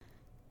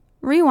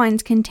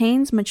Rewind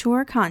contains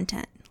mature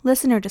content.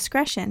 Listener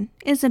discretion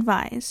is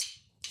advised.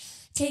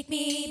 Take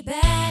me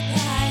back,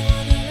 I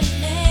wanna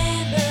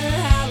remember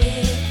how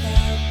it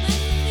felt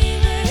when we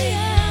were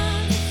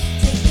young.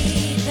 Take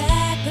me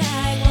back, I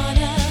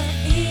wanna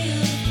feel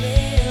the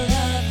thrill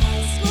of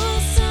high school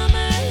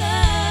summer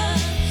love.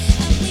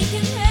 And we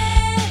can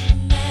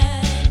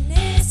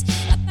reminisce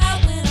about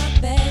when our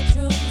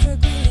bedrooms were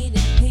green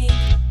and pink.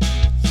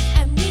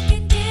 And we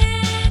can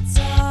dance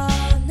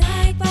all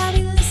night while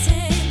we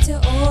listen to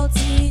old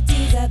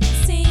CDs of the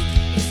sync.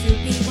 It's the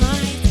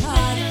Rewind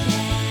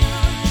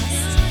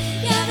Podcast.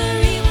 Yeah, the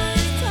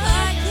Rewind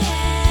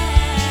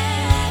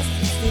Podcast.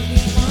 It's the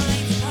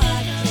Rewind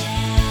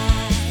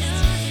Podcast.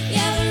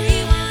 Yeah, the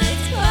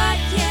Rewind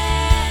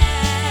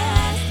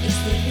Podcast.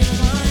 It's the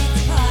Rewind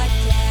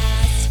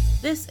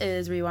Podcast. This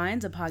is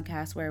Rewinds, a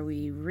podcast where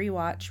we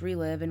rewatch,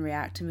 relive, and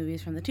react to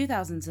movies from the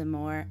 2000s and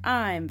more.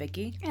 I'm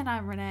Vicky, And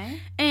I'm Renee.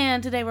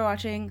 and today we're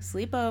watching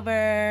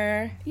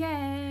Sleepover.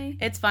 Yay!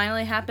 It's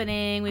finally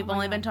happening. We've my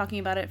only God. been talking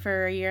about it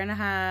for a year and a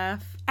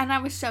half. And I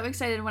was so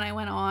excited when I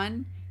went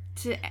on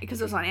to, because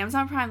it was on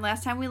Amazon Prime.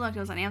 Last time we looked, it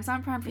was on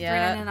Amazon Prime for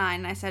Yeah. $3.99,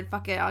 and I said,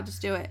 "Fuck it, I'll just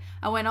do it."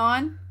 I went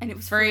on, and it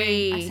was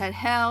Free. free. I said,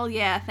 "Hell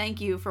yeah, thank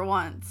you for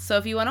once." So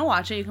if you want to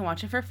watch it, you can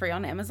watch it for free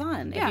on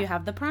Amazon Yeah. if you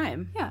have the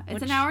Prime. Yeah, it's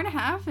Which- an hour and a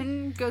half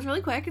and goes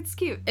really quick. It's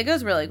cute. It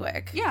goes really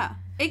quick. Yeah,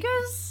 it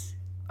goes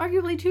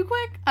arguably too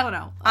quick. I don't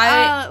know.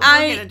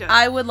 we'll get into it.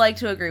 I would like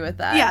to agree with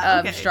that. Yeah,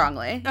 okay.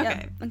 Strongly.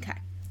 Okay. Yeah, okay.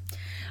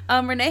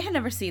 Renee had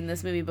never seen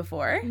this movie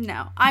before.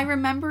 No, I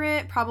remember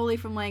it probably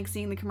from like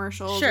seeing the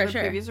commercials Sure, or the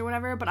sure. previews or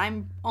whatever, but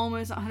I'm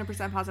almost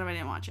 100% positive I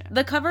didn't watch it.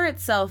 The cover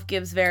itself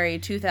gives very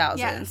 2000s,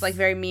 Yes. like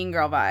very Mean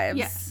Girl vibes.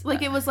 Yes,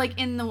 like it was like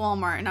in the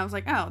Walmart, and I was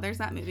like, "Oh, there's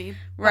that movie."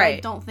 But I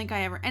Right. don't think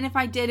I ever. And if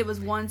I did, it was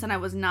once, and I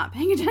was not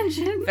paying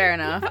attention. Fair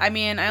enough. I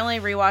mean, I only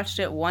rewatched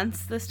it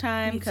once this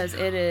time Me because too.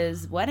 it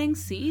is wedding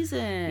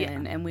season Yeah.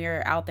 and we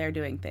are out there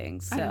doing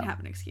things. I didn't So have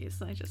an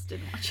excuse. I just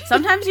didn't watch it.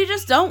 sometimes you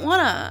just don't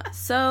wanna.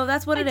 So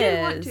that's what I it did is.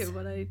 want to,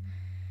 but I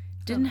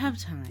Didn't have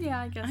time. Yeah,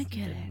 I guess I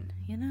get it. didn't.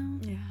 You know,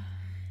 Yeah.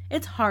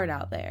 it's hard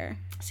out there.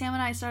 Sam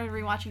and I started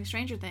rewatching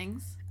Stranger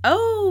Things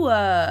Oh,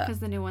 because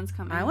the new one's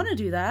coming. I want to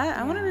do that.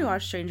 I want to Yeah.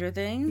 rewatch Stranger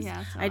Things.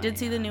 Yeah, so I did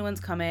see the yeah. new ones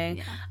coming.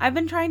 Yeah. I've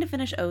been trying to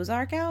finish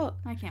Ozark out,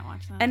 I can't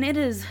watch that. and it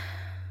is.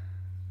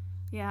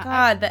 yeah,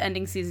 God, the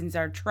ending seasons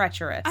are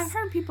treacherous. I've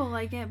heard people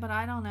like it, but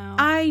I don't know.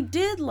 I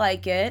did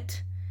like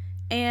it,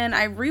 and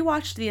I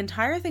rewatched the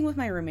entire thing with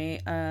my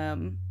roommate,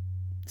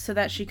 so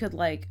that she could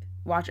like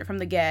watch it from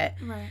the get,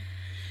 right.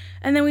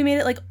 and then we made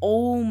it like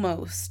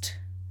almost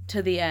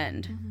to the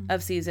end Mhm.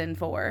 of season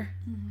 4.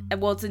 Mhm. And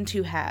well, it's in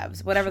 2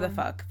 halves, whatever the Sure.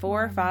 fuck,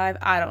 4 or Mhm. 5,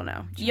 I don't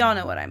know. Sure. Y'all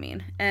know what I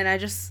mean. And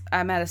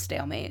I'm at a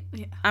stalemate.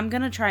 Yeah. I'm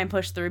gonna try and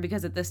push through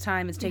because at this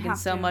time it's You taken have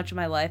so to. much of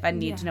my life. I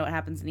need Yeah. to know what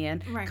happens in the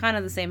end. Right. Kind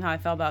of the same how I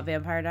felt about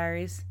Vampire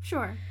Diaries.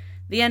 Sure.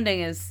 The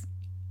ending is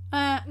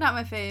Not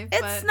my fave. it's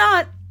but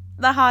not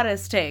the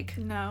hottest take,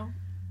 no.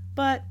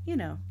 but you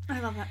know. I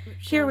love that.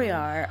 Here we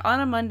are on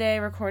a Monday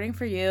recording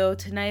for you.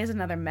 Tonight is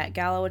another Met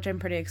Gala, which I'm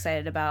pretty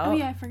excited about. Oh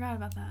yeah, I forgot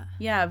about that.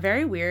 Yeah,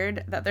 very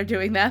weird that they're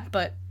doing that,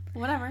 but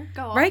Whatever.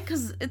 Go on. right,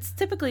 because it's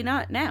typically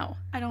not now.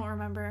 I don't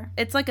remember.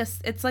 It's like a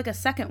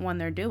second one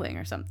they're doing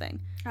or something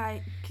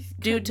I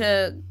due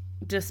to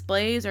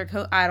displays or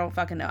I don't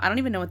fucking know. I don't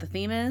even know what the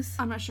theme is,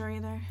 I'm not sure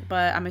either.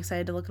 but I'm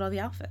excited to look at all the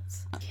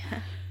outfits. Yeah,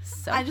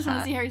 so I just want to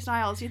hot. see Harry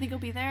Styles. Do you think he'll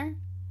be there?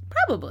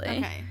 Probably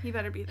Okay, he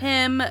better be there.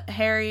 him,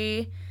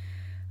 Harry.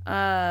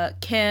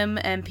 Kim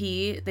and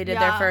Pete, they did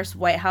their Yeah. first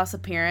White House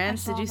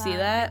appearance. I Did you saw see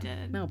that. that? I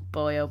did. Oh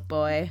boy, oh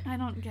boy. I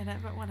don't get it,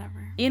 but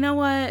whatever. You know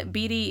what?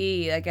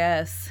 BDE, I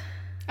guess.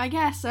 I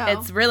guess so.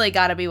 It's really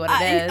got to be what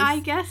it is. I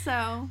guess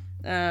so.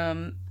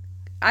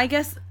 I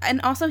guess,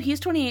 and also he's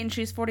 28 and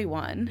she's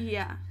 41.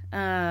 Yeah.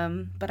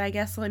 But I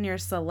guess when you're a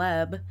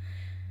celeb,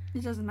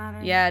 It doesn't matter.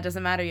 yeah, it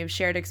doesn't matter. You have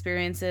shared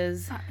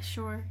experiences.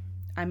 Sure.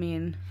 I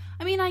mean,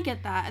 I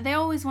get that. They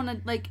always want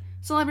to, like,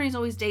 celebrities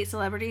always date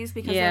celebrities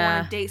because they Yeah.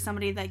 want to date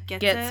somebody that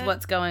gets it.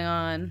 what's going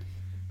on.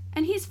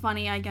 And he's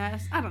funny, I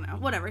guess. I don't know.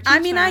 Whatever. I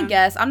Teach mean, their I own.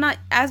 guess. I'm not,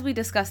 as we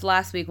discussed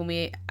last week when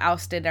we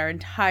ousted our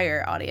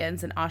entire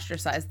audience and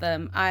ostracized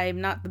them, I'm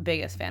not the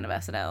biggest fan of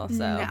SNL,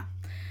 so.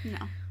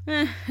 No.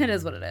 It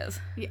is what it is.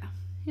 Yeah.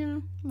 You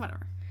know?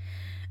 Whatever.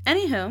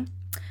 Anywho,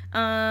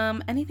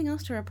 anything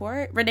else to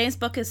report? Renee's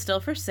book is still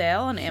for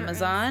sale on Sure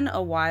Amazon.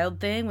 A Wild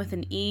Thing with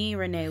an E.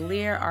 Renee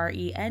Lear,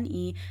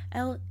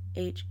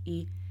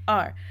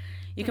 RENELHER.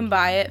 You can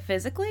buy it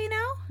physically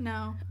now?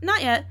 No.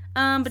 Not yet.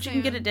 But you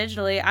can get Soon. it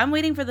digitally. I'm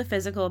waiting for the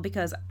physical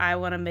because I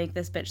want to make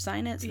this bitch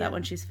sign it so Yeah. that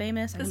when she's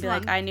famous, I can This be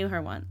like, month. I knew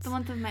her once. The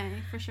month of May,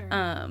 for sure.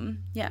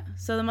 Yeah.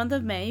 So the month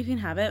of May, you can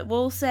have it.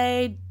 We'll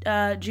say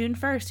June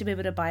 1st, you'll be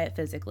able to buy it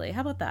physically.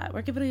 How about that?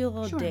 We're giving you a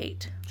little Sure.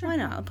 date. Sure. Why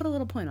not? I'll put a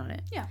little point on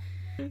it. Yeah.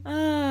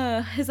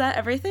 Is that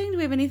everything? Do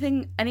we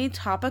have any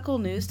topical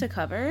news to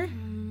cover?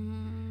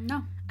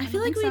 No. I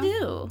feel don't like we think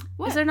so. do.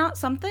 What? Is there not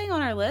something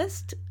on our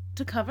list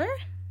to cover?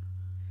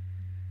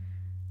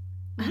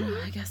 I Mm-hmm. don't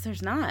know. I guess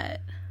there's not.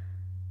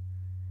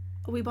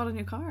 We bought a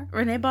new car.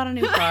 Renee bought a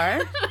new car.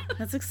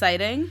 That's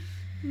exciting.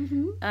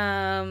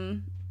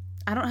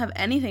 I don't have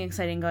anything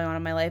exciting going on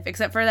in my life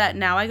except for that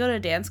now I go to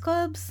dance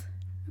clubs.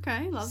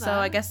 Okay, love that. So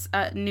I guess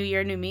new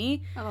year, new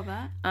me. I love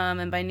that.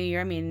 And by new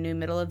year, I mean new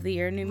middle of the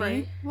year, new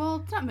Right. me. Well,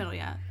 it's not middle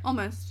yet.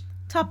 Almost.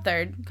 Top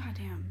third. God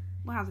damn.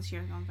 Wow, this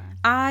year's gone fast.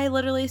 I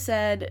literally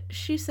said,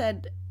 she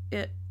said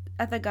it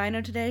at the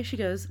gyno today. She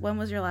goes, "When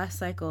was your last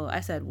cycle?" I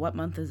said, "What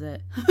month is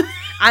it?"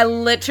 I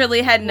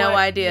literally had no What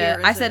idea. year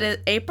is I said,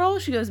 it? April?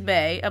 She goes,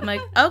 May. I'm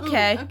like,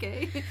 okay. Ooh,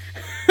 okay. In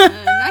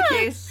that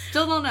case,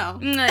 still don't know.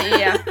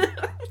 Yeah.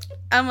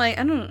 I'm like,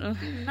 I don't know.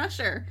 Not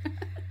sure.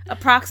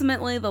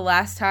 Approximately the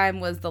last time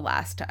was the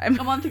last time.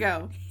 A month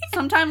ago.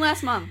 Sometime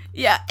last month.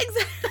 Yeah,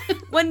 exactly.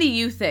 When do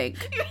you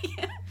think?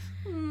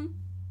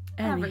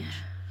 Average.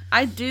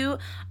 I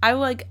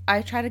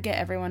try to get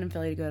everyone in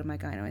Philly to go to my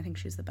gyno. I think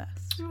she's the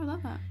best. Oh, I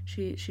love that.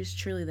 She's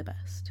truly the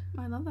best.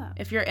 I love that.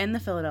 If you're in the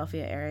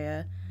Philadelphia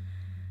area,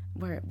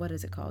 what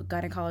is it called?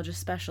 Gynecologist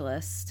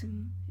specialist,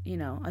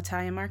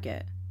 Italian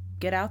market.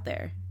 Get out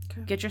there.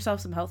 Okay. Get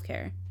yourself some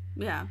healthcare.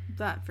 Yeah,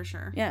 that for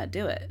sure. Yeah,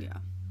 do it. Yeah.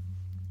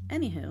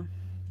 Anywho,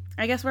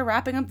 I guess we're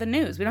wrapping up the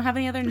news. We don't have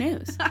any other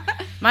news.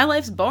 My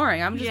life's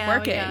boring. I'm just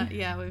working.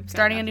 Yeah, we've got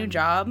Starting a new nothing.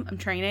 job. I'm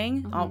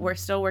training. We're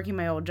still working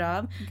my old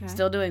job. Okay.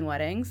 Still doing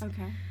weddings.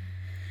 Okay.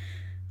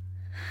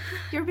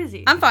 You're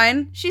busy. I'm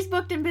fine. She's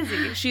booked and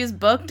busy. She's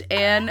booked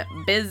and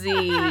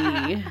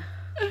busy.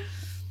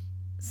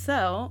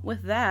 So,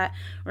 with that,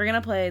 we're going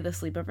to play the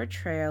sleepover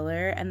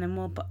trailer, and then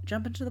we'll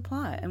jump into the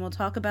plot, and we'll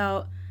talk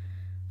about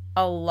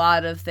a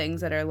lot of things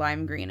that are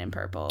lime green and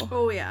purple.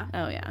 Oh, yeah.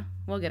 Oh, yeah.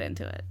 We'll get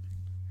into it.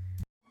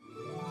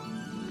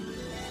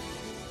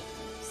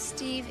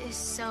 Steve is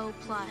so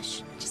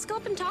plush. Just go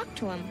up and talk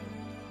to him.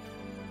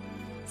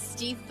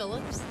 Steve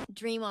Phillips,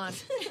 dream on.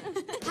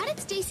 How did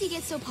Stacy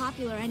get so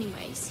popular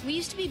anyways? We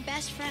used to be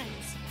best friends.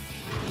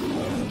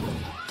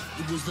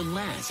 It was the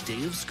last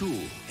day of school,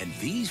 and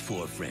these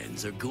four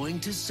friends are going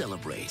to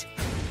celebrate.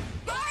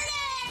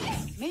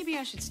 Maybe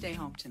I should stay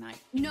home tonight.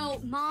 No,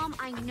 Mom,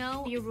 I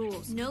know your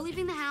rules. No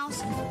leaving the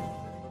house.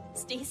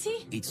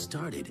 Stacy? It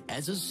started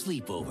as a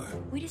sleepover,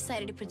 We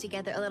decided to put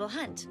together a little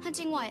hunt.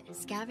 Hunting what?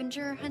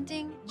 Scavenger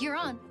hunting? You're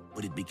on.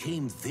 but it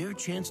became their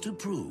chance to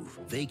prove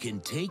they can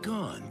take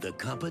on the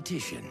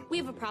competition. We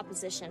have a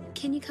proposition.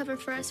 Can you cover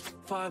for us?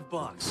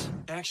 $5.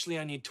 Actually,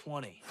 I need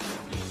 20.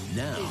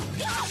 Now,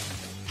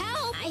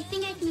 Help! I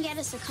think I can get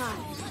us a car.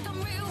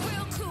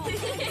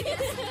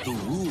 the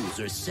rules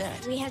are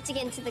set, We have to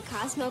get into the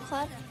Cosmo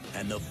Club.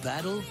 and the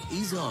battle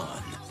is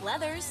on.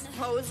 Leathers.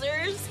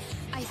 Posers.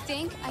 I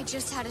think I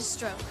just had a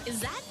stroke.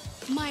 Is that?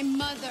 My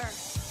mother.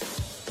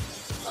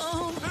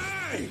 Oh.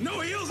 Hey,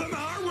 no heels on the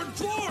hardwood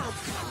floor.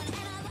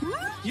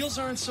 Heels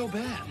aren't so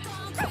bad.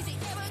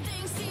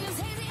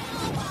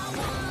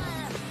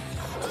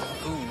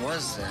 Who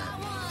was that?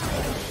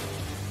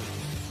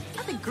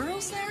 Are the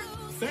girls there?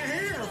 They're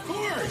here, of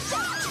course.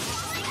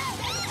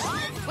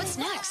 What's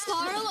next?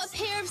 Borrow a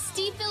pair of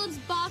Steve Phillips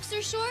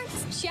boxer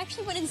shorts? She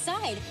actually went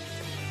inside.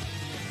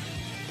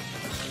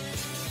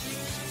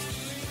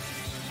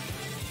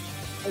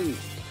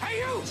 Hey,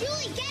 you!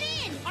 Julie, get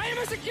in! I am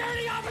a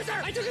security officer!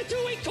 I took a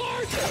 2-week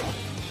course!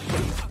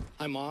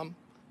 Hi, Mom.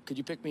 Could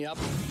you pick me up?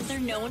 Is there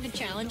no one to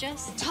challenge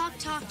us? Talk,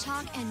 talk,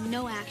 talk, and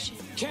no action.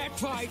 Cat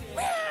fight!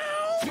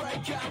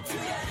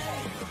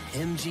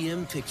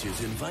 MGM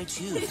Pictures invites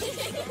you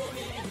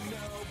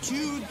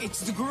Dude,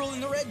 it's the girl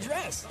in the red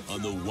dress.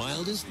 on the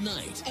wildest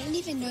night I didn't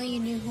even know you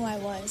knew who I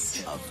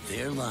was. of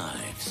their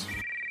lives.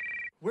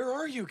 Where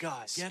are you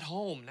guys? Get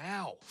home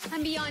now.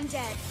 I'm beyond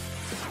dead.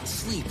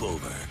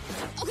 Sleepover.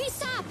 Okay,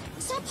 stop!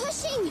 Stop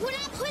pushing! We're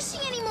not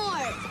pushing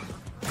anymore!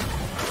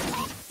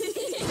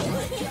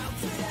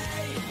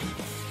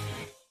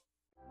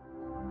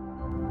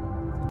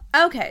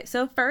 Okay,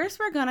 so first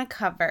we're gonna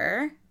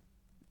cover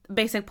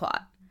basic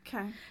plot.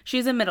 Okay.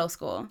 She's in middle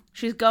school.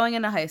 She's going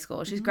into high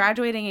school. She's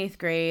graduating 8th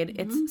grade.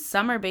 It's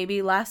summer,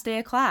 baby, last day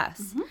of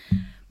class.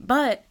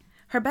 But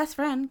her best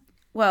friend,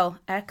 well,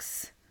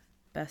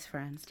 ex-best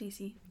friend,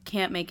 Stacy.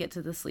 can't make it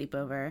to the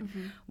sleepover.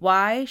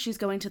 Why? She's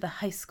going to the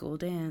high school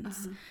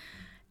dance.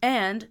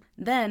 And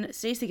then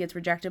Stacy gets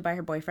rejected by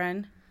her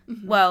boyfriend.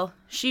 Well,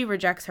 she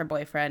rejects her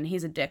boyfriend.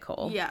 He's a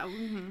dickhole. Yeah.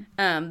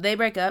 They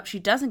break up. She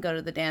doesn't go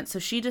to the dance, so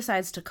she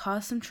decides to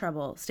cause some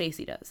trouble.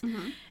 Stacy does.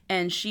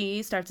 And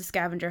she starts a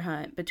scavenger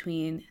hunt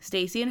between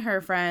Stacy and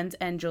her friends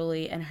and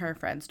Julie and her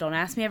friends. Don't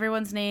ask me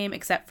everyone's name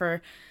except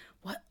for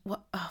what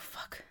oh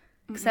fuck.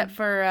 Except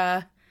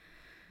for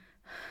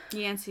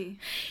Yancy.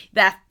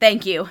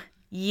 thank you.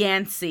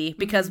 Yancey,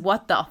 because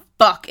what the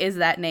fuck is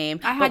that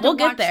name? I had but we'll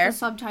to watch get there. the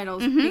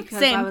subtitles because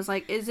same. I was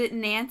like, is it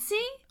Nancy?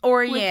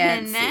 Or With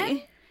Yancey. an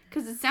N?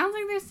 Because it sounds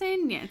like they're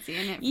saying Nancy,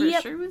 and it for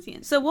Yep. sure was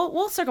Yancy. So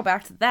we'll circle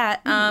back to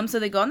that. So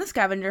they go on the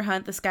scavenger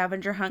hunt. The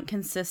scavenger hunt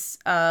consists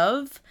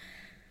of,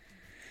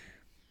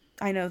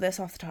 I know this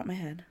off the top of my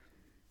head,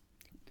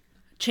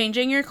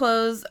 changing your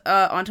clothes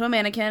onto a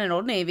mannequin in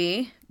Old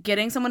Navy,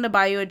 getting someone to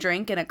buy you a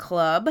drink in a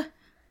club,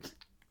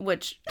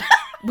 which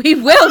we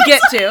will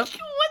get to. What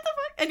the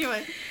fuck?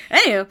 Anyway.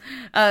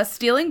 Anywho,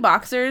 stealing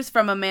boxers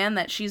from a man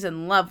that she's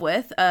in love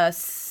with,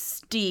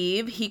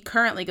 Steve, he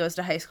currently goes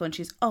to high school and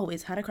she's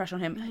always had a crush on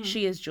him.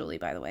 She is Julie,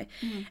 by the way.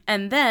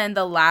 And then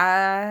the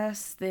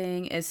last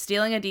thing is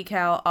stealing a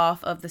decal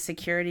off of the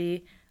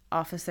security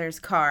officer's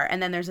car.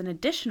 And then there's an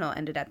additional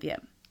ended at the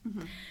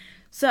end.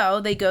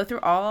 So they go through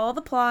all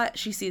the plot.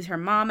 She sees her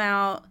mom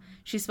out.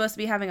 She's supposed to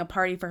be having a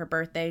party for her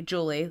birthday.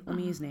 Julie, let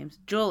me use names.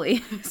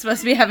 Julie is supposed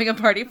to be having a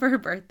party for her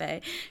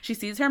birthday. She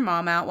sees her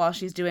mom out while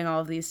she's doing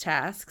all of these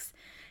tasks.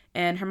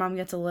 And her mom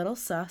gets a little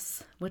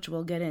sus, which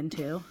we'll get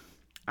into.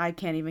 I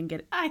can't even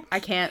get... I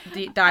can't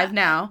dive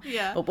now.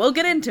 Yeah. But we'll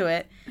get into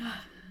it.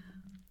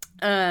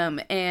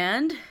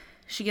 And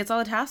she gets all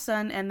the tasks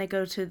done, and they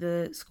go to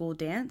the school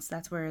dance.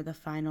 That's where the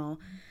final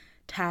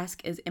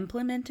task is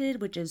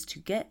implemented, which is to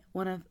get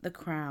one of the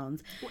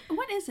crowns.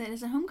 What is it?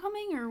 Is it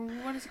homecoming or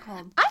what is it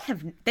called?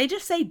 They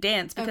just say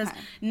dance because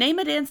name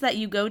a dance that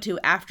you go to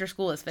after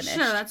school is finished.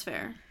 Sure, that's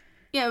fair.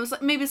 Yeah, it was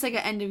like, maybe it's like an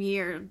end of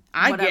year.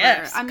 I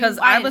guess because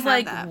I was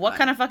like, what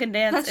kind of fucking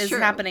dance That's is true.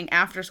 happening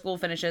after school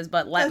finishes?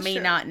 But let That's me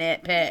true. not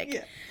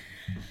nitpick.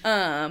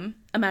 Yeah.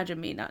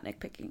 Imagine me not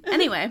nitpicking.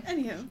 Anyway.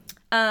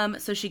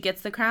 Anywho. So she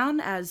gets the crown,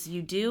 as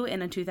you do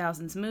in a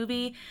 2000s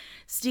movie.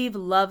 Steve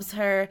loves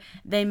her.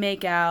 They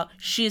make out.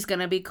 She's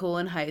gonna be cool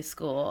in high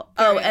school.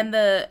 And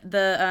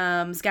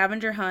the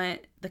scavenger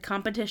hunt, the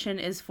competition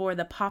is for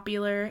the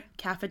popular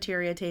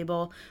cafeteria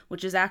table,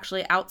 which is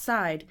actually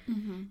outside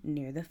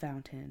near the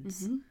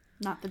fountains.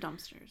 Not the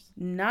dumpsters.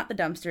 Not the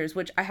dumpsters,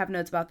 which I have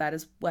notes about that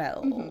as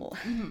well.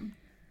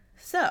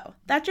 So,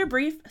 that's your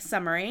brief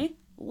summary.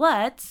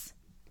 Let's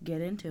get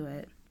into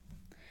it.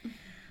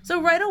 So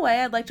right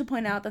away, I'd like to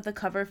point out that the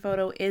cover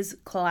photo is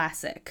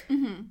classic.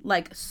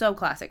 Like, so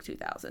classic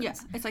 2000s. Yeah,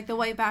 it's like the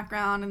white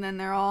background, and then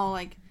they're all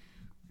like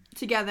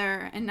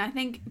together. And I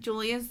think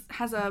Julia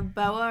has a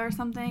boa or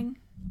something.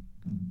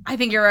 I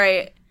think you're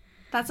right.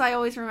 That's why I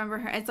always remember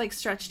her. It's like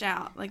stretched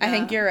out. Like I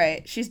think you're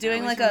right. She's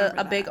doing like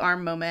a big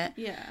arm moment.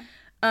 Yeah.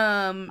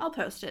 I'll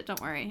post it.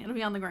 Don't worry. It'll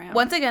be on the gram.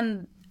 Once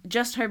again,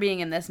 just her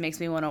being in this makes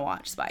me want to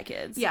watch Spy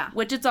Kids. Yeah.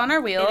 Which it's on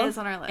our wheel. It is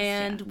on our list,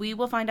 And yeah. we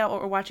will find out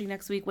what we're watching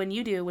next week when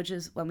you do, which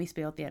is when we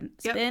spin at the end.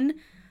 Yep. Spin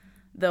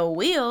the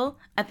wheel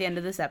at the end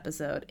of this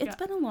episode. It's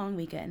been a long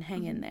weekend.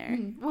 Hang in there.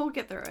 We'll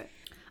get through it.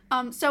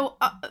 So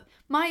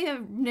my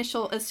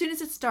initial, as soon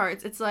as it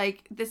starts, it's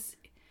like this.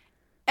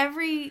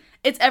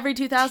 It's every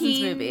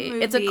 2000s movie.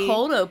 It's a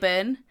cold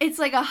open. It's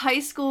like a high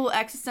school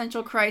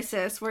existential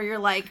crisis where you're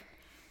like,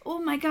 oh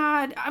my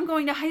god, I'm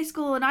going to high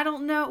school and I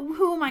don't know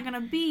who am I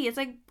gonna be. It's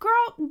like,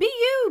 girl, be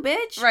you,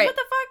 bitch. Right. What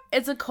the fuck?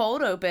 It's a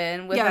cold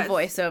open with Yes. a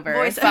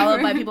voiceover,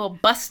 followed by people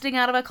busting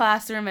out of a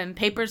classroom and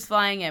papers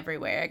flying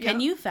everywhere. Can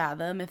you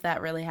fathom if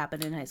that really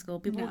happened in high school?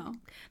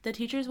 The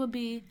teachers would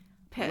be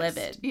Pissed.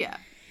 livid. Yeah.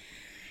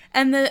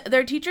 And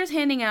their teacher's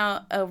handing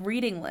out a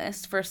reading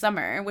list for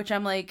summer, which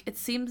I'm like, it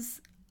seems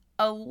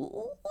a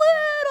little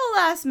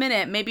last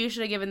minute. Maybe you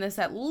should have given this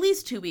at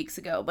least 2 weeks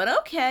ago, but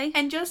okay.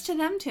 And just to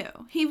them two.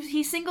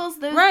 He singles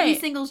those. Right. He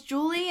singles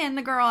Julie and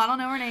the girl. I don't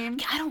know her name.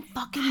 I don't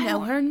fucking know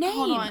her name.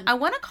 Hold on. I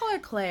want to call her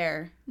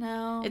Claire.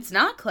 No. It's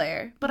not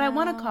Claire, but I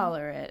want to No. call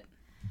her it.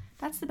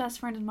 That's the best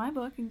friend in my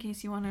book, in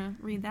case you want to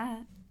read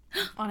that.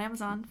 On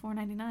Amazon,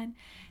 $4.99.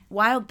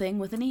 Wild Thing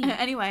with an E.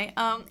 Anyway,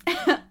 I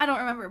don't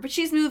remember, but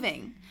she's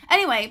moving.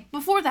 Anyway,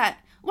 before that,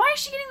 why is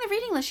she getting the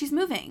reading list? She's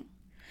moving.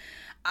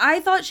 I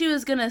thought she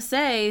was gonna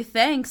say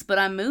thanks, but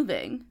I'm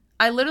moving.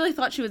 I literally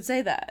thought she would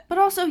say that. But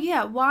also,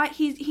 yeah, why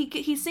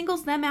he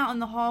singles them out in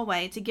the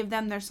hallway to give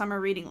them their summer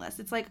reading list.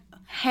 It's like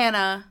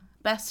Hannah,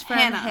 best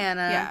friend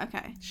Hannah. Yeah,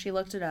 okay. She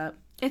looked it up.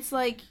 It's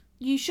like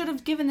you should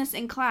have given this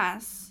in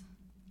class.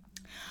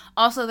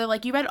 Also, they're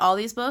like, you read all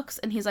these books,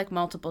 and he's like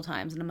multiple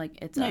times, and I'm like,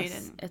 it's No, us. you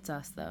didn't. It's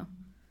us though.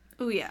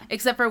 Oh yeah.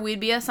 Except for we'd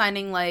be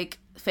assigning like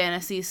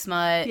fantasy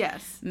smut,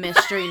 Yes.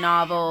 mystery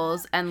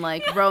novels, and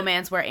like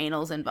romance where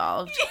anal's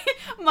involved.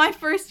 My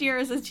first year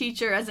as a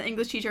teacher, as an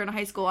English teacher in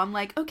high school, I'm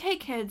like, okay,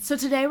 kids. So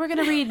today we're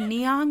gonna read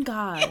Neon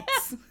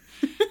Gods.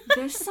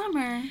 This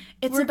summer,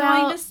 It's we're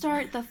about- going to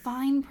start the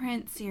Fine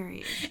Print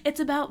series. It's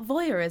about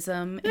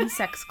voyeurism in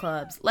sex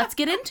clubs. Let's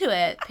get into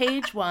it.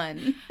 Page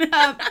 1.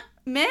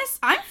 Miss,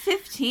 I'm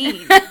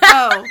 15.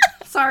 Oh,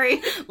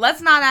 sorry.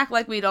 Let's not act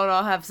like we don't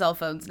all have cell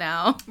phones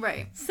now.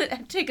 Right.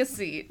 Take a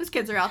seat. Those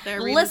kids are out there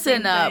reading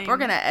Listen the up. same We're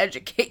thing. gonna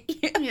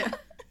educate you. Yeah.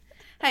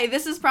 Hey,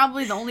 this is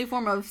probably the only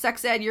form of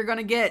sex ed you're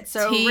gonna get,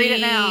 so read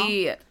it now.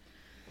 Tea.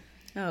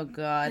 Oh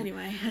God.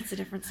 Anyway, that's a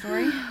different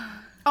story.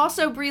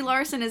 Also, Brie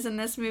Larson is in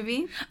this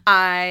movie,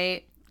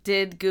 I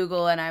did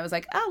Google and I was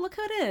like, oh, look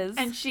who it is.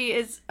 and she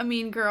is a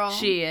mean girl.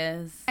 She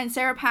is. And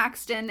Sarah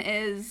Paxton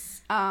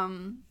is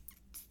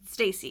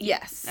Stacy.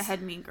 Yes. A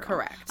head mean girl.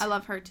 Correct. I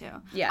love her too.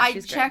 Yeah, I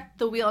she's great. checked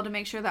the wheel to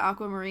make sure that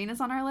Aquamarine is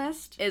on our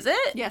list. Is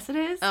it? Yes, it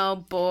is. Oh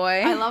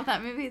boy. I love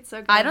that movie. It's so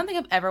good. I don't think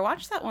I've ever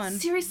watched that one.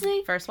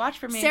 Seriously? First watch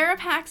for me. Sarah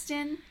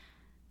Paxton,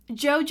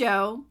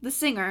 JoJo, the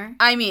singer,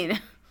 I mean,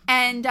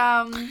 and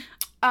a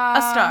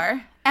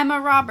star. Emma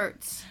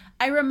Roberts.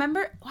 I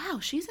remember. Wow,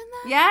 she's in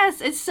that.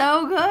 Yes, it's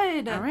so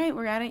good. All right,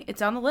 we're adding.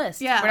 It's on the list.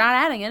 Yeah. We're not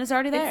adding it. It's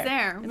already there. It's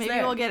there. It's Maybe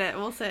there. we'll get it.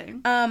 We'll see.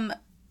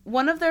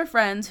 one of their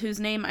friends, whose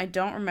name I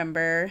don't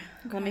remember.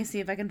 Okay. Let me see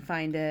if I can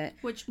find it.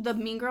 Which, the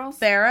Mean Girls?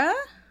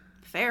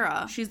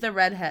 Farrah? She's the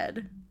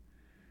redhead.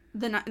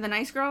 The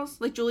nice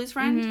girls? Like Julie's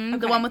friend? Mm-hmm.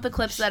 Okay. The one with the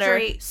clips that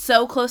are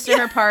so close to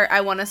her part,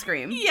 I want to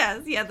scream.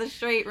 Yes, yeah, the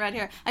straight red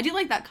hair. I do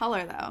like that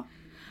color, though.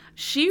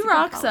 She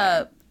rocks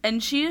up,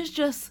 and she is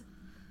just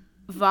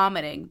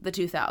vomiting the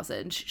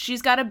 2000s.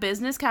 She's got a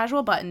business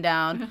casual button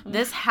down.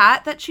 This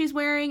hat that she's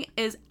wearing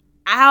is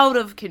out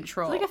of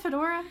control. It's like a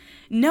fedora?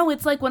 No,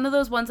 it's like one of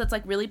those ones that's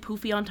like really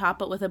poofy on top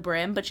but with a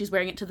brim, but she's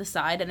wearing it to the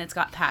side and it's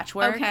got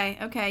patchwork.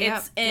 Okay,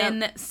 yep. It's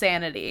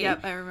insanity.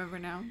 Yep, I remember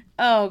now.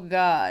 Oh,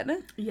 God.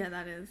 Yeah,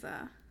 that is,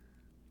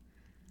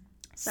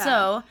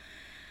 So,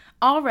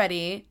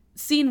 already,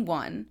 scene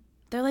 1,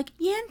 they're like,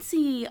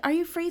 Yancy, are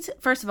you free to...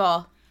 First of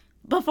all,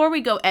 before we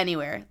go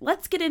anywhere,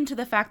 let's get into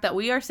the fact that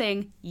we are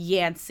saying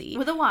Yancy.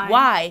 With a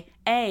Y.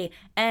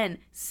 Y-A-N-C-E-Y.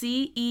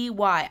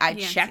 I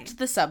Yancy. checked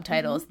the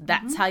subtitles. Mm-hmm.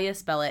 That's how you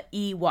spell it.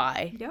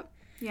 E-Y. Yep.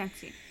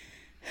 Yancy.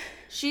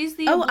 She's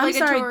the obligatory...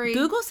 obligatory... I'm sorry.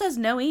 Google says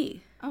no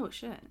E. Oh,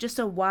 shit. Just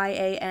a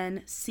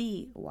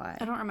Y-A-N-C-Y.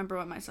 I don't remember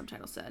what my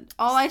subtitle said.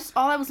 All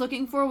I was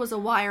looking for was a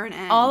Y or an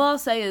N. All I'll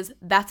say is,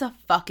 that's a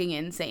fucking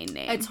insane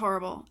name. It's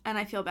horrible, and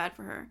I feel bad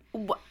for her.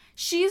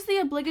 She's the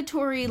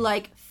obligatory,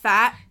 like,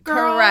 fat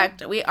girl.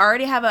 Correct. We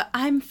already have a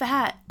I'm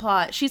fat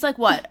plot. She's like,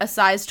 what, a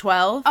size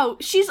 12? Oh,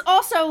 she's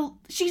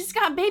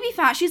got baby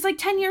fat. She's like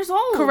 10 years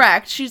old.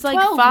 Correct. She's like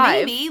 12,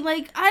 5. maybe.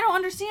 Like, I don't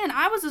understand.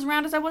 I was as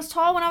round as I was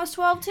tall when I was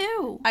 12,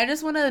 too. I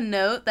just want to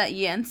note that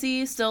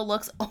Yancy still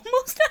looks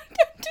almost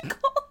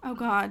identical. Oh,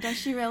 God. Does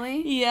she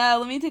really? Yeah,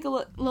 let me take a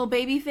look. Little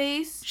baby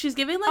face. She's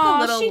giving like a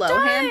little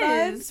Lohan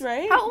does. vibes,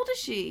 right? How old is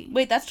she?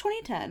 Wait, that's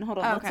 2010. Hold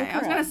on. Okay, I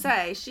was going to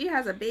say, she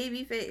has a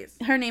baby face.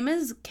 Her name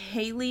is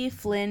Kaylee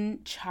Flynn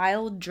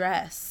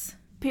Childress.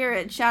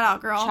 Period. Shout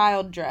out, girl.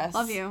 Childress.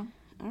 Love you.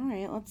 All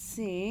right, let's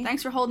see.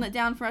 Thanks for holding it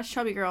down for us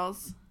chubby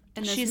girls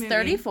in this She's movie.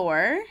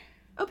 34.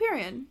 Oh,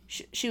 period.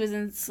 She was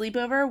in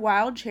Sleepover,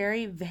 Wild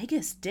Cherry,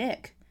 Vegas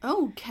Dick.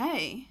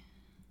 Okay.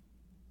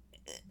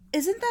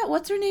 Isn't that,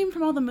 what's her name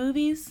from all the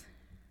movies?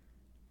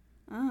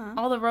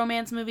 All the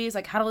romance movies,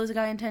 like How to Lose a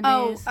Guy in 10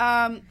 Days.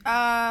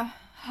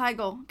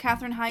 Heigl.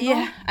 Katherine Heigl?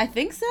 Yeah, I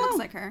think so. Looks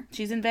like her.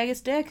 She's in Vegas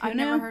Dick. Who I've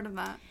knew? never heard of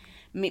that.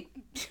 Me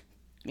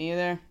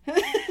either.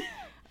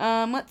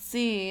 Let's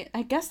see.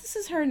 I guess this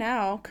is her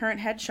now.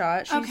 Current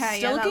headshot. She's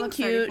still looking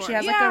cute. 34. She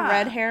has like a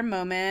red hair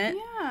moment.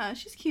 Yeah,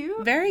 she's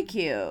cute. Very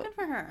cute. Good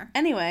for her.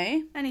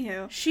 Anyway.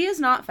 Anywho. She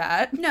is not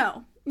fat.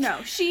 No.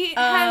 She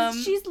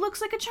looks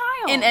like a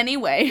child. In any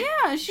way.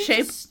 Yeah,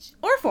 shape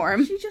or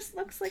form. She just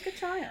looks like a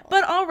child.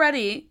 But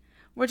already,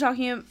 we're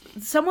talking,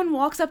 someone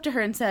walks up to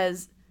her and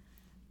says,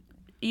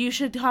 you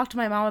should talk to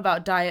my mom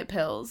about diet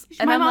pills.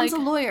 And my I'm mom's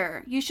like, a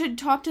lawyer. You should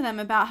talk to them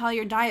about how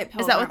your diet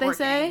pills is that what aren't they working.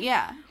 say?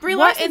 Yeah. Brie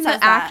what Larson in says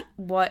the act?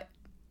 that. What?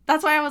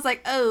 That's why I was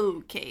like,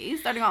 okay,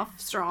 starting off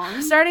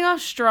strong. Starting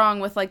off strong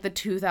with like the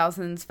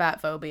 2000s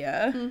fat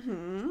phobia.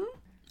 Mm-hmm.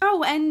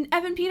 Oh, and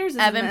Evan Peters is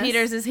Evan in this.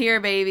 Peters is here,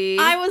 baby.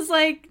 I was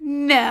like,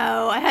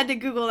 no. I had to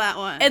Google that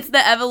one. It's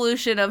the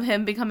evolution of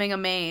him becoming a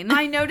main.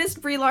 I noticed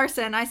Brie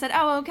Larson. I said,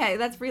 oh, okay,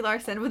 that's Brie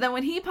Larson. But then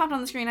when he popped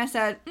on the screen, I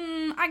said,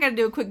 I gotta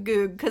do a quick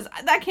Goog, because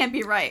that can't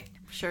be right.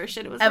 Sure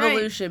shit, it was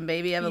Evolution, right.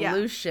 baby,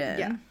 evolution.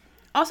 Yeah.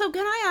 Also,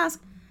 can I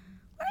ask,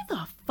 where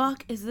the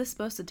fuck is this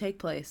supposed to take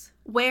place?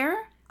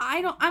 Where?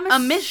 I'm a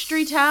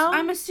mystery town?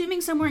 I'm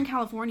assuming somewhere in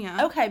California.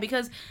 Okay,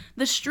 because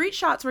the street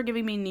shots were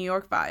giving me New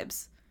York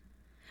vibes.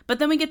 But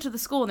then we get to the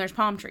school and there's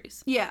palm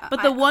trees. Yeah.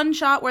 But the one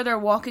shot where they're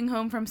walking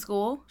home from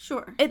school,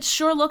 sure, it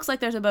sure looks like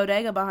there's a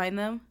bodega behind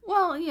them.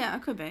 Well, yeah,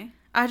 it could be.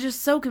 I'm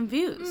just so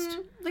confused.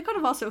 They could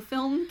have also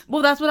filmed.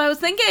 Well, that's what I was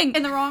thinking.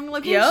 In the wrong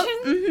location. Yep.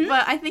 Mm-hmm.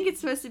 But I think it's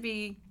supposed to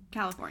be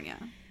California.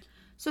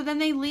 So then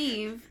they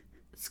leave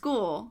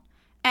school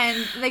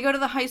and they go to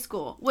the high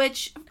school,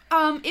 which,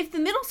 if the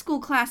middle school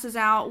class is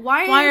out,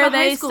 why are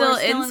they still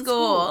in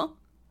school?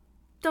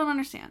 Don't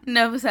understand.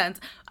 No sense.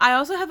 I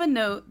also have a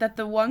note that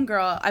the one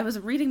girl, I was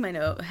reading my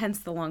note, hence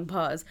the long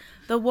pause.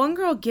 The one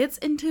girl gets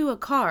into a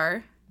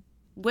car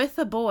with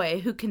a boy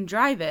who can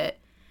drive it,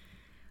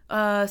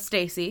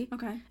 Stacy.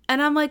 Okay.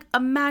 And I'm like,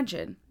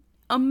 imagine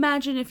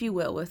if you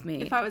will with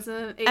me. If I was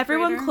a 8th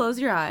Everyone grader. Close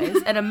your eyes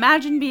and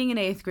imagine being an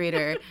 8th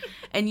grader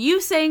and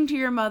you saying to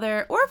your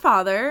mother or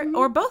father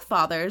or both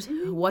fathers,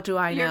 what do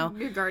I know?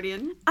 Your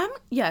guardian.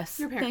 Yes,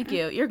 Your parent. thank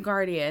you. Your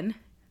guardian.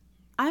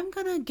 I'm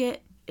gonna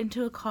get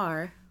into a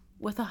car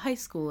with a high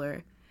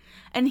schooler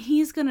and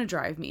he's gonna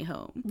drive me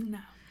home. No.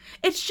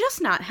 It's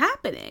just not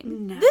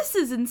happening. No. This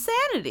is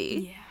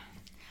insanity. Yeah.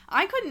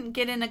 I couldn't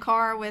get in a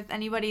car with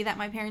anybody that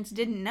my parents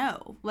didn't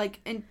know,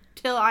 like,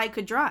 until I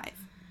could drive.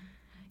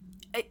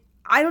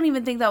 I don't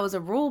even think that was a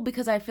rule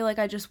because I feel like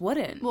I just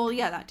wouldn't. Well,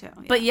 yeah, that too.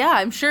 Yeah. But yeah,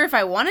 I'm sure if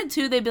I wanted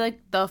to, they'd be like,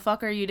 the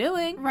fuck are you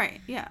doing?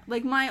 Right, yeah.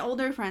 Like, my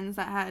older friends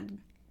that had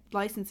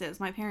licenses,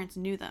 my parents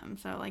knew them,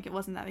 so, like, it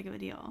wasn't that big of a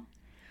deal.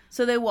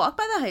 So they walk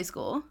by the high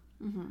school,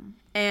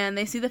 and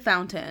they see the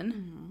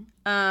fountain.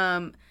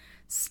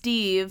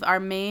 Steve, our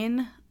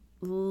main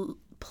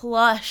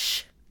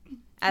plush,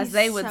 as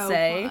they would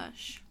say.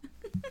 Plush.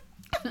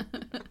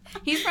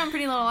 He's from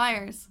Pretty Little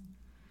Liars.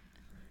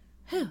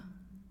 Who?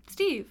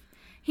 Steve.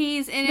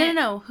 He's in it.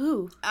 No.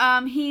 Who?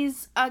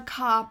 He's a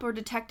cop or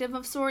detective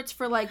of sorts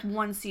for like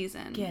one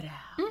season. Get out.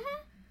 Mm-hmm.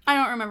 I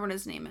don't remember what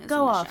his name is.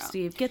 Go in the off, show.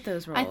 Steve. Get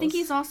those roles. I think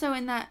he's also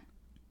in that.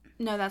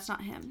 No, that's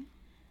not him.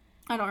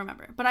 I don't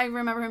remember, but I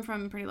remember him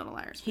from Pretty Little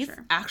Liars. He's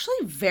sure. actually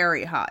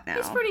very hot now.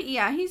 He's pretty.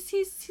 Yeah, he's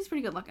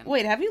pretty good looking.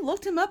 Wait, have you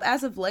looked him up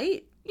as of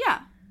late? Yeah.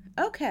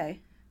 Okay.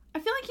 I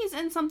feel like he's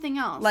in something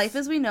else. Life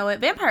as We Know It,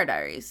 Vampire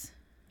Diaries.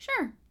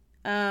 Sure.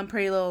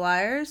 Pretty Little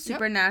Liars, Yep.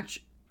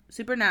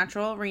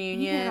 Supernatural,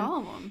 Reunion, You hit all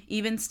of them.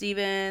 Even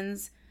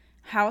Stevens,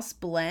 House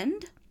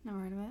Blend, Never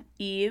heard of it.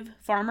 Eve,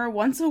 Farmer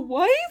Wants a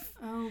Wife.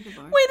 Oh, good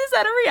lord. Wait, is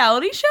that a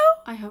reality show?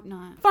 I hope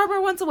not. Farmer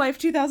Wants a Wife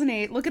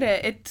 2008. Look at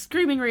it. It's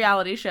screaming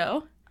reality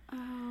show.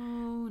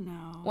 Oh,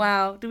 no.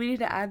 Wow. Do we need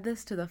to add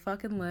this to the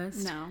fucking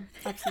list? No,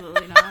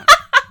 absolutely not.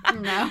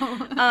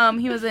 No.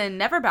 He was in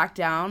Never Back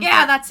Down.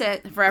 Yeah, that's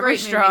it. Forever Great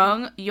movie.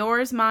 Strong,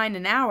 Yours, Mine,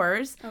 and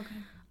Ours.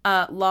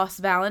 Okay. Lost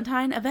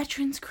Valentine, A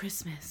Veteran's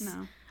Christmas.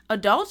 No.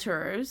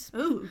 Adulterers.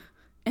 Ooh.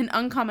 An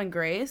Uncommon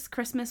Grace,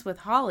 Christmas with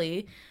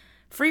Holly,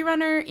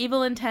 Freerunner,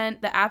 Evil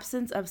Intent, The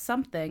Absence of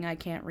Something. I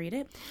can't read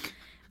it.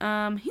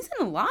 He's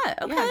in a lot.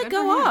 Okay, Yeah, good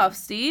go for him. off,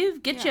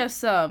 Steve. Get Yeah. you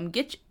some.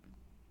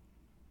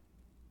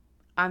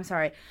 I'm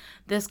sorry.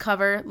 This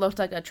cover looked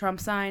like a Trump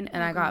sign,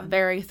 and I got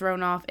very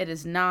thrown off. It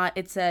is not.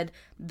 It said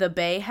The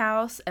Bay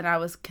House, and I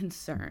was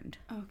concerned.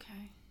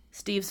 Okay.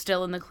 Steve's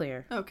still in the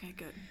clear. Okay,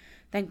 good.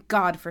 Thank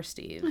God for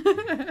Steve.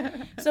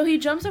 So he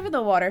jumps over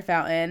the water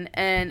fountain,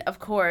 and of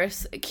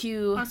course,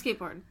 cue... On a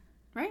skateboard,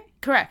 right?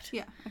 Correct.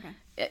 Yeah,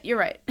 okay. You're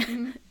right.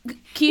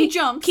 He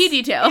jumps. Key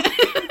detail.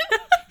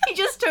 He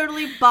just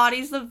totally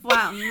bodies the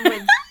fountain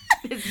with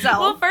himself.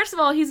 Well, first of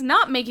all, he's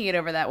not making it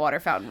over that water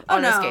fountain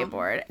on a no.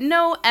 skateboard.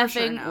 No effing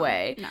sure, no.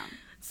 way. No.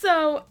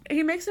 So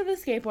he makes it over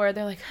the skateboard.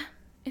 They're like,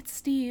 it's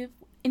Steve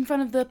in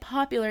front of the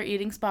popular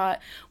eating spot.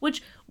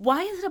 Which,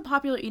 why is it a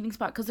popular eating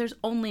spot? Because there's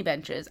only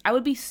benches. I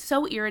would be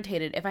so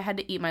irritated if I had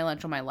to eat my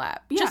lunch on my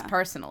lap. Just Yeah.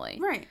 personally.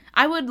 Right.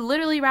 I would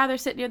literally rather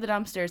sit near the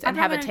dumpsters and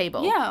I'd have a rather-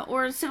 table. Yeah,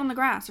 or sit on the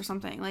grass or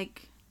something.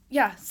 Like,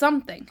 Yeah,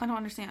 something. I don't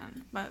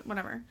understand, but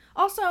whatever.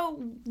 Also,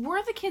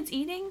 were the kids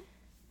eating?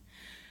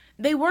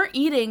 They weren't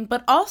eating,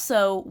 but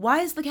also, why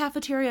is the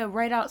cafeteria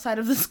right outside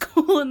of the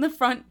school in the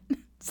front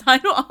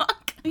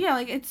sidewalk? Yeah,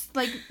 like, it's,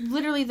 like,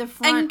 literally the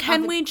front And can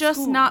of the we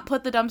just school. not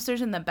put the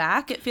dumpsters in the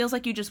back? It feels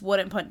like you just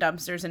wouldn't put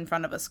dumpsters in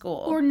front of a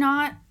school. Or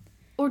not,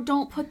 or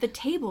don't put the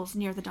tables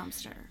near the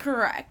dumpster.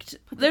 Correct.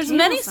 the There's tables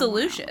many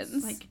somewhere else.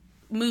 solutions. Like,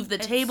 move the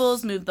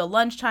tables, move the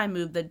lunchtime,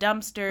 move the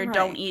dumpster, Right.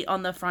 don't eat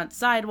on the front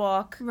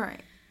sidewalk.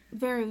 Right.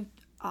 Very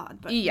odd,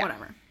 but Yeah.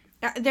 whatever.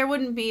 There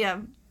wouldn't be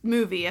a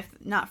movie if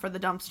not for the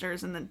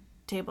dumpsters and the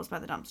tables by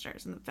the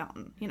dumpsters and the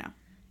fountain, you know.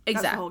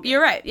 That's the whole Exactly. game.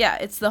 You're right. Yeah,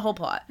 it's the whole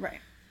plot. Right.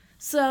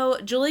 So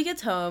Julie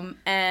gets home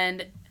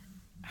and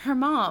her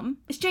mom...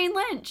 It's Jane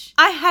Lynch.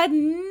 I had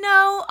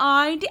no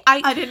idea.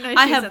 I didn't know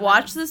I she have said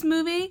watched that. this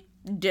movie,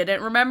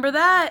 didn't remember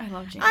that. I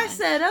love Jane I Lynch.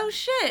 said, oh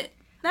shit,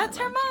 that's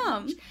her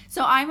mom.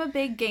 So I'm a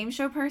big game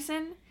show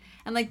person,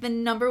 and like the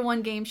number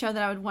one game show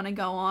that I would want to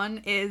go on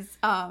is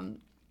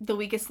The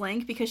Weakest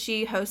Link, because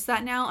she hosts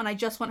that now, and I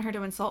just want her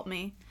to insult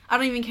me. I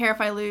don't even care if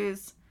I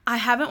lose. I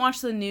haven't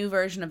watched the new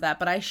version of that,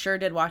 but I sure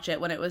did watch it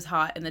when it was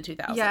hot in the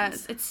 2000s.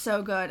 Yes, it's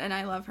so good, and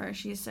I love her.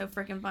 She's so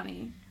freaking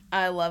funny.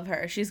 I love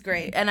her. She's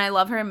great. And I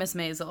love her in Miss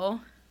Maisel.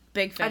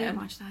 Big fan. I didn't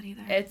watch that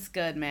either. It's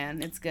good,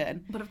 man. It's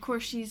good. But of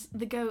course, she's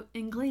the goat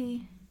in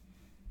Glee.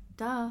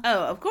 Duh.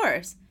 Oh, of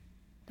course.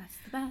 That's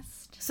the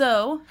best.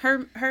 So,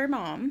 her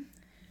mom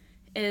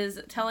is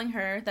telling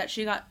her that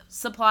she got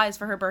supplies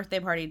for her birthday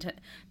party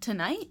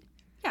tonight,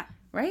 Yeah.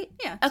 right?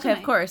 Yeah, Okay, of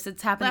tonight. course.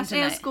 It's happening Last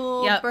tonight. day of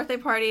school, Yep. birthday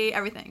party,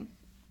 everything.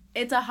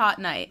 It's a hot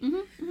night.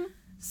 Mm-hmm.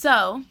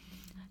 So,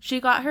 she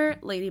got her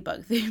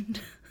ladybug themed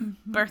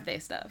birthday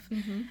stuff.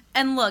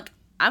 And look,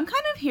 I'm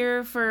kind of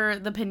here for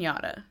the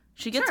piñata.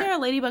 She gets Sure. her a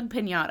ladybug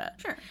piñata.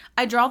 Sure.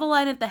 I draw the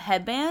line at the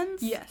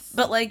headbands. Yes.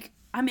 But like,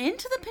 I'm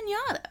into the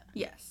piñata.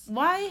 Yes.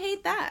 Why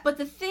hate that? But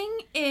the thing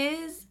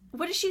is,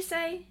 what does she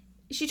say?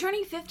 Is she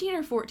turning 15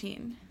 or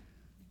 14?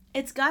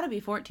 It's got to be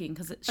 14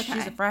 because she's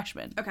Okay. a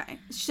freshman. Okay.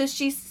 So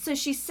she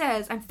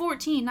says, I'm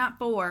 14, not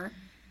 4.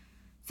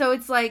 So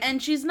it's like,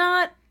 And she's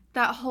not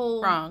that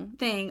whole wrong.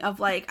 thing of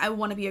like, I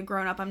want to be a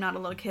grown up. I'm not a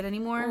little kid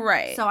anymore.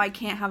 Right. So I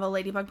can't have a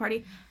ladybug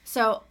party.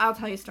 So I'll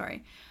tell you a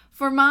story.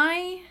 For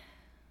my,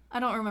 I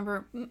don't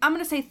remember, I'm going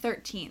to say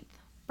 13th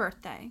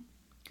birthday.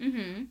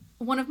 Mm-hmm.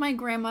 One of my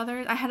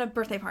grandmothers, I had a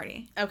birthday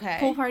party. Okay.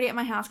 Pool party at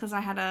my house because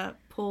I had a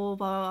pool,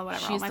 blah, blah, blah,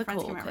 whatever. All She's my the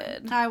friends cool can remember.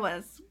 kid. I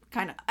was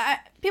kind of,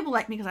 people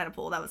liked me because I had a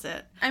pool. That was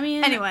it. I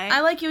mean, Anyway.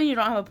 I like you when you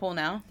don't have a pool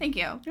now. Thank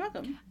you. You're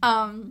welcome.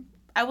 I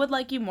I would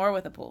like you more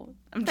with a pool.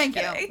 I'm just thank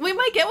kidding. you. We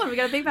might get one. We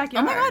got a big Oh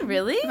backyard. my god,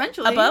 really?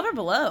 Eventually. Above or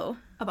below?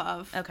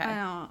 Above. Okay.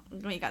 I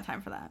don't. We got time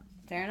for that.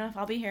 Fair enough.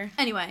 I'll be here.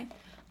 Anyway,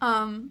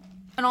 and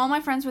all my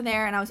friends were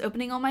there, and I was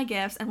opening all my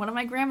gifts, and one of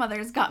my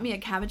grandmothers got me a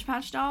Cabbage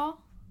Patch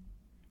doll,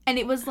 and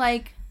it was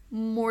like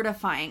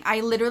mortifying.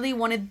 I literally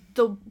wanted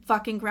the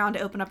fucking ground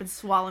to open up and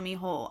swallow me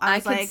whole. I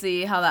was could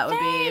see how that would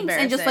be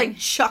embarrassing. and just like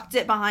chucked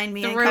it behind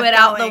me, threw it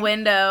out the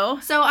window.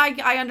 So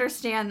I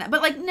understand that,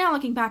 but like now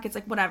looking back, it's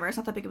like whatever. It's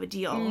not that big of a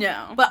deal.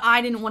 No, but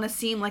I didn't want to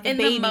seem like a in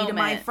baby to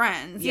my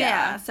friends.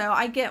 Yeah. So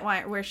I get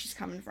where she's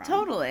coming from.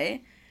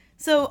 Totally.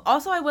 So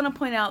also I want to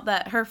point out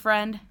that her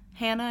friend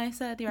Hannah, I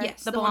said, right?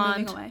 Yes, the one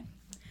blonde. moving away.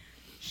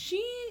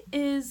 She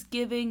is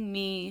giving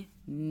me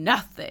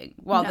nothing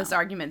while this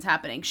argument's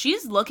happening.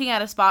 She's looking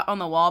at a spot on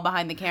the wall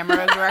behind the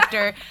camera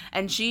director,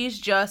 and she's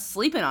just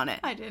sleeping on it.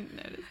 I didn't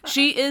notice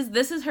that.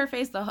 This is her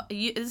face. This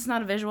is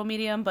not a visual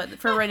medium, but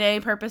for Renee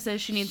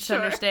purposes, she needs to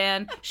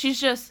understand. She's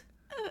just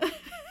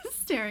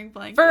staring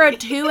blankly. For a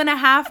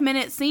 2.5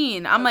 minute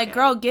scene. I'm like,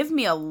 girl, give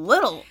me a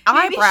little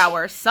eyebrow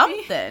or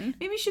something.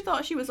 Maybe she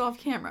thought she was off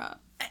camera.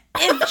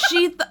 If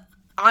she...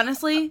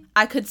 Honestly,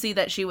 I could see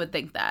that she would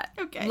think that.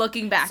 Okay.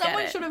 Looking back at it.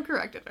 Someone should have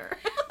corrected her.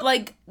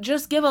 Like,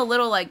 just give a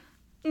little, like,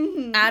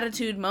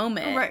 attitude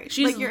moment. Right.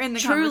 She's like you're in the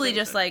truly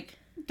just, like...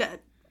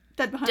 Dead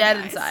behind dead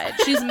the inside. eyes.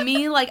 She's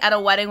me, like, at a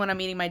wedding when I'm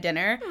eating my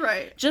dinner.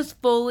 Right.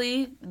 Just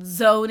fully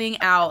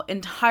zoning out.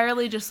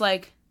 Entirely just,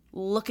 like,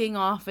 looking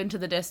off into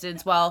the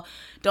distance while,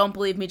 don't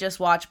believe me, just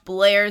watch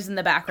blares in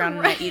the background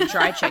when I eat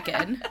dry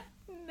chicken.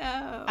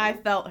 No. I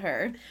felt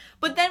her.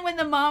 But then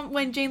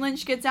when Jane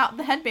Lynch gets out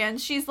the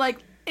headband, she's, like...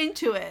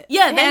 into it.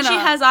 Yeah, then she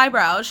has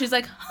eyebrows. She's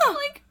like, huh.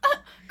 Like,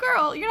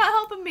 girl, you're not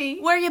helping me.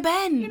 Where you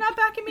been? You're not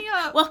backing me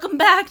up. Welcome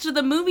back to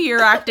the movie you're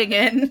acting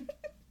in.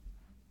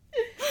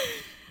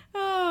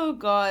 Oh,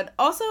 God.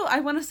 Also,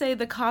 I want to say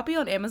the copy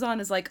on Amazon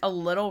is, like, a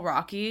little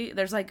rocky.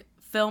 There's, like,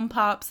 film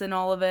pops in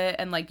all of it,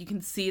 and, like, you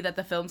can see that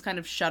the film's kind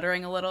of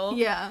shuddering a little.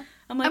 Yeah.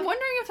 I'm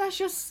wondering if that's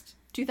just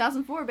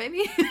 2004,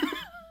 baby.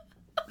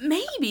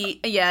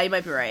 Maybe. Yeah, you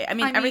might be right. I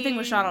mean, everything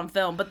was shot on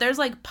film, but there's,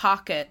 like,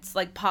 pockets,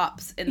 like,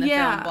 pops in the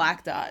film,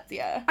 black dots,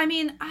 yeah. I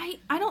mean, I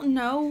don't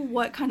know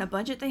what kind of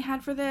budget they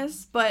had for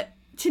this, but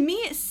to me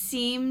it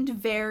seemed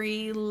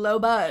very low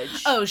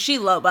budge. Oh, she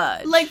low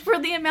budge. Like, for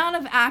the amount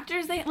of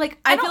actors they, like,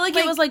 I feel like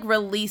it was, like,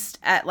 released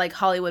at, like,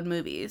 Hollywood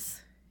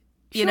movies.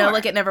 You know,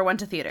 like, it never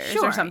went to theaters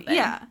or something.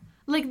 Yeah.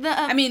 Like,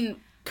 I mean...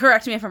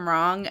 Correct me if I'm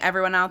wrong,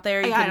 everyone out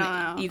there. I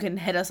don't know. You can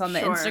hit us on the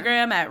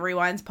Instagram at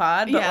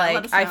RewindsPod, but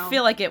like I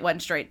feel like it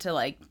went straight to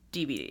like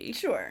DVD.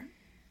 Sure.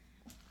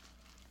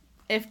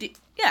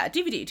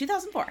 DVD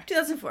 2004.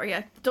 2004,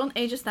 yeah. Don't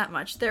age us that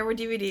much. There were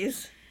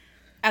DVDs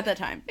at that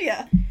time.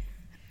 Yeah.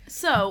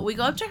 So we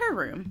go up to her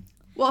room.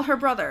 Well, her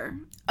brother.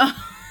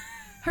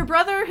 Her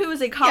brother, who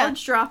is a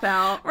college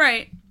dropout.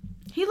 Right.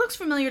 He looks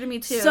familiar to me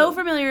too. So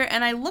familiar,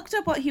 and I looked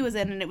up what he was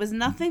in, and it was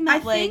nothing that I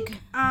think,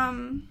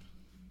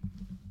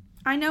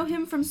 I know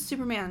him from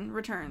Superman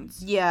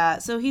Returns. Yeah,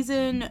 so he's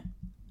in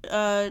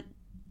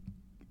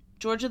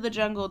George of the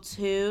Jungle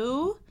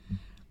 2.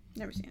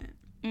 Never seen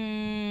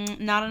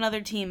it. Not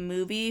Another Teen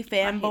Movie,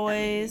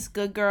 Fanboys,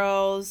 Good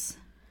Girls,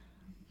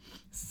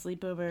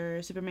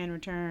 Sleepover, Superman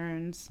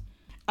Returns,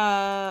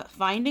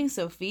 Finding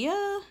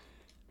Sophia,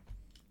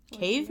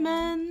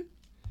 Cavemen,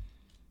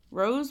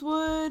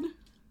 Rosewood.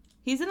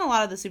 He's in a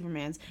lot of the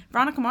Supermans.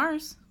 Veronica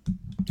Mars.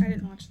 I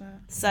didn't watch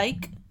that.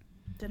 Psych.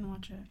 Didn't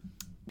watch it.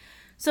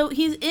 So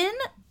he's in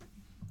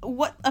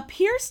what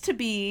appears to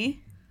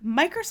be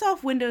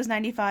Microsoft Windows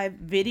 95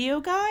 video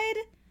guide,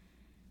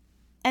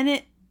 and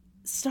it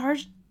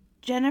stars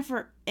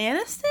Jennifer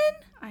Aniston?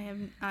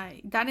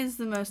 That is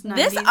the most 90s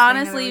This thing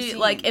honestly, I've ever seen.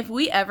 like, if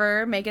we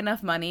ever make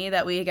enough money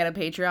that we get a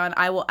Patreon,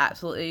 I will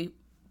absolutely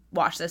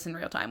watch this in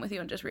real time with you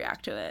and just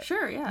react to it.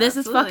 Sure, yeah. This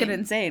is fucking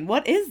insane.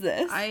 What is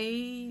this?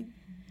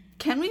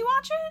 Can we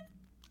watch it?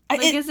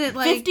 Like, is it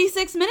like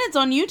 56 minutes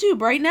on YouTube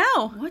right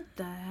now? What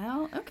the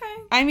hell? Okay.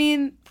 I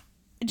mean,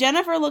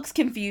 Jennifer looks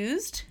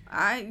confused.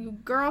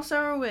 Girl, so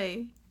are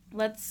we.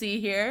 Let's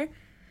see here.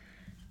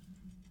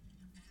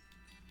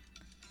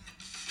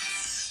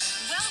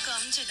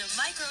 Welcome to the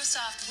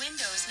Microsoft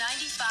Windows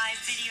 95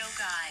 Video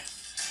Guide.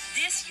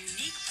 This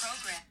unique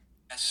program.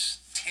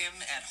 That's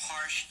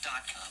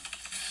tim@harsh.com.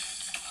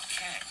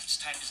 Okay, let's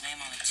type his name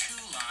on the to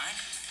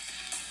line.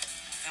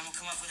 Then we'll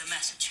come up with a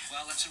message.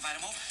 Well, let's invite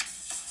him over.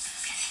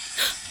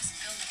 This is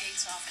Bill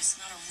Gates'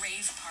 office, not a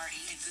rave party.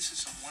 Hey, this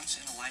is a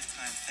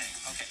once-in-a-lifetime thing.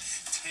 Okay,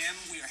 Tim,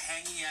 we are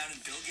hanging out in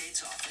Bill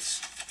Gates'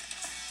 office.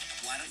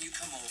 Why don't you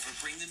come over,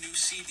 bring the new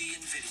CD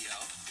and video,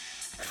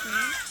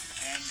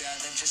 and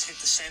then just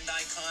hit the send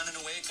icon and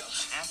away it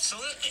goes.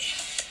 Absolutely.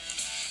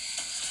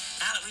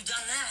 Now that we've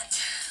done that,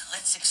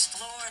 let's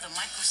explore the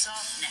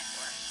Microsoft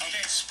network.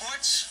 Okay,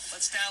 sports,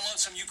 let's download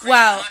some Ukraine.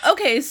 Wow.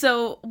 Okay,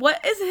 so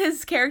what is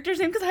his character's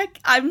name? Because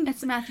I'm...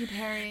 It's Matthew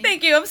Perry.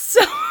 Thank you. I'm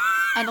so...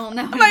 I don't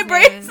know. My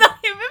brain's not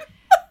even...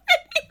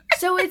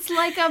 So it's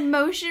like a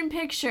motion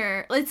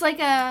picture. It's like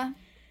a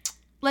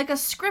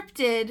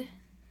scripted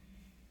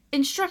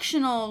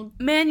instructional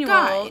manual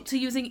guide to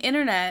using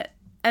internet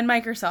and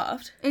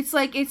Microsoft. It's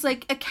like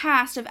a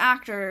cast of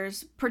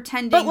actors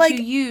pretending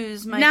to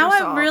use Microsoft. Now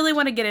I really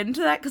want to get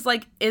into that because,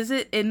 like, is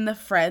it in the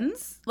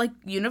Friends, like,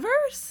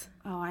 universe?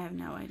 Oh, I have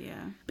no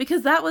idea.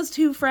 Because that was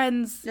two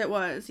Friends It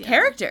was, yeah.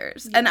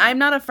 characters. And I'm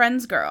not a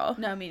Friends girl.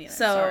 No, me neither.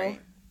 So Sorry.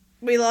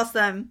 We lost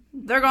them.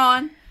 They're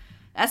gone.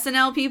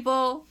 SNL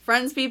people,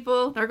 Friends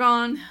people, they're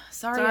gone.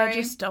 Sorry, I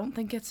just don't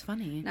think it's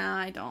funny. No,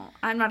 I don't.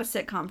 I'm not a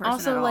sitcom person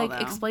Also, at all, like, though.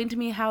 explain to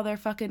me how they're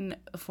fucking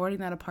affording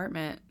that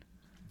apartment.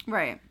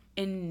 Right.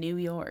 In New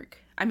York.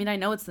 I mean, I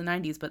know it's the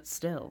 90s, but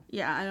still.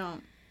 Yeah, I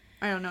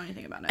don't know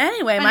anything about it.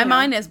 Anyway, my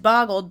mind is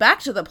boggled. Back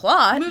to the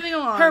plot. Moving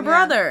along. Her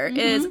brother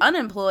is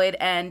unemployed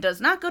and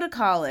does not go to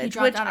college,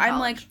 which out of I'm college.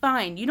 like,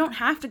 fine, you don't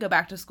have to go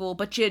back to school,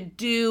 but you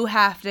do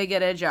have to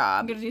get a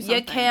job. You gotta do You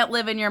something. can't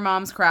live in your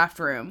mom's craft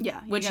room,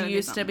 Yeah, you which gotta do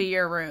used to something. be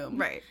your room.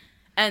 Right.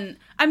 And,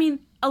 I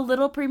mean, a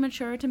little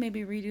premature to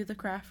maybe redo the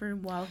craft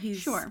room while he's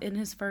Sure. in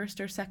his first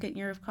or second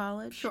year of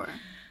college. Sure.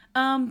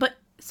 But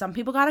some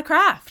people got a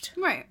craft.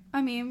 Right.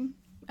 I mean,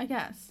 I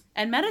guess.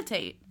 And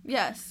meditate.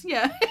 Yes.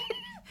 Yeah.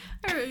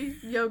 Or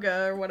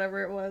yoga or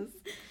whatever it was.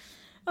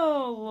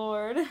 Oh,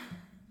 Lord.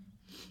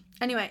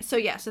 Anyway, so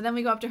then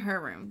we go up to her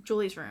room,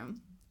 Julie's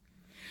room.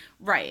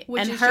 Right.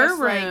 Which and is her just,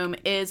 like- room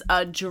is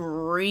a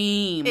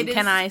dream, It is-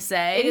 can I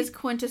say? It is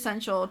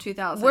quintessential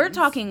 2000s. We're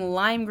talking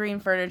lime green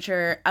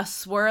furniture, a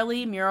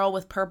swirly mural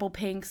with purple,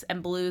 pinks,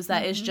 and blues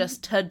that is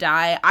just to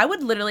die. I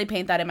would literally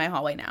paint that in my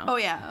hallway now. Oh,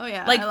 yeah. Oh,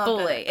 yeah. Like, I loved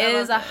fully. It, I It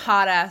is a loved it.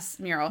 hot-ass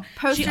mural.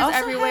 Posters She also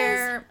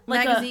everywhere, has,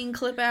 like, magazine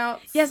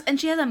clip-outs. Yes, and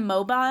she has a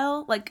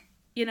mobile, like,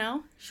 you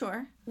know?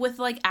 Sure. With,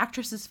 like,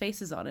 actresses'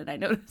 faces on it, I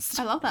noticed.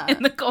 I love that.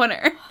 In the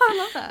corner. I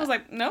love that. I was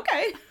like,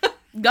 okay.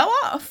 Go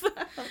off.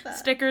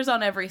 Stickers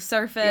on every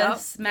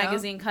surface, Yep,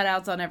 magazine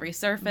cutouts on every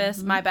surface.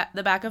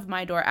 The back of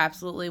my door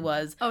absolutely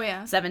was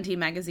 17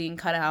 magazine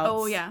cutouts.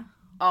 Oh, yeah.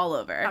 All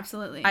over.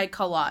 Absolutely. I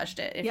collaged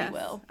it, if Yes. you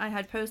will. I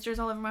had posters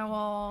all over my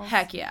walls.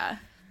 Heck yeah.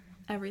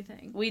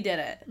 Everything. We did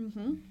it.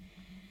 Mm-hmm.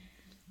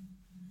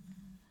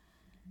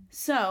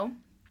 So,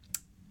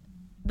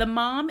 the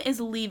mom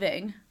is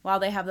leaving while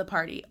they have the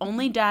party.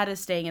 Only dad is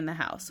staying in the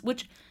house,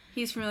 which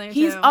he's familiar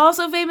he's too.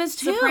 also famous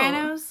too.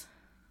 Sopranos?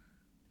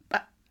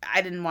 But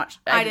I didn't watch.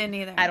 I didn't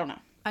either. I don't know.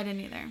 I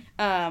didn't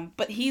either.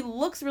 But he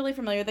looks really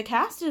familiar. The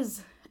cast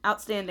is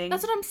outstanding.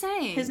 That's what I'm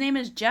saying. His name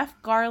is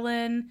Jeff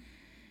Garlin.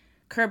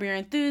 Curb Your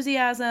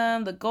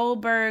Enthusiasm, The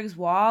Goldbergs,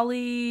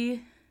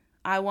 Wall-E.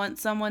 I Want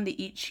Someone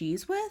to Eat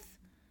Cheese With.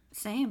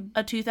 Same.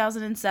 A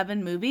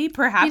 2007 movie,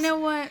 perhaps. You know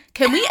what?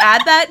 Can we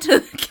add that to?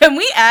 Can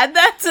we add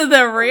that to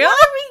the reel?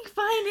 What are we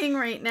finding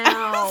right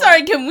now?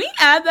 Sorry, can we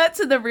add that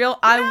to the reel?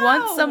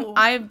 No.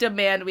 I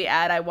demand we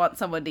add I want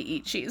someone to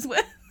eat cheese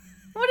with.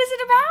 What is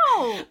it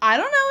about? I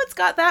don't know. It's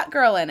got that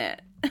girl in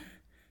it.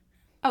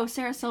 Oh,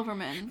 Sarah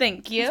Silverman.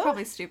 Thank you. He's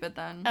probably stupid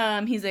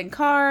then. He's in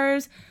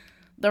Cars.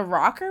 The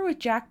Rocker with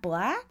Jack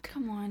Black.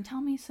 Come on,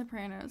 tell me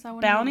Sopranos. I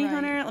want Bounty be right.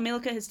 Hunter. Let me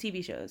look at his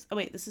TV shows. Oh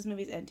wait, this is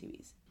movies and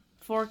TVs.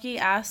 Forky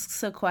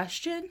Asks a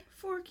Question.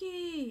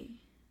 Forky.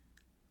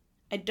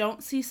 I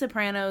don't see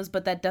Sopranos,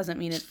 but that doesn't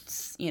mean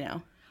it's, you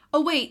know.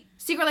 Oh wait,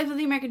 Secret Life of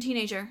the American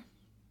Teenager.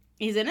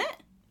 He's in it?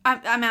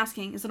 I'm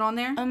asking. Is it on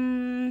there?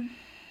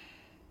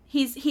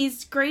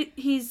 He's great.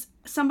 He's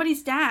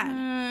somebody's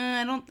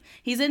dad.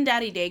 He's in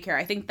Daddy Daycare.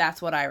 I think that's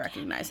what I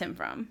recognize him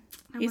from.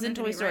 He's in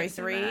Toy Story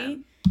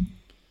 3.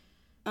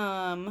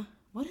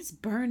 What is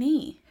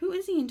Bernie? Who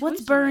is he in Toy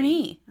What's Story?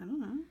 Bernie? I don't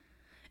know.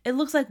 It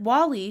looks like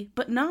Wall-E,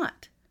 but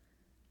not.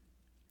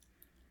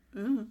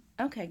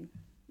 Okay.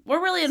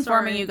 We're really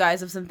informing you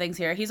guys of some things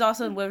here. He's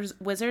also in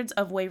Wizards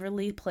of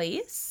Waverly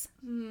Place.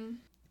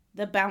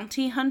 The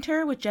Bounty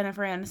Hunter with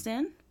Jennifer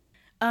Aniston.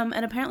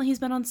 And apparently he's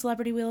been on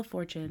Celebrity Wheel of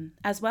Fortune,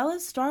 as well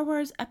as Star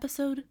Wars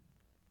Episode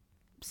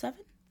 7?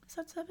 Is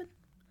that 7?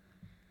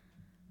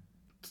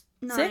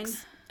 9.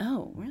 6?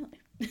 Oh, really?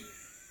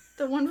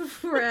 The one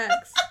before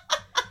X.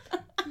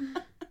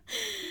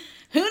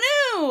 Who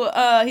knew?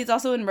 He's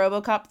also in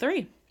RoboCop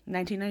 3,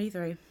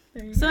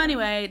 1993. So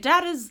anyway,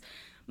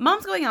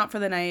 Mom's going out for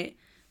the night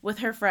with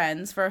her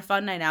friends for a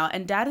fun night out,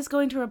 and Dad is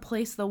going to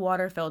replace the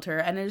water filter,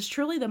 and it is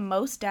truly the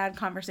most dad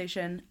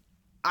conversation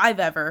I've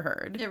ever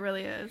heard. It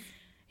really is.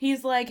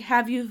 He's like,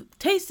 have you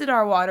tasted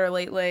our water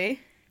lately?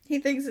 He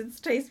thinks it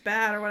tastes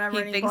bad or whatever.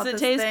 He and thinks bought it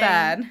this tastes thing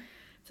bad.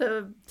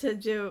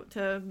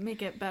 To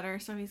make it better,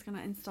 so he's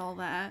gonna install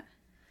that.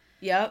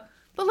 Yep.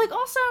 But like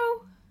also,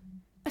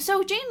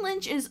 so Jane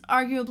Lynch is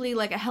arguably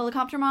like a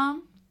helicopter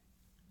mom.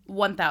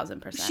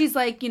 1000%. She's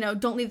like, you know,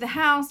 don't leave the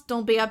house,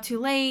 don't be up too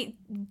late,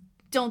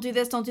 don't do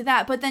this, don't do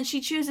that. But then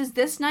she chooses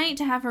this night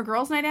to have her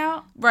girls' night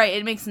out. Right,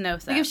 it makes no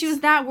sense. Like if she was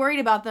that worried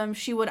about them,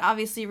 she would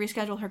obviously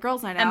reschedule her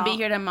girls' night out. And be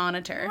here to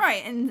monitor.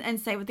 Right, and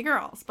stay with the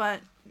girls.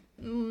 But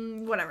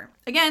whatever.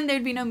 Again,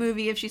 there'd be no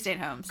movie if she stayed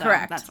home. So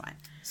Correct. That's fine.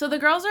 So the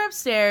girls are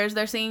upstairs.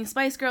 They're singing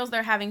Spice Girls.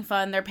 They're having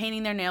fun. They're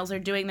painting their nails. They're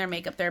doing their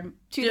makeup. They're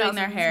doing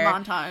their hair.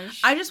 Montage.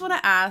 I just want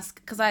to ask,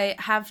 because I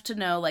have to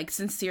know, like,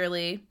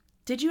 sincerely,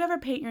 did you ever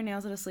paint your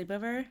nails at a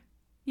sleepover?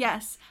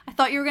 Yes. I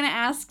thought you were going to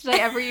ask, did I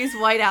ever use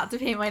whiteout to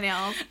paint my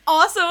nails?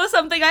 Also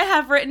something I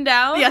have written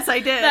down. Yes, I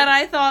did. That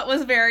I thought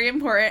was very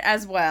important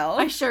as well.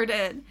 I sure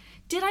did.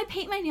 Did I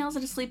paint my nails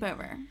at a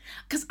sleepover?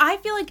 Because I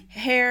feel like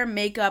hair,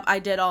 makeup, I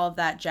did all of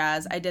that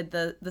jazz. I did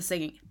the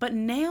singing. But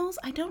nails,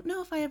 I don't know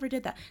if I ever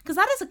did that. Because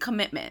that is a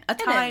commitment. A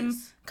time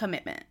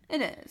commitment.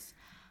 It is.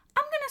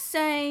 I'm going to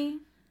say...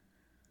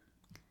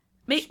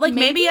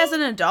 Maybe as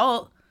an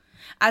adult.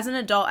 As an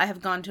adult, I have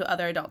gone to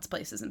other adults'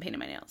 places and painted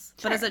my nails.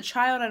 Sure. But as a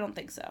child, I don't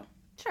think so.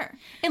 Sure.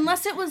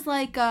 Unless it was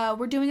like,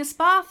 we're doing a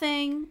spa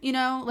thing, you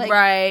know? Like,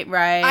 right.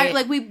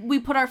 We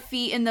put our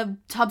feet in the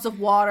tubs of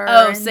water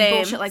same,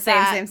 bullshit like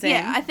that. Same.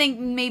 Yeah, I think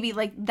maybe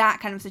like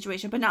that kind of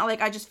situation, but not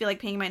like I just feel like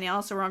painting my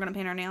nails, so we're all going to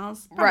paint our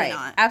nails. Probably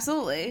not.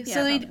 Absolutely. Yeah,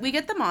 so we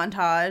get the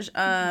montage,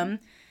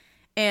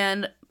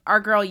 and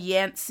our girl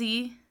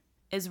Yancy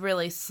is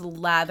really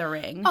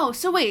slathering. Oh,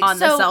 so wait. On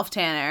the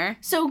self-tanner.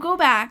 So go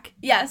back.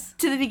 Yes.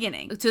 To the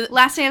beginning. To the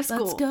last day of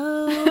school. Let's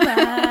go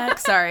back.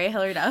 Sorry,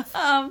 Hilary Duff.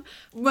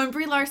 When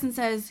Brie Larson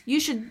says, you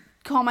should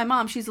call my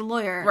mom, she's a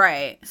lawyer.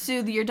 Right.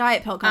 Sue your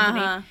diet pill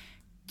company.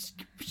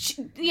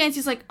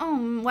 Yancy's like,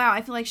 oh, wow,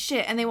 I feel like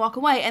shit. And they walk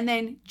away. And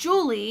then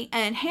Julie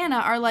and Hannah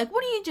are like,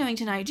 what are you doing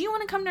tonight? Do you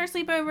want to come to our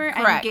sleepover? Correct.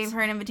 And gave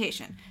her an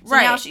invitation. So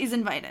now she's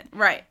invited.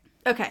 Right.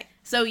 Okay.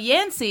 So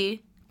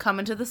Yancy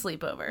coming to the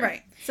sleepover.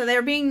 Right. So they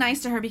were being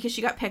nice to her because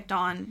she got picked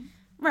on.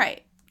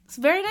 Right. It's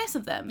very nice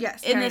of them.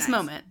 Yes. In this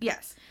moment.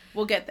 Yes.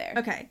 We'll get there.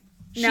 Okay.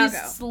 Now she's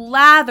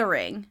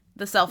slathering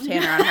the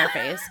self-tanner on her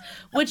face,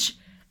 which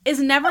is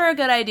never a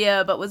good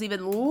idea, but was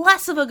even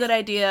less of a good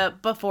idea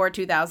before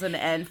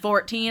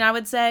 2014, I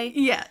would say.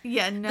 Yeah.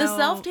 No. The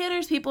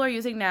self-tanners people are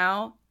using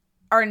now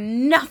are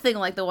nothing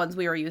like the ones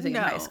we were using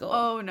in high school.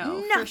 Oh, no.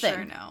 Nothing. For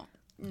sure,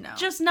 no.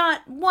 Just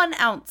not 1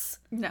 ounce.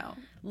 No.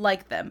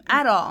 Like them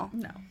at all.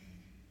 No.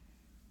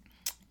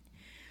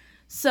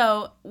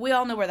 So, we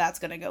all know where that's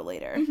going to go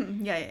later.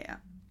 Mm-hmm. Yeah.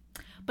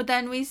 But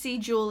then we see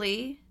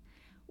Julie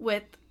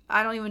with,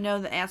 I don't even know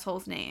the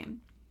asshole's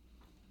name.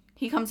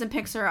 He comes and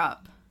picks her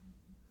up.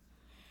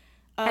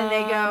 And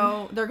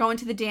they're going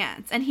to the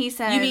dance. And he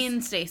says... You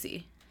mean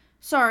Stacy.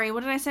 Sorry,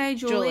 what did I say?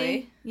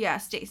 Julie? Yeah,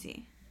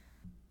 Stacy.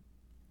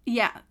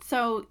 Yeah,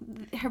 so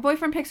her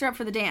boyfriend picks her up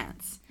for the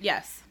dance.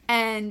 Yes.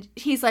 And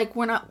he's like,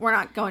 we're not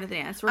going to the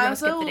dance. We're going to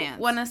skip the dance. I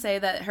want to say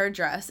that her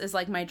dress is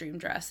like my dream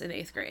dress in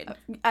 8th grade.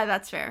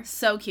 That's fair.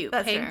 So cute.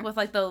 That's pink fair. with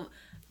like the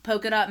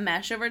polka dot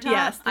mesh over top.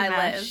 Yes, I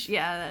mesh. live.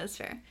 Yeah, that is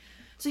fair.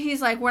 So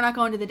he's like, we're not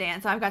going to the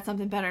dance. I've got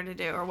something better to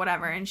do or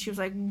whatever. And she was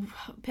like,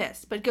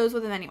 pissed, but goes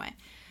with him anyway.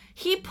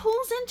 He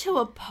pulls into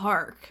a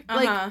park.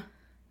 Like,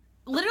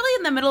 literally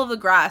in the middle of the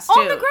grass, too.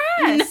 On the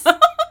grass.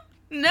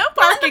 No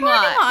parking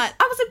lot.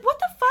 I was like, what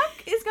the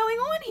fuck is going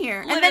on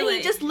here? Literally. And then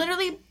he just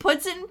literally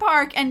puts it in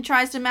park and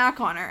tries to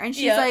mac on her. And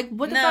she's like,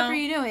 what the fuck are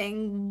you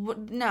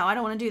doing? No, I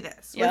don't want to do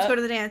this. Let's go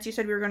to the dance. You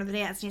said we were going to the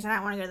dance. And he said, I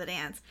don't want to go to the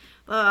dance.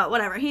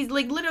 Whatever. He's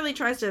like literally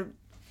tries to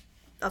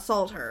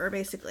assault her,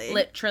 basically.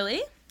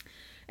 Literally.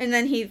 And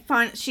then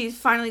she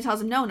finally tells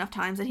him no enough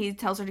times that he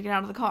tells her to get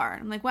out of the car.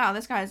 I'm like, wow,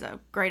 this guy's a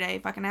grade A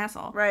fucking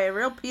asshole. Right, a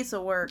real piece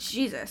of work.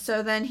 Jesus.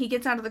 So then he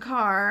gets out of the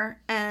car,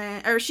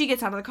 or she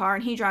gets out of the car,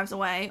 and he drives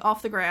away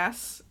off the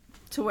grass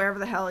to wherever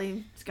the hell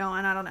he's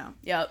going. I don't know.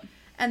 Yep.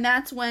 And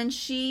that's when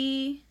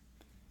she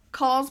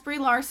calls Brie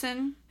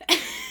Larson. Yep.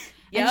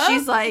 And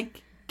she's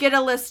like, get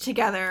a list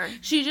together.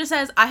 She just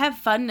says, I have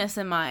funness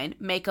in mind.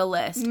 Make a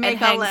list. And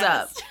hangs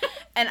up.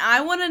 And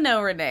I want to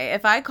know, Renee,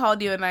 if I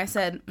called you and I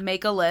said,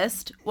 make a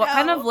list, what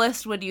kind of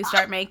list would you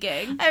start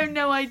making? I have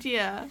no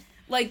idea.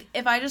 Like,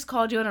 if I just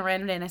called you on a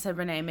random day and I said,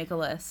 Renee, make a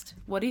list,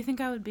 what do you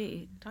think I would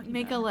be talking about?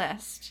 Make a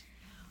list.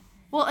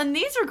 Well, in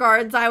these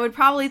regards, I would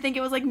probably think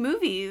it was like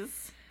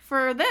movies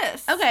for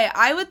this. Okay,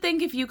 I would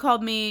think if you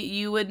called me,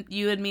 you would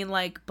mean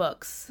like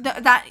books.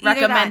 That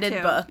recommended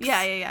that books.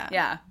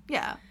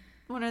 Yeah.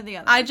 One or the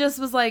other. I just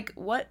was like,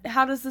 what?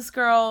 How does this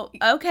girl?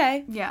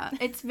 Okay. Yeah,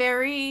 it's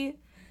very...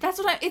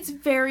 it's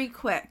very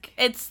quick.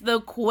 It's the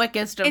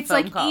quickest of phone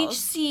calls. It's like each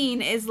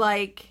scene is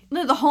like...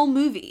 No, the whole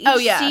movie.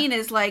 Each scene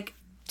is like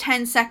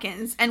 10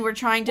 seconds, and we're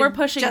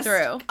pushing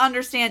through.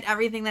 Understand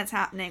everything that's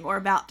happening or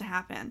about to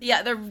happen.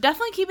 Yeah, they're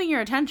definitely keeping your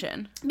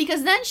attention.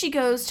 Because then she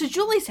goes to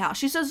Julie's house.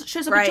 She shows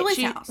up at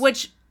Julie's house.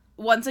 Which,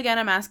 once again,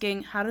 I'm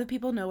asking, how do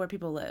people know where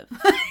people live?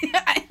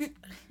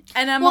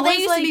 And I'm they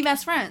used to be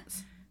best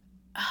friends.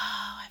 Oh,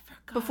 I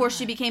forgot. Before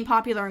she became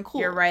popular and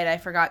cool. You're right, I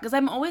forgot. Because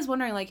I'm always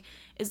wondering, like,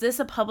 is this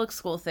a public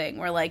school thing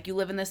where, like, you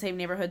live in the same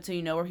neighborhood so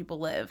you know where people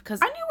live? Because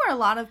I knew where a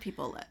lot of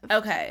people live.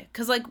 Okay.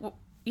 Because, like,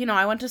 you know,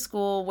 I went to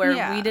school where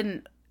I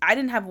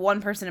didn't have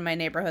one person in my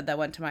neighborhood that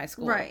went to my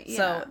school. Right, yeah.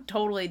 So,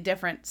 totally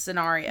different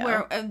scenario.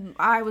 Where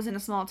I was in a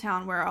small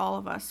town where all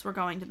of us were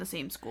going to the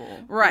same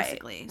school,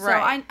 basically. So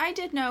I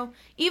did know,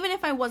 even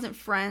if I wasn't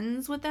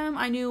friends with them,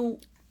 I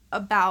knew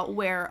about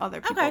where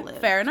other people live.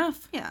 Fair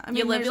enough. Yeah, I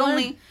mean, there's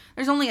only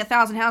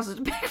 1,000 houses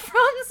to pick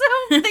from,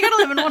 so they gotta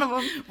live in one of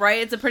them.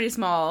 Right, it's a pretty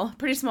small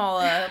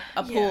a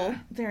pool. Yeah,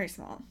 very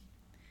small.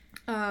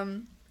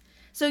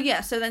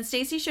 So then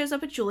Stacy shows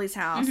up at Julie's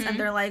house, and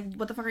they're like,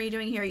 what the fuck are you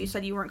doing here? You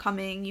said you weren't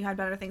coming, you had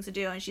better things to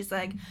do. And she's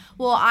like,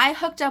 well, I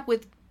hooked up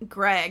with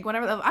Greg,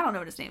 whatever. I don't know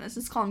what his name is.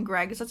 Let's call him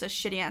Greg. It's such a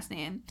shitty ass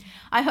name.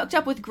 I hooked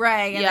up with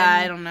Greg. And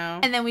I don't know.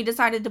 And then we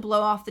decided to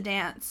blow off the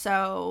dance.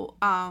 So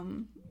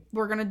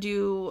we're gonna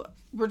do.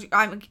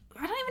 I don't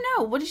even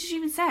know. What did she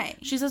even say?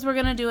 She says we're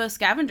gonna do a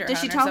scavenger hunt.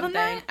 Did she tell them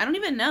that? I don't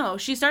even know.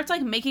 She starts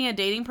like making a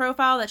dating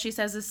profile that she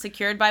says is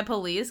secured by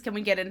police. Can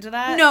we get into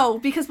that? No,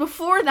 because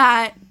before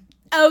that.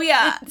 Oh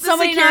yeah,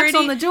 somebody knocks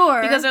on the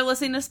door because they're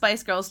listening to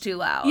Spice Girls too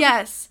loud.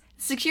 Yes.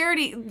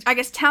 Security, I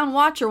guess Town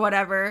Watch or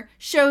whatever,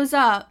 shows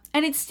up,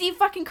 and it's Steve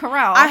fucking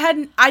Carell.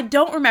 I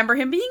don't remember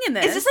him being in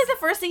this. Is this like the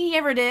first thing he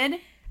ever did?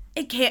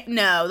 It can't.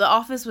 No, The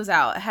Office was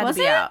out. It had to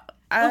be out.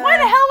 Why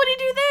the hell would he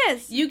do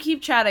this? You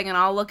keep chatting, and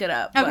I'll look it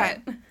up. Okay.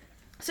 But.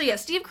 So yeah,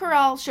 Steve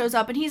Carell shows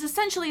up, and he's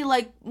essentially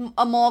like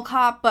a mall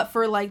cop, but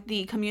for like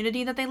the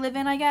community that they live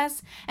in, I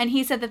guess. And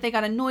he said that they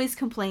got a noise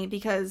complaint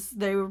because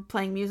they were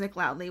playing music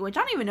loudly, which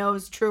I don't even know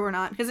is true or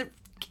not, because it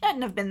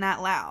couldn't have been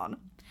that loud.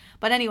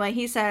 But anyway,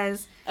 he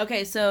says...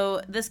 Okay,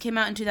 so this came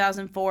out in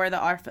 2004.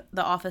 The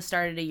Office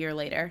started a year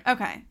later.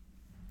 Okay.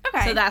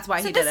 So that's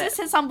why he did it. So this is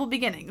his humble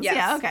beginnings. Yes.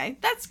 Yeah, okay.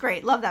 That's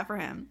great. Love that for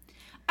him.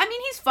 I mean,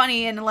 he's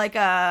funny and like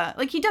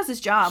he does his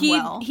job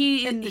well.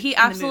 He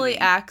absolutely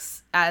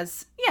acts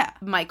as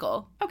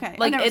Michael. Okay.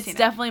 Like, it's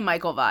definitely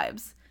Michael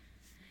vibes.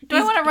 Do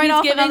I want to write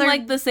off giving, another...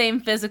 like, the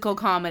same physical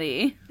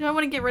comedy. Do I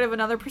want to get rid of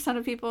another percent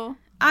of people?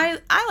 I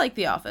like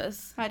The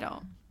Office. I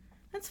don't.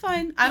 That's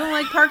fine. I don't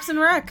like Parks and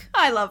Rec.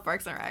 I love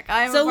Parks and Rec.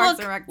 I am a Parks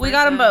and Rec person. We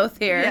got them both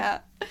here. Yeah.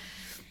 It's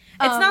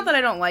not that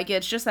I don't like it.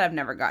 It's just that I've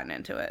never gotten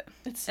into it.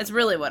 It's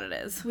really what it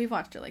is. We've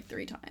watched it like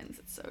 3 times.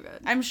 It's so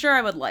good. I'm sure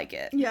I would like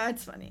it. Yeah,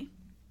 it's funny.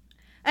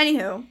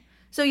 Anywho,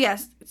 so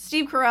yes,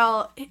 Steve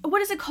Carell.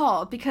 What is it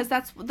called? Because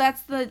that's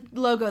the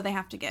logo they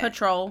have to get.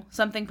 Patrol,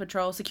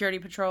 Security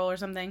Patrol or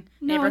something.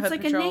 No, Neighborhood it's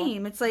like Patrol. a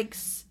name. It's like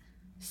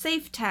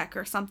Safe Tech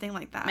or something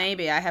like that.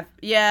 Maybe I have.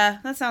 Yeah,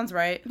 that sounds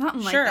right.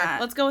 Something like sure,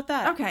 that. Let's go with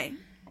that. Okay.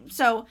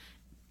 So,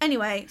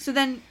 anyway, so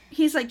then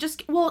he's like,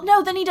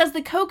 then he does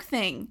the Coke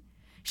thing.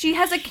 She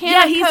has a can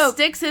of Coke. Yeah, he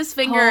sticks his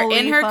finger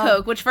in her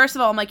Coke, which first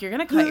of all, I'm like, you're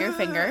going to cut your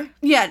finger.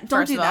 Yeah,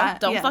 don't do that.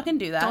 Don't fucking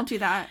do that. Don't do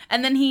that.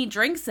 And then he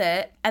drinks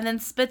it and then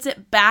spits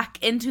it back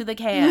into the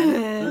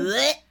can.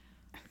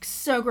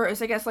 So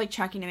gross. I guess, like,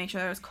 checking to make sure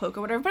there was Coke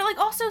or whatever. But, like,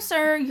 also,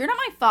 sir, you're not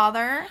my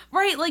father.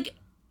 Right, like...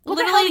 What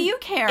the hell do you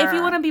care? If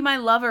You Want to Be My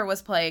Lover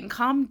was playing,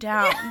 calm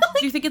down. Yeah, like,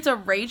 do you think it's a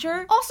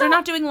rager? Also, they're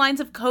not doing lines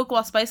of Coke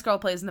while Spice Girl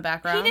plays in the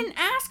background. He didn't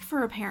ask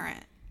for a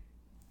parent.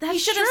 He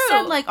should have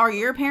said, like, are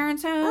your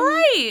parents home?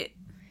 Right.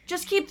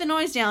 Just keep the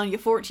noise down, you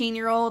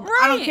 14-year-old.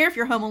 Right. I don't care if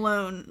you're home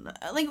alone.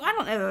 Like, I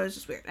don't know. It was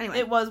just weird. Anyway.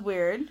 It was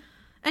weird.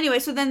 Anyway,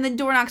 so then the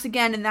door knocks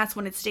again, and that's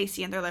when it's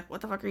Stacy, and they're like, what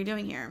the fuck are you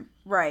doing here?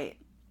 Right.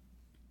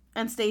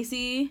 And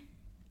Stacy,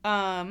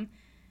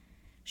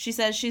 she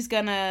says she's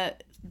gonna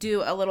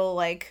do a little,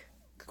 like...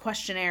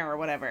 questionnaire or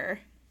whatever,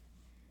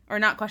 or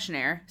not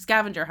questionnaire,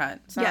 scavenger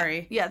hunt.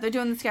 Sorry. Yeah, they're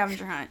doing the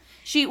scavenger hunt.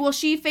 She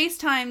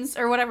FaceTimes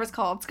or whatever it's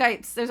called,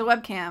 Skypes. There's a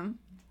webcam,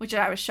 which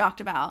I was shocked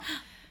about.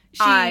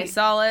 I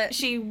saw it.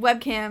 She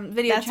webcam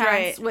video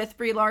chats with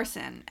Brie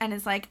Larson and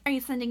is like, "Are you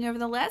sending over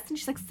the list?" And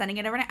she's like, "Sending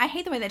it over." I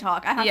hate the way they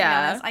talk. I have to be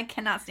honest. I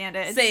cannot stand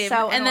it. It's Same. so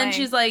annoying. And then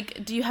she's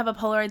like, "Do you have a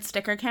Polaroid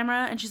sticker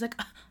camera?" And she's like,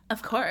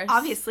 "Of course."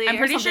 Obviously. I'm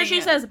pretty sure she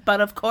says, "But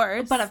of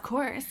course." But of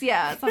course.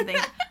 Yeah, something.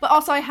 But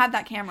also, I had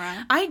that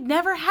camera. I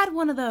never had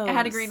one of those. I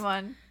had a green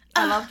one.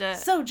 I loved it.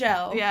 So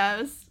gel.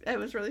 Yeah, it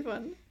was really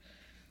fun.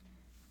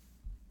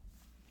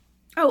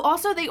 Oh,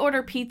 also, they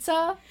order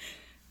pizza.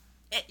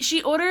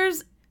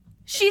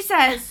 She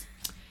says,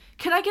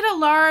 "Can I get a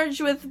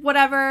large with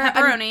whatever?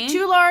 Pepperoni.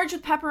 2 large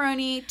with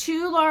pepperoni,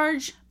 2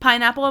 large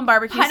pineapple and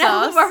barbecue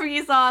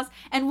sauce,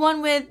 and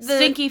 1 with the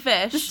stinky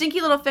fish. The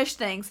stinky little fish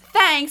things.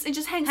 Thanks." It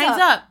just hangs up.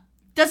 up.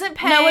 Doesn't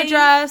pay. No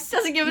address.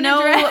 Doesn't give an no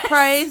address.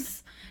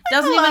 price.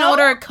 Doesn't even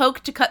order a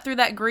Coke to cut through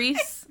that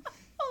grease.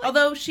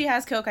 Although she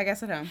has Coke, I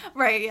guess, at home.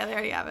 Right, yeah,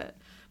 there you have it.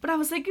 But I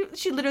was like,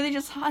 she literally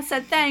just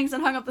said thanks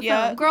and hung up the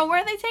phone. Girl,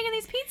 where are they taking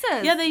these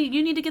pizzas? Yeah,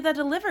 you need to get that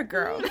delivered,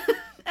 girl.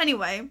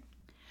 Anyway.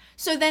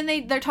 So then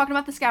they're talking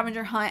about the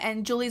scavenger hunt,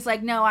 and Julie's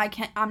like, "No, I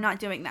can't. I'm not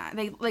doing that."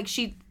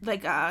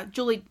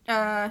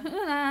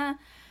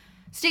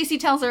 Stacy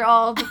tells her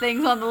all the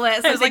things on the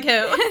list. I was like,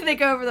 who? They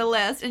go over the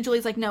list, and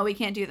Julie's like, "No, we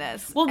can't do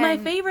this." Well, my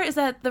favorite is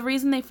that the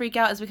reason they freak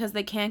out is because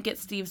they can't get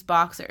Steve's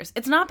boxers.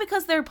 It's not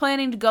because they're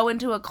planning to go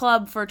into a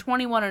club for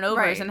 21 and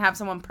overs and have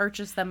someone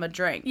purchase them a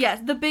drink.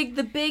 Yes, the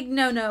big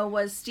no-no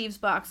was Steve's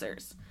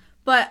boxers.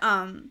 But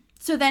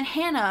so then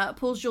Hannah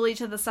pulls Julie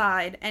to the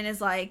side and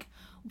is like,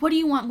 "What do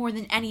you want more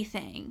than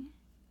anything?"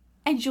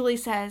 And Julie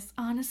says,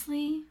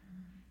 "Honestly,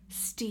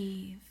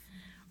 Steve."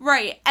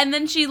 Right, and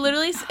then she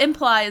literally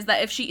implies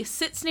that if she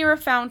sits near a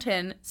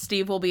fountain,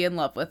 Steve will be in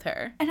love with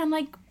her. And I'm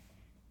like,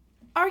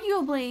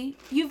 arguably,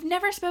 you've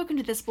never spoken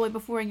to this boy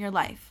before in your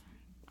life.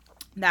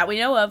 That we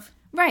know of.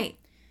 Right.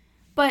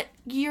 But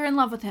you're in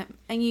love with him,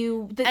 and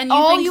you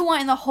want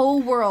in the whole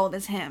world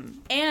is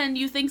him. And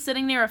you think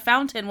sitting near a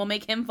fountain will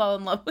make him fall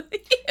in love with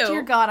you.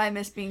 Dear God, I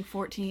miss being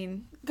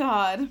 14.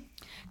 God.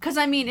 Because,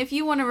 I mean, if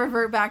you want to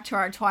revert back to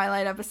our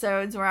Twilight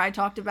episodes where I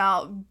talked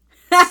about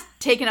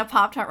taking a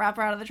Pop-Tart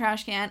wrapper out of the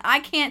trash can.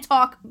 I can't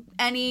talk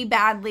any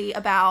badly.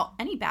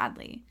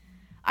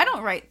 I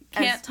don't write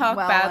Can't as talk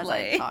well badly.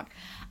 as I talk.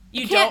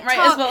 You Can't don't write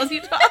talk. as well as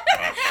you talk.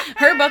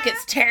 Her book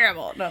is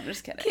terrible. No, I'm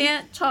just kidding.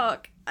 Can't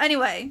talk.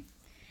 Anyway,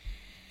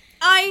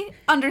 I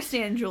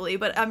understand Julie,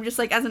 but I'm just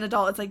like, as an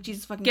adult, it's like,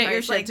 Jesus fucking Get Christ,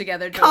 your shit like,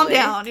 together, Julie. Calm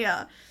down,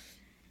 yeah.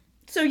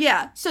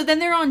 So then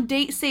they're on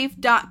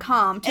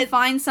datesafe.com to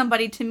find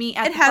somebody to meet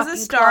at It the has a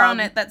fucking star club. on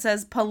it that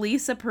says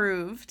police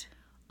approved.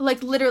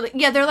 Like, literally,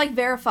 yeah, they're like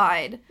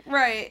verified.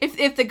 Right.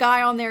 If the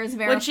guy on there is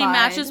verified. When she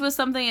matches with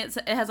something, it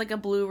has like a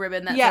blue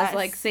ribbon that Yes. says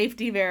like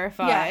safety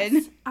verified.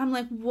 Yes. I'm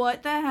like,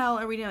 what the hell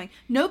are we doing?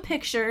 No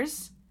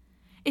pictures.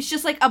 It's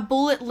just like a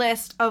bullet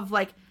list of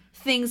like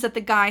things that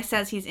the guy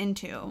says he's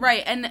into.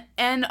 Right,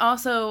 and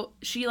also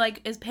she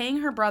like is paying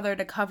her brother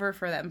to cover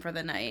for them for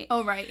the night.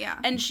 Oh right, yeah.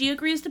 And she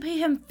agrees to pay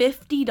him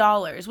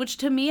 $50, which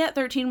to me at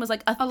 13 was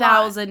like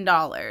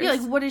 $1,000. Yeah,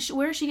 like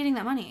where is she getting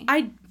that money?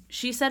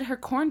 She said her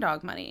corn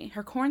dog money,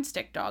 her corn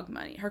stick dog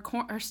money, her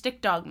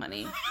stick dog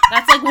money.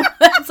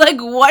 That's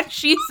like what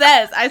she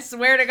says. I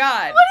swear to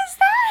God. What is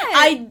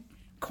that?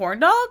 Corn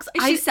dogs?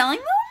 Is she selling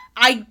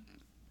them?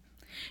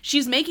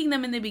 She's making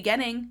them in the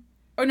beginning.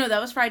 Or no, that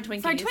was fried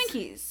Twinkies. Fried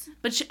Twinkies.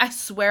 But I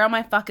swear on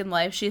my fucking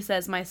life, she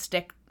says my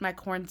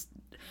corn,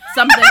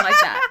 something like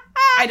that.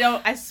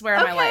 I swear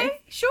on my life.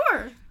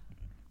 Sure.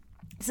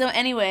 So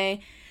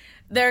anyway,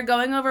 they're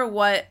going over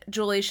what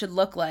Julie should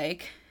look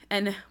like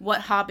and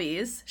what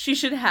hobbies she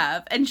should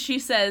have. And she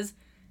says,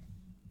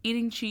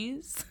 eating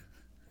cheese.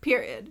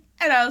 Period.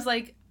 And I was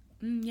like,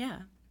 yeah.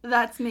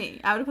 That's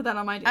me. I would put that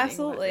on my dating.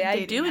 Absolutely.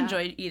 I do app.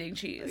 enjoy eating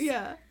cheese.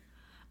 Yeah.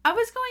 I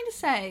was going to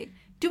say,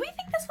 do we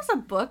think this was a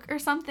book or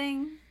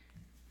something?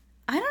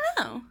 I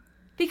don't know.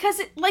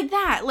 Because like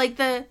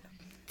the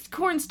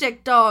corn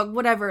stick dog,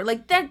 whatever,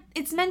 like that,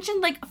 it's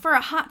mentioned like for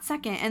a hot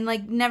second and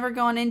like never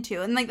gone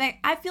into. And like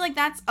I feel like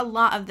that's a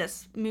lot of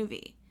this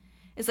movie.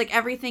 It's like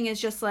everything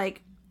is just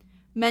like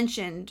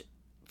mentioned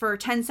for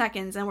 10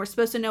 seconds and we're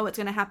supposed to know what's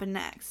going to happen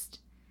next.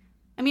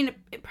 I mean,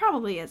 it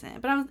probably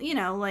isn't, but I was,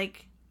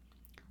 like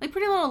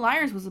Pretty Little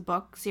Liars was a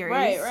book series.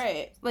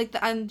 Right. Like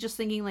I'm just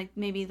thinking like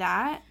maybe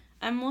that.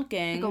 I'm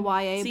looking.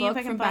 Like a YA See book if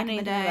I can from find back in the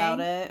anything day. about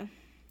it.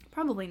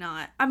 Probably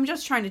not. I'm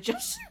just trying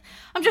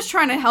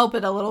to help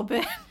it a little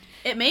bit.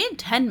 It made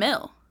 10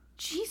 mil.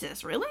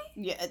 Jesus, really?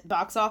 Yeah,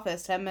 box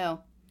office, 10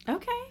 mil.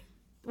 Okay.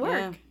 Work.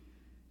 Yeah.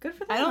 Good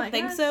for them, I don't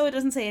think guess. so. It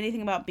doesn't say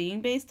anything about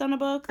being based on a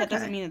book. That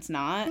doesn't mean it's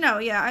not. No,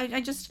 yeah.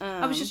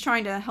 I was just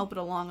trying to help it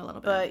along a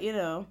little bit. But,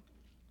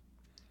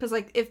 because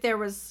like if there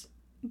was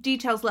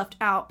details left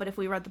out, but if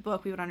we read the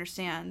book, we would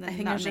understand. Then I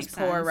think that there's makes just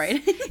poor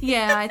sense. writing.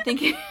 Yeah, I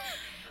think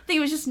it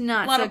was just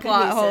not a lot so of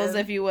plot cohesive. holes,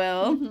 if you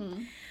will.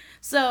 Mm-hmm.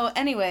 So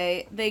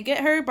anyway, they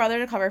get her brother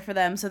to cover for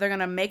them, so they're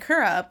gonna make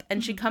her up,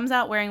 and she comes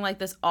out wearing like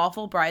this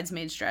awful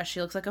bridesmaid's dress.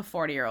 She looks like a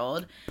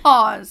 40-year-old.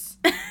 Pause.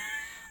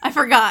 I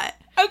forgot.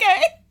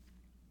 Okay.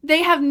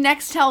 They have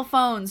Nextel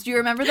phones. Do you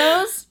remember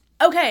those?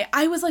 Okay,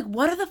 I was like,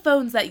 what are the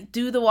phones that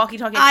do the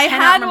walkie-talkie? I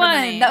had remember the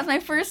one. name. That was my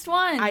first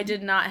one. I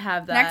did not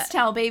have that.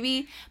 Nextel,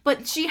 baby.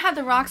 But she had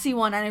the Roxy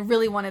one, and I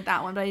really wanted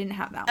that one, but I didn't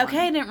have that one. Okay,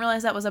 I didn't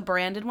realize that was a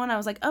branded one. I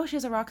was like, oh, she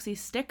has a Roxy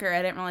sticker.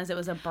 I didn't realize it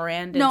was a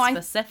branded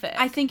specific.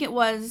 I think it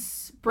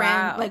was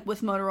brand, Wow. like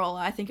with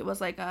Motorola. I think it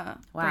was like a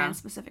brand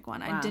specific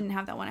one. Wow. I didn't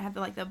have that one.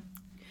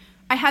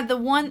 I had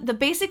the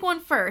basic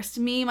one first.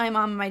 Me, my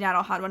mom, and my dad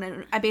all had one,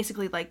 and I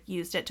basically like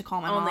used it to call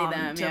my Only mom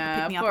them, to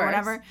yeah, pick me of up or course.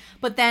 whatever.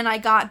 But then I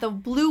got the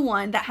blue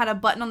one that had a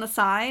button on the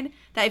side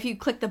that if you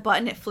click the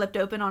button, it flipped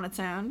open on its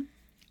own.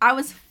 I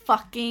was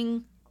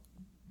fucking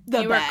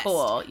the You best. were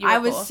cool. I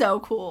was so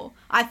cool.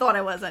 I thought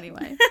I was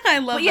anyway. I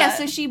love But yeah, that.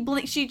 so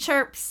she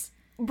chirps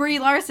Brie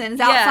Larson's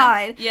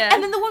outside. Yeah.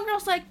 And then the one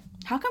girl's like,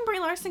 how come Brie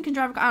Larson can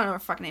drive a car? I don't know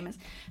what her fucking name is.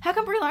 How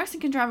come Brie Larson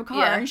can drive a car?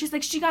 Yeah. And she's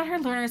like, she got her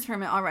learner's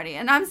permit already.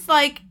 And I'm just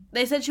like...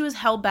 They said she was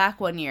held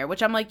back 1 year,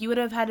 which I'm like, you would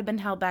have had to been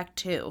held back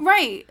 2.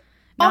 Right.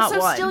 Not also,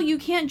 1. still, you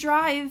can't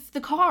drive the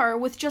car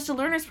with just a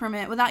learner's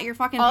permit without your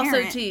fucking Also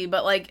parent. T,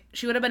 but like,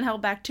 she would have been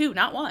held back 2,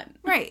 not 1.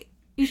 Right.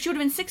 You should have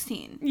been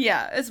 16.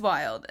 Yeah, it's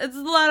wild. It's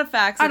a lot of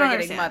facts that are getting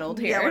understand. muddled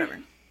here. Yeah, whatever.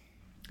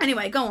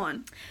 Anyway, go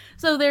on.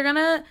 So they're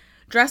gonna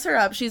dress her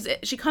up. She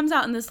comes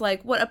out in this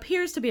like what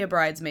appears to be a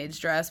bridesmaid's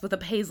dress with a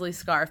paisley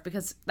scarf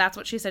because that's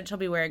what she said she'll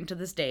be wearing to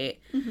this date.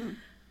 Mm-hmm.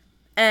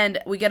 And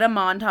we get a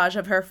montage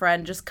of her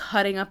friend just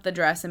cutting up the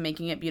dress and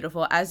making it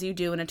beautiful, as you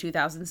do in a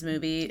 2000s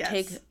movie.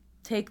 Yes.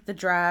 Take the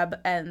drab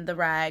and the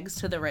rags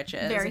to the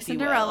riches. Very if you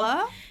will.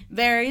 Cinderella.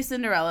 Very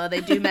Cinderella. They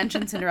do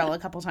mention Cinderella a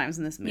couple times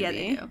in this movie. Yeah,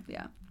 they do.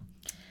 Yeah.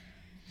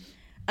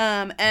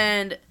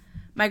 And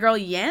my girl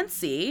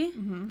Yancey,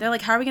 Mm-hmm. they're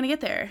like, how are we going to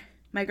get there?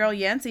 My girl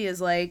Yancey is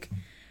like,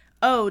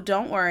 oh,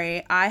 don't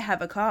worry, I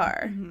have a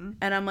car. Mm-hmm.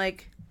 And I'm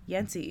like,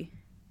 Yancey,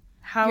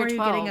 how You're are you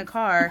 12. getting a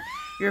car?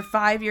 You're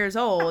 5 years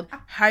old.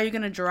 How are you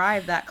going to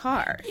drive that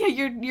car? Yeah,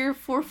 you're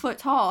 4 foot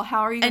tall. How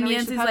are you going And to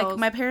reach the Yancey's pedals? like,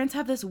 my parents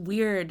have this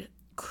weird,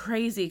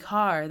 crazy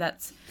car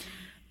that's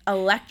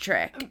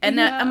electric. And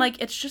Yeah. I'm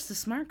like, it's just a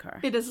smart car.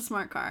 It is a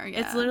smart car. Yeah.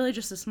 It's literally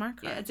just a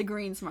smart car. Yeah, it's a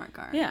green smart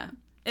car. Yeah,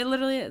 it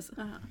literally is.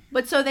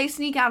 But so they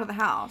sneak out of the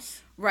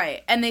house.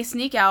 Right. And they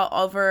sneak out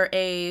over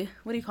a,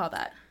 what do you call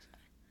that?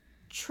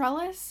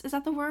 Trellis? Is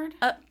that the word?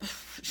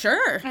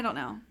 Sure. I don't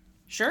know.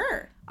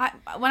 Sure.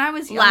 When I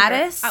was younger,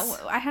 lattice?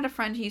 I had a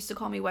friend who used to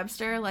call me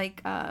Webster,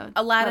 like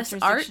a lattice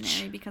Webster's arch?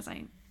 Dictionary, because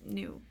I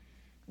knew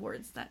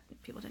words that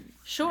people didn't.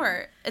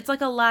 Sure. It's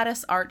like a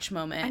lattice arch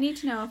moment. I need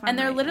to know if I'm And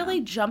they're right literally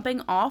now.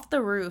 jumping off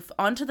the roof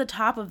onto the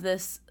top of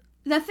this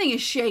That thing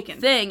is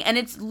shaking. and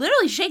it's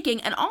literally shaking,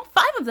 and all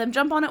 5 of them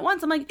jump on at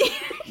once. I'm like,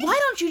 why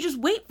don't you just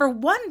wait for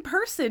one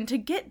person to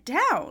get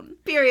down?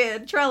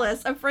 Period.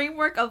 Trellis, a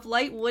framework of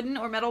light wooden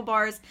or metal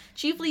bars,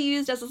 chiefly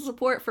used as a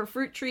support for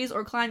fruit trees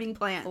or climbing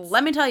plants.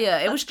 Let me tell you,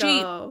 it was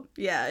cheap.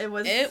 Yeah, it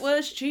was. It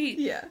was cheap.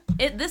 Yeah.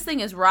 This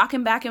thing is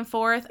rocking back and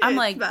forth. I'm It's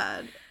like,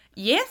 bad.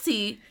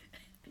 Yancey,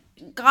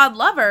 God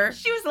love her.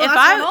 She was the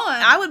last one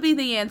on. I would be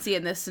the Yancey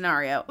in this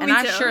scenario, and Me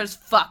I too. sure as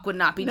fuck would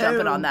not be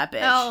jumping on that bitch.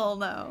 Hell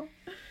no.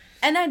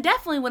 And I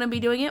definitely wouldn't be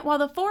doing it while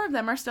the 4 of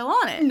them are still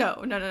on it.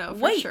 No.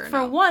 Wait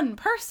for one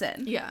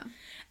person. Yeah.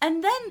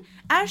 And then,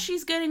 as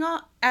she's getting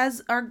off,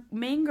 as our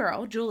main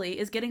girl, Julie,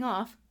 is getting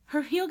off,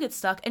 her heel gets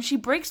stuck, and she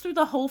breaks through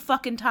the whole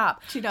fucking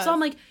top. She does. So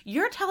I'm like,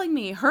 you're telling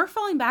me her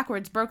falling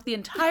backwards broke the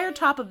entire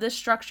top of this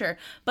structure,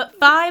 but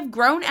 5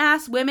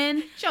 grown-ass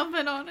women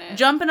Jumping on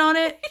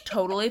it.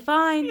 Totally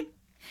fine.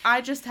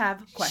 I just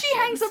have questions. She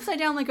hangs upside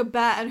down like a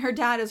bat, and her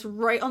dad is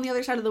right on the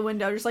other side of the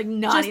window, just like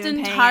not just even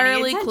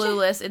entirely paying any attention.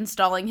 clueless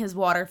installing his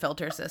water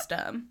filter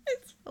system.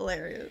 It's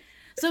hilarious.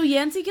 So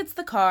Yancey gets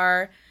the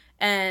car,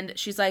 and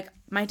she's like,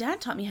 my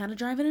dad taught me how to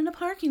drive it in a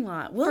parking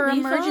lot. We'll For be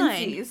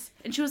emergencies.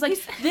 fine. And she was like,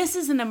 this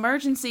is an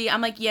emergency.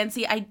 I'm like,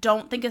 Yancey, I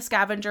don't think a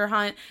scavenger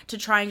hunt to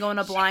try and go on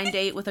a blind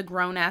date with a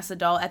grown-ass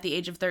adult at the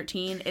age of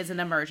 13 is an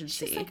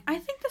emergency. She's like, I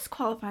think this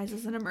qualifies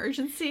as an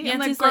emergency.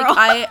 Yancey's I'm like,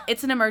 like,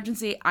 it's an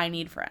emergency. I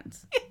need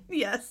friends.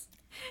 Yes.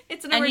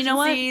 It's an And emergency. you know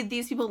what?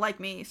 These people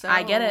like me, so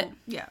I get it.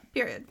 Yeah,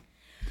 period.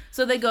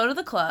 So they go to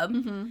the club,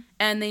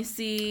 and they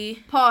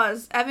see...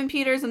 Pause. Evan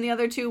Peters and the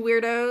other 2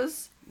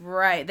 weirdos.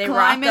 Right. They Climb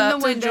rock in up the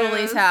to windows.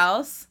 Julie's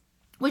house.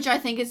 Which I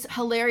think is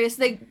hilarious.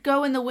 They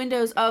go in the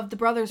windows of the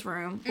brothers'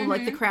 room, or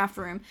like the craft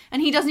room,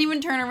 and he doesn't even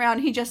turn around.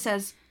 He just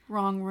says,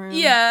 wrong room.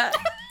 Yeah.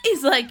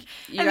 He's like,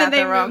 you and got then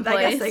they the wrong move,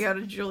 place. I guess they go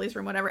to Julie's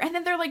room, whatever. And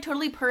then they're like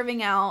totally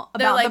perving out about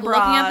They're like the bras.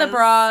 looking at the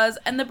bras,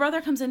 and the brother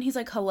comes in. He's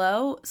like,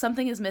 "Hello,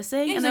 something is missing."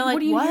 Yeah, and he's they're like,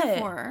 what are you "What?" here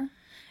for?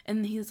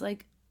 And he's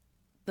like,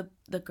 "The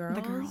girls."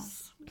 The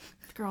girls.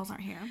 The girls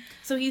aren't here.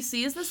 So he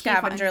sees the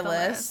scavenger finds the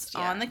list list,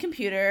 on the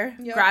computer,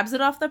 Yep. grabs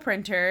it off the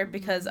printer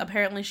because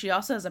apparently she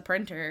also has a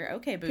printer.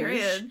 Okay, boosh.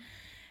 Period.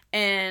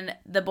 And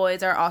the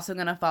boys are also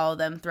gonna follow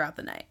them throughout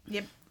the night.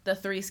 Yep. The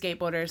 3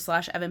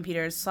 skateboarders / Evan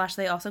Peters /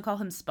 they also call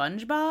him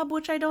SpongeBob,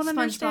 which I don't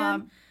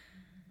understand.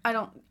 I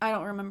don't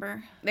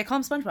remember. They call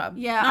him SpongeBob.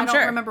 Yeah, No, I I'm don't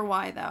sure. remember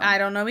why though. I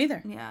don't know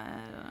either. Yeah,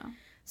 I don't know.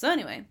 So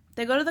anyway,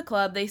 they go to the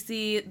club. They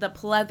see the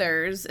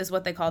pleathers, is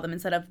what they call them,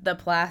 instead of the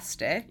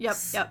plastics.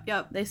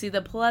 Yep. They see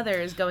the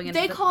pleathers going into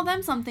They the... call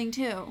them something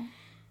too.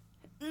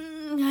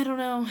 I don't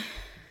know.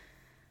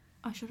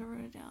 I should have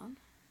wrote it down.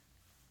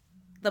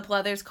 The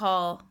pleathers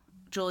call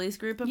Julie's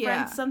group of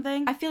friends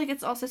something? I feel like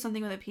it's also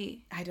something with a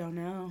P. I don't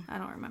know. I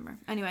don't remember.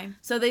 Anyway.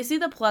 So they see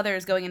the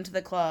pleathers going into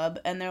the club,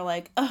 and they're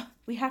like, "Oh,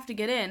 we have to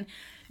get in."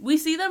 We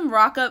see them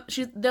rock up.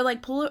 They're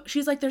like,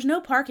 she's like, "There's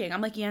no parking."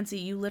 I'm like, Yancey,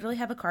 you literally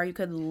have a car. You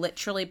could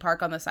literally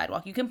park on the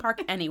sidewalk. You can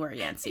park anywhere,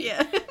 Yancey.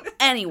 Yeah.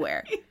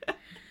 Anywhere. Yeah.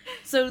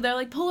 So they're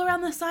like, "Pull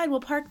around the side. We'll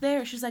park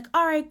there." She's like,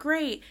 "All right,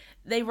 great."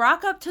 They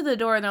rock up to the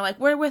door, and they're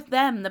like, "We're with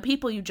them, the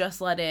people you just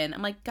let in."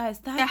 I'm like, guys,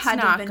 that's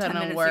not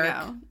gonna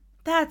work.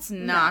 That's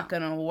not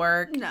gonna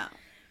work. No.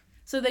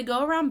 So they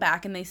go around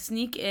back, and they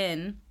sneak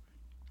in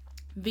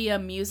via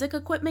music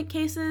equipment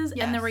cases,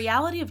 and the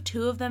reality of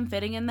 2 of them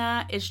fitting in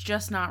that is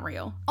just not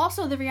real.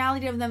 Also, the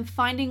reality of them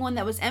finding one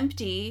that was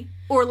empty,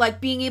 or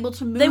like being able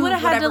to move, they would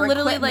have had to whatever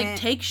literally like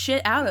equipment. take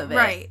shit out of it.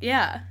 Right.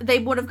 Yeah. They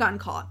would have gotten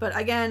caught. But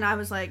again, I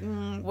was like,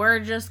 we're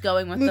just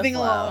going with moving the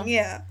flow. along.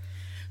 Yeah.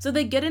 So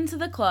they get into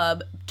the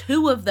club.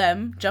 2 of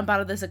them jump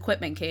out of this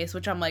equipment case,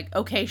 which I'm like,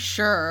 okay,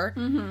 sure.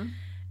 Mm-hmm.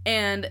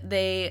 And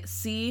they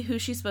see who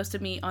she's supposed to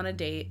meet on a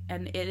date,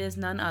 and it is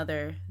none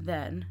other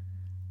than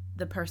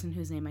the person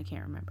whose name I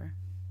can't remember.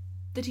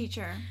 The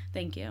teacher.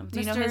 Thank you. Do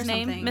you Mr. know his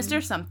something. name?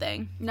 Mr.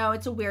 Something. No,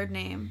 it's a weird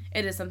name.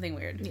 It is something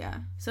weird. Yeah.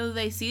 So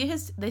they see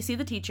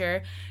the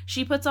teacher.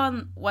 She puts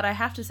on what I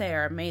have to say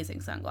are amazing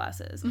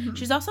sunglasses. Mm-hmm.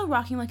 She's also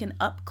rocking like an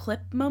up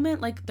clip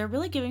moment. Like they're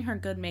really giving her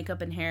good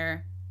makeup and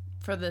hair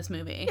for this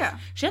movie. Yeah.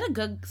 She had a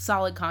good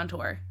solid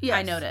contour. Yes.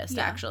 I noticed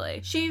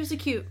actually. She was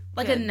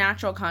a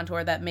natural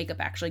contour that makeup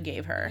actually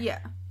gave her. Yeah.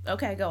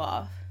 Okay, go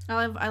off.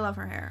 I love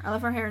her hair. I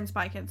love her hair in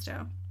Spy Kids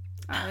too.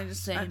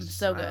 Same.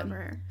 So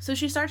good. So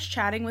she starts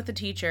chatting with the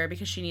teacher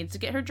because she needs to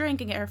get her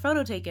drink and get her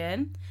photo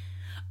taken.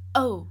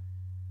 Oh,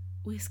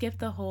 we skipped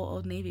the whole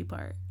Old Navy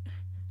part.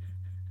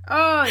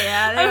 Oh,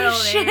 yeah. They go to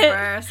Old Navy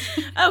first.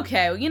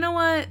 Okay, well, you know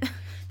what?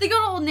 They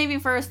go to Old Navy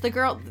first. The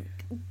girl,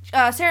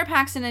 Sarah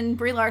Paxton and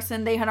Brie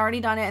Larson, they had already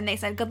done it, and they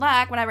said, good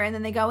luck, whatever. And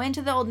then they go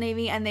into the Old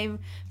Navy, and they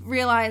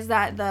realize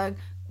that the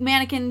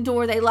mannequin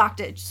door, they locked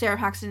it. Sarah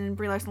Paxton and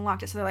Brie Larson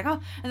locked it. So they're like,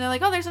 oh, and they're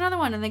like, oh, there's another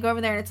one. And they go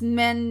over there and it's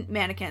men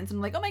mannequins. And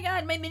I'm like, oh my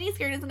God, my mini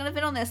skirt isn't going to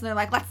fit on this. And they're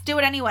like, let's do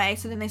it anyway.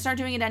 So then they start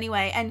doing it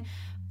anyway. And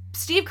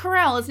Steve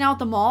Carell is now at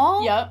the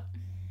mall. Yep.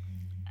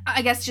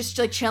 I guess just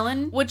like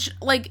chilling. Which,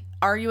 like,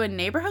 are you a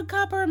neighborhood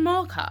cop or a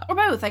mall cop? Or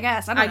both, I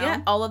guess. I don't know.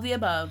 get all of the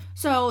above.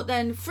 So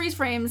then Freeze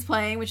Frame's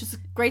playing, which is a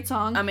great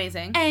song.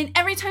 Amazing. And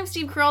every time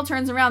Steve Carell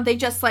turns around, they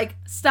just like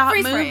stop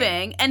freeze moving.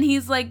 frame. And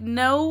he's like,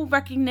 no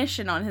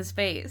recognition on his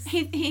face.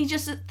 He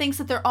just thinks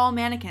that they're all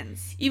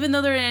mannequins. Even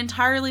though they're in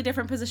entirely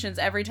different positions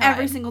every time.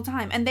 Every single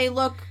time. And they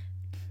look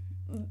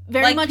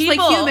very much people.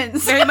 like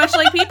humans. Very much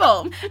like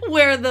people.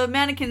 Where the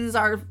mannequins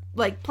are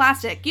like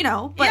plastic, you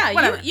know. But yeah,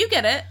 whatever. you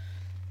get it.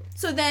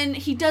 So then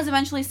he does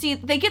eventually see,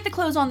 they get the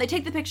clothes on, they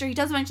take the picture, he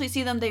does eventually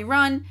see them, they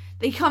run,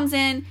 he comes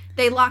in,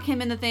 they lock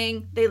him in the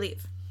thing, they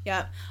leave.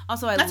 Yep.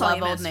 Also, I That's all love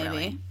you Old missed, Navy.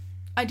 really.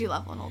 I do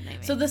love Old Navy.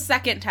 So the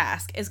second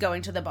task is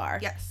going to the bar.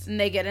 Yes. And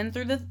they get in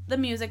through the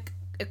music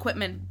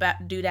equipment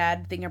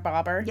doodad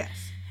thinger-bobber. Yes.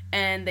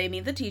 And they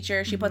meet the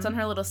teacher. She puts on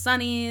her little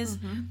sunnies.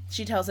 Mm-hmm.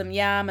 She tells him,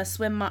 yeah, I'm a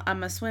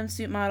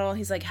swimsuit model.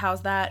 He's like,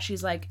 how's that?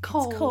 She's like,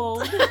 cold. It's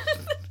cold.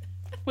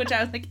 Which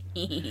I was like,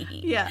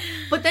 yeah.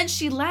 But then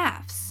she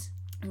laughs.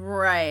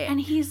 Right.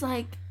 And he's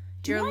like,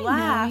 your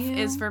laugh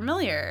is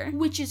familiar.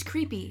 Which is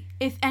creepy.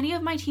 If any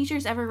of my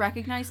teachers ever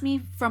recognize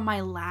me from my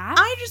laugh.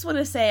 I just want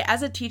to say,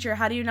 as a teacher,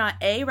 how do you not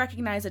A,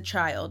 recognize a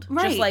child?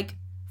 Right. Just like,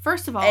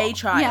 first of all, a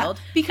child.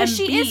 Yeah, because and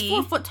she B, is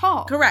 4 foot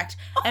tall. Correct.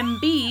 And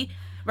B,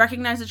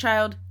 recognize a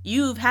child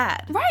you've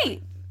had.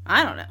 Right.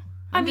 I don't know.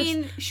 I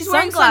mean, she's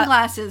wearing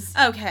sunglasses.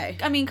 Okay.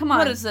 I mean, come on.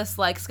 What is this,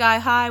 like Sky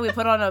High? We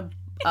put on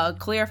a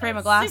clear frame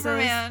of glasses?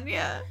 Superman,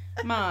 yeah.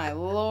 My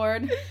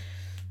lord.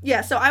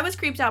 Yeah, so I was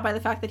creeped out by the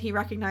fact that he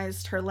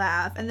recognized her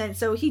laugh, and then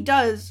so he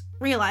does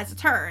realize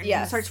it's her, and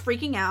he starts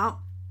freaking out.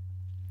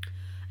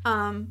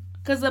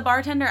 Because the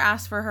bartender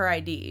asked for her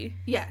ID.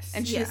 Yes.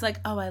 And she's like,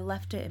 oh, I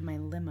left it in my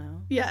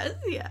limo. Yes,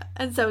 yeah.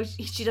 And so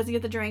she doesn't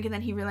get the drink, and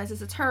then he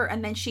realizes it's her,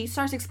 and then she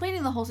starts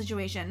explaining the whole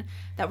situation,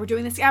 that we're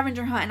doing the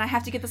scavenger hunt, and I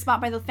have to get the spot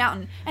by the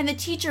fountain. And the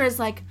teacher is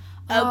like,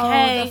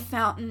 okay, the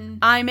fountain.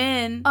 I'm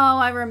in. Oh,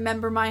 I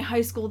remember my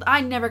high school.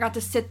 I never got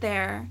to sit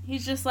there.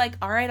 He's just like,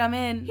 all right, I'm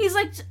in. He's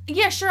like,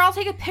 yeah, sure, I'll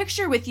take a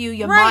picture with you,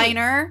 you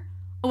minor.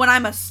 When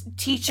I'm a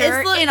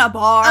teacher in a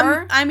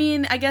bar. I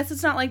mean, I guess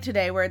it's not like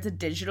today where it's a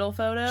digital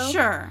photo.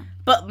 Sure.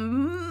 But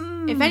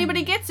if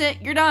anybody gets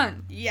it, you're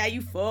done. Yeah,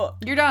 you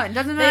fucked. You're done.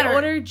 Doesn't matter. They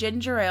order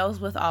ginger ales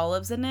with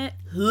olives in it.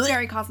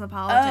 Very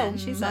cosmopolitan,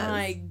 she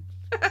says.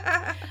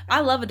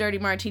 I love a dirty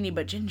martini,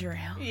 but ginger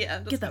ale. Yeah.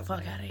 Get the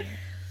fuck out of here.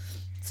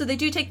 So they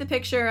do take the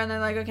picture, and they're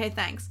like, okay,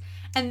 thanks.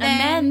 And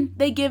then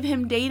they give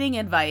him dating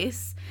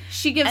advice.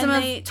 She gives him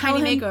a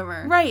tiny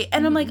makeover. Right.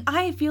 And I'm like,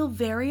 I feel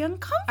very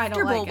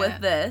uncomfortable with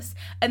this.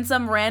 And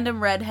some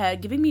random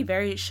redhead, giving me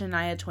very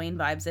Shania Twain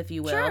vibes, if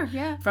you will. Sure,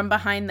 yeah. From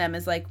behind them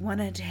is like,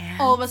 wanna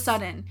dance? All of a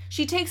sudden,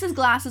 she takes his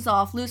glasses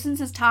off, loosens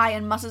his tie,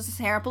 and muscles his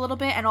hair up a little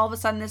bit, and all of a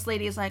sudden this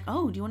lady is like,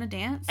 oh, do you want to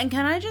dance? And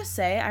can I just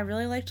say, I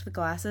really liked the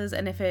glasses,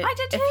 and I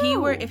did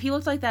too. If he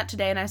looked like that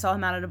today and I saw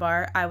him out at a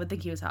bar, I would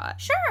think he was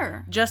hot.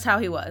 Sure. Just how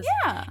he was.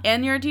 Yeah.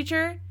 And you're a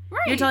teacher?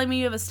 Right. You're telling me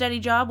you have a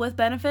steady job with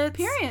benefits?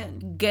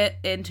 Period. Get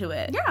into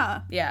it. Yeah.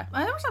 Yeah.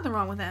 There was nothing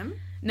wrong with him.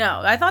 No,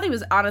 I thought he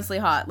was honestly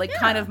hot. Like,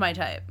 kind of my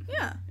type.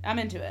 Yeah. I'm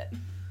into it.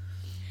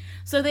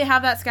 So they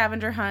have that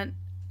scavenger hunt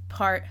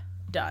part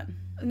done.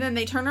 And then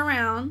they turn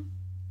around.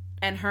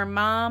 And her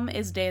mom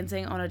is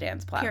dancing on a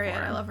dance platform. Period.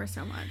 I love her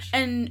so much.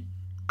 And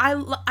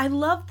I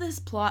love this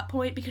plot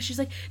point because she's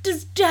like,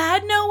 does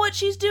dad know what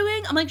she's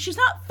doing? I'm like, she's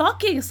not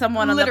fucking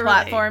someone on the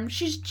platform.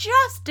 She's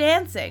just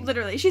dancing.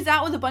 Literally. She's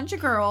out with a bunch of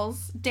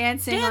girls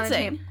dancing. On a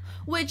table.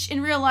 Which,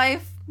 in real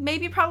life, may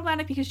be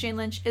problematic because Jane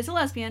Lynch is a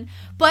lesbian.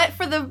 But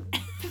for the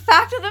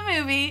fact of the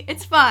movie,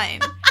 it's fine.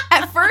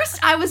 At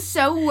first, I was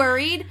so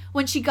worried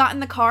when she got in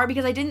the car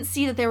because I didn't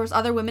see that there was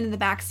other women in the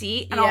back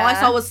seat. And all I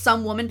saw was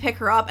some woman pick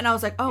her up. And I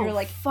was like, oh, you're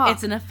like, fuck.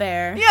 It's an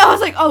affair. Yeah, I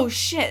was like, oh,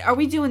 shit. Are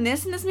we doing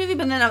this in this movie?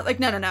 But then I was like,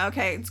 no.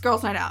 Okay, it's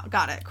girls' night out.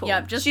 Got it. Cool.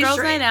 Yep, just girls'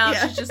 night out.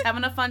 Yeah. She's just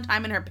having a fun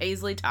time in her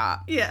paisley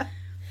top. Yeah.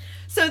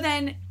 So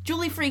then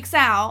Julie freaks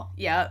out.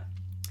 Yep.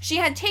 She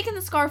had taken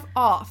the scarf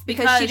off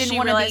because she didn't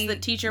want to realize the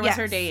teacher was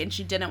her date and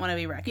she didn't want to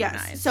be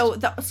recognized. Yes. So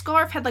the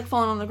scarf had like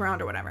fallen on the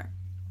ground or whatever.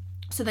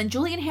 So then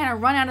Julie and Hannah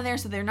run out of there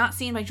so they're not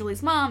seen by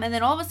Julie's mom. And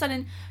then all of a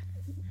sudden,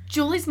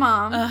 Julie's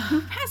mom, who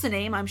has a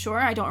name, I'm sure.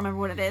 I don't remember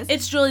what it is.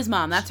 It's Julie's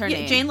mom. That's her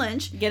name. Jane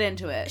Lynch. Get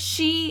into it.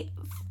 She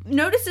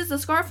notices the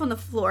scarf on the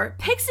floor,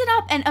 picks it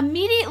up, and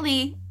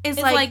immediately is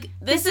like,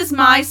 this is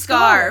my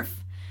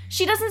scarf.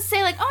 She doesn't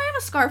say like, oh, I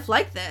have a scarf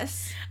like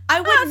this. I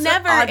would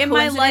never in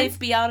my life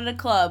be out at a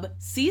club,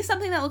 see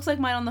something that looks like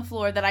mine on the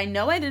floor that I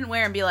know I didn't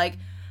wear and be like,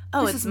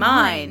 oh, it's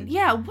mine.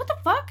 Yeah, what the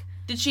fuck?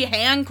 Did she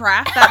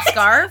handcraft that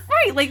scarf?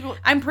 Right, like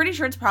I'm pretty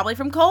sure it's probably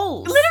from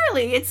Kohl's.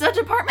 Literally, it's a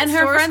department store.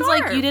 And her friend's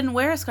scarf. like, you didn't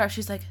wear a scarf.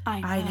 She's like,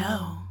 I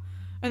know.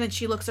 And then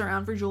she looks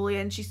around for Julie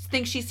and she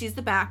thinks she sees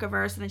the back of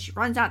her, so then she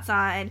runs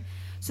outside.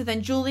 So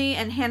then Julie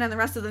and Hannah and the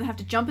rest of them have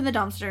to jump in the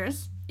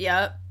dumpsters.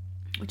 Yep.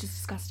 Which is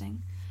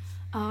disgusting.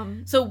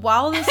 So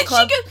while this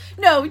club...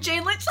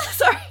 Jane Lynch,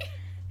 sorry.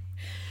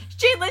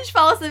 Jane Lynch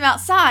follows them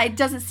outside,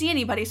 doesn't see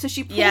anybody, so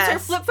she pulls her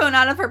flip phone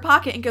out of her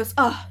pocket and goes,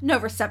 oh, no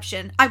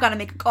reception. I've got to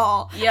make a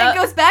call. And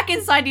goes back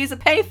inside to use a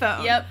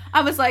payphone. Yep.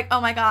 I was like,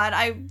 oh my god,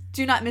 I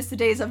do not miss the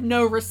days of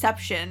no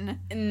reception.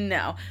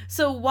 No.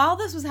 So while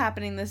this was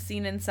happening, this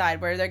scene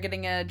inside where they're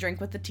getting a drink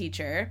with the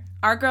teacher,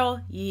 our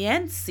girl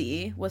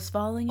Yancy was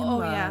falling in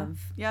love.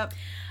 Yeah. Yep.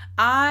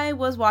 I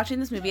was watching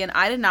this movie and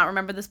I did not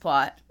remember this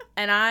plot.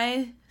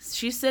 And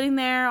she's sitting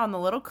there on the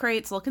little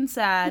crates looking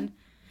sad.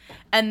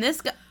 And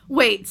this guy...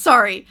 Wait,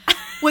 sorry.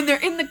 When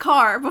they're in the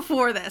car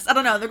before this, I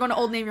don't know, they're going to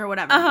Old Navy or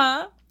whatever.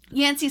 Uh-huh.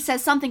 Yancy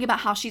says something about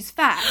how she's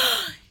fat.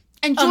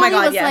 And Julie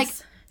was like,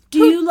 do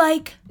you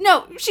like...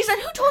 No, she said,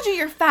 who told you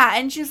you're fat?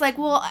 And she was like,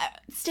 well,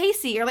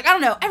 Stacy, or like, I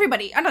don't know,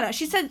 everybody. I don't know.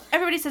 She said,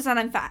 everybody says that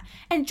I'm fat.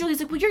 And Julie's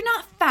like, well, you're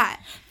not fat.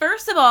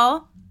 First of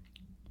all,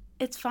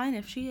 it's fine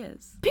if she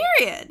is.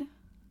 Period.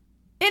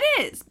 It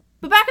is.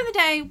 But back in the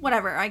day,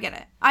 whatever, I get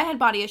it. I had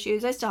body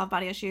issues. I still have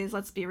body issues.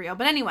 Let's be real.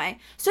 But anyway,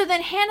 so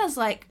then Hannah's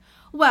like,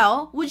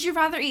 well, would you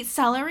rather eat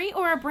celery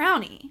or a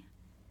brownie?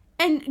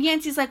 And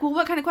Yancy's like, well,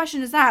 what kind of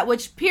question is that?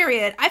 Which,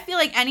 period, I feel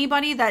like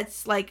anybody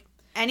that's like,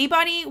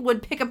 anybody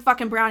would pick a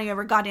fucking brownie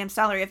over goddamn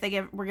celery if they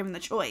were given the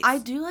choice. I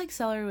do like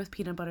celery with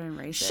peanut butter and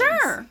raisins.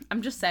 Sure.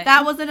 I'm just saying.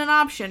 That wasn't an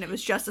option. It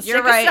was just a stick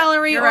of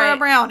celery or a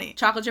brownie.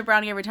 Chocolate chip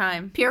brownie every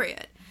time.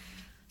 Period.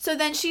 So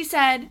then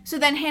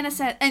Hannah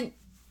said, and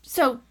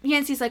so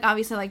Yancy's like,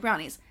 obviously like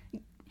brownies.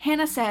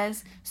 Hannah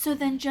says, so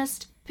then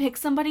just pick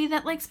somebody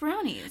that likes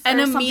brownies. And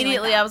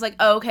immediately I was like,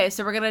 oh, okay,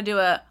 so we're going to do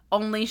a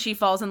only she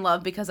falls in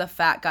love because a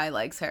fat guy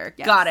likes her.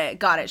 Yes.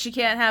 Got it. She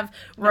can't have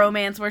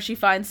romance where she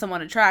finds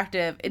someone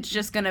attractive. It's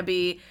just going to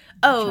be,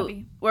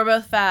 chubby. We're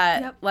both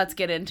fat. Yep. Let's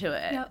get into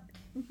it. Yep.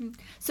 Mm-hmm.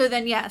 So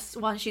then, yes,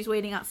 while she's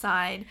waiting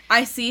outside,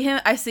 I see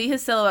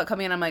his silhouette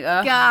coming in. I'm like,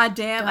 oh, God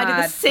damn, I did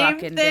the same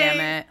thing. Damn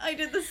it. I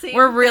did the same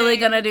We're really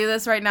going to do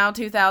this right now,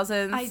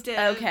 2000s? I did.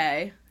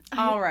 Okay.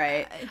 All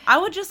right. I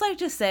would just like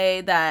to say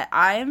that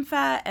I am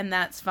fat and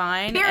that's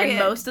fine. Period. And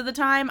most of the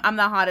time, I'm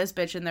the hottest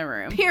bitch in the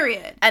room.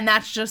 Period. And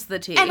that's just the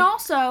tea. And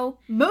also,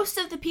 most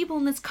of the people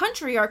in this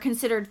country are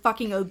considered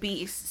fucking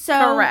obese.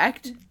 So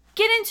correct.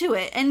 Get into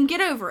it and get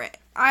over it.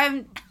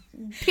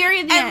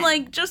 Period. The and end.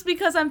 like, just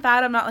because I'm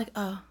fat, I'm not like,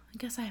 oh, I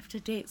guess I have to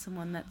date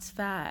someone that's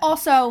fat.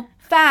 Also,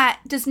 fat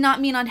does not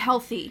mean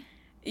unhealthy.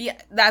 Yeah,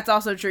 that's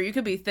also true. You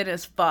could be thin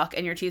as fuck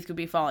and your teeth could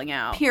be falling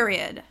out.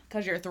 Period.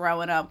 Because you're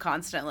throwing up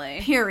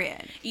constantly.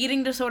 Period.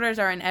 Eating disorders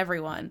are in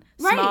everyone.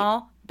 Right.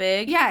 Small,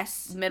 big,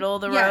 yes, middle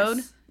of the road.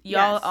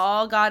 Y'all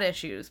all got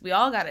issues. We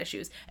all got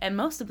issues. And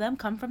most of them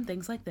come from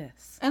things like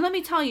this. And let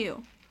me tell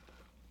you,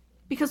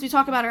 because we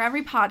talk about her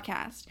every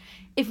podcast,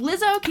 if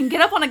Lizzo can get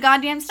up on a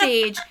goddamn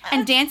stage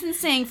and dance and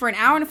sing for an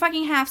hour and a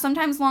fucking half,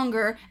 sometimes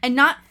longer, and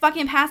not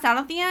fucking pass out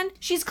at the end,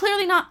 she's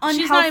clearly not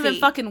unhealthy. She's not even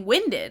fucking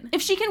winded.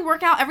 If she can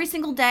work out every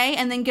single day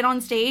and then get on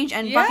stage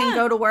and fucking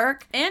go to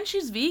work. And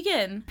she's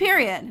vegan.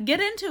 Period. Get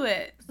into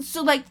it.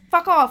 So, like,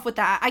 fuck off with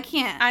that. I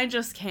can't. I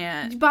just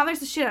can't. It bothers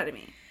the shit out of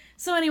me.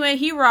 So anyway,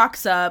 he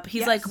rocks up.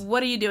 He's like,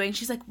 what are you doing?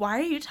 She's like, why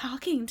are you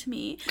talking to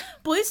me?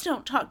 Boys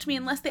don't talk to me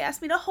unless they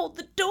ask me to hold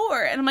the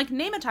door. And I'm like,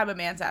 name a time a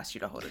man's asked you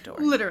to hold a door.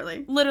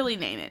 Literally. Literally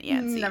name it,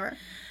 Yancy. Never.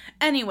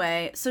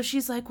 Anyway, so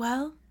she's like,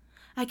 well,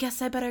 I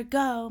guess I better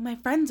go. My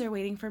friends are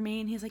waiting for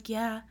me. And he's like,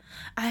 yeah,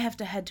 I have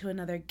to head to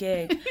another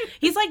gig.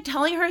 He's like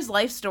telling her his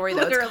life story,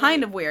 though. Literally. It's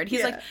kind of weird.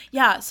 He's like,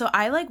 yeah, so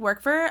I like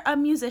work for a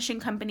musician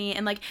company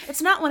and like,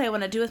 it's not what I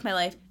want to do with my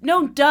life.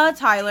 No, duh,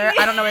 Tyler.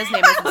 I don't know what his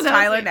name is. It's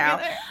Tyler now.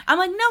 Either. I'm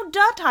like, no,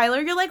 duh, Tyler.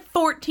 You're like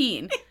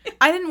 14.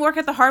 I didn't work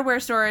at the hardware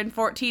store in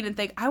 14 and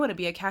think I want to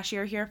be a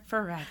cashier here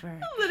forever.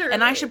 Literally.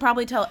 And I should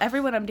probably tell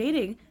everyone I'm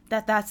dating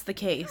that that's the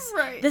case.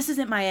 Right. This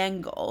isn't my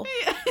end goal.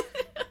 Yeah.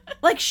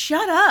 Like,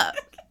 shut up.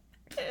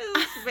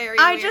 Very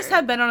I weird. just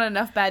have been on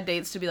enough bad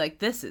dates to be like,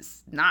 this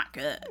is not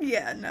good.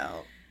 Yeah,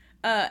 no.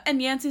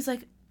 And Yancy's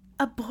like,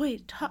 a boy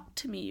talked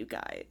to me, you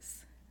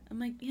guys. I'm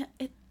like,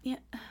 yeah.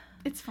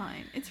 It's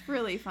fine. It's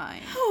really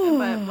fine.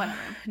 But whatever.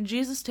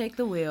 Jesus, take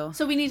the wheel.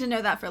 So we need to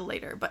know that for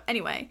later. But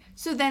anyway,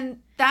 so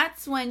then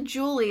that's when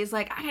Julie is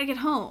like, I gotta get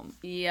home.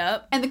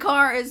 Yep. And the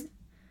car is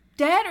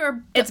dead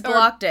or... It's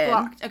blocked in.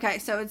 Blocked. Okay,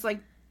 so it's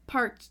like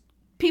parked...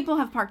 People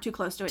have parked too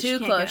close to it. Too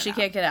close. She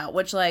can't get out.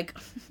 Which, like...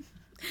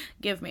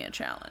 Give me a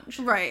challenge.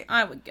 Right.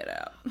 I would get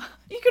out.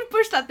 You could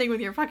push that thing with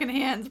your fucking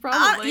hands,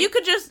 probably. You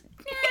could just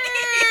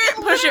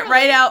push it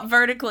right out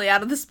vertically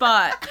out of the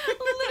spot.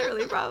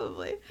 Literally,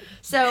 probably.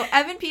 So,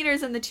 Evan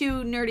Peters and the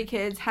two nerdy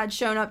kids had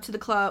shown up to the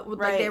club,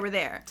 like they were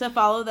there. To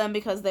follow them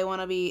because they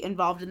want to be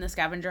involved in the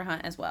scavenger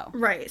hunt as well.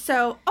 Right.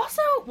 So,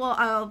 also, well,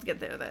 I'll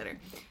get there later.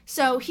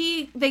 So,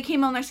 they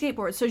came on their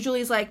skateboards. So,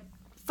 Julie's like,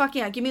 fuck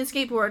yeah, give me the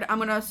skateboard. I'm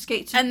going to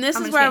skate. And this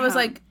is where I was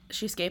like,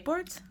 she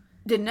skateboards?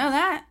 Didn't know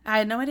that. I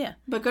had no idea.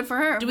 But good for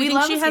her. Do we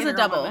think she has a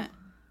double? Moment.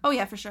 Oh,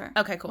 yeah, for sure.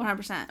 Okay, cool.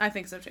 100%. I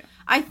think so, too.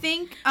 I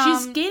think...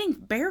 she's skating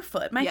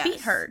barefoot. My feet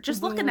hurt.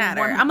 Just looking at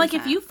her. 100%. I'm like,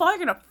 if you fall,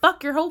 you're going to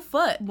fuck your whole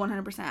foot.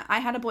 100%. I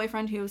had a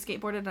boyfriend who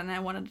skateboarded, and I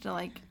wanted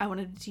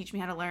to teach me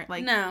how to learn,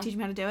 teach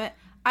me how to do it.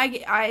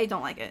 I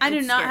don't like it. I do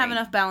It's not scary. have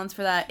enough balance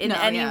for that in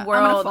any I'm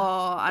world. gonna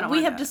fall. I don't We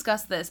wanna have do it.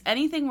 discussed this.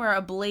 Anything where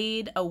a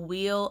blade, a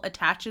wheel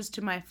attaches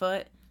to my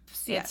foot,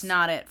 Yes. it's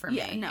not it for me.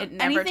 Yeah, no. It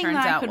never Anything turns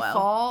that out could well.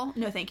 fall,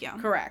 no thank you.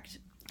 Correct.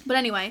 But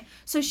anyway,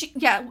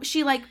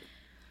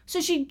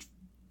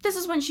 this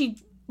is when she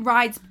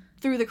rides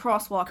through the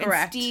crosswalk.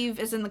 Correct. And Steve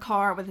is in the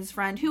car with his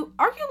friend, who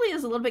arguably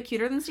is a little bit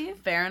cuter than Steve.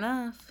 Fair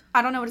enough.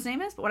 I don't know what his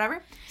name is, but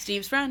whatever.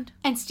 Steve's friend.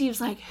 And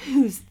Steve's like,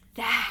 who's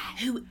that?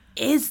 Who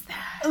is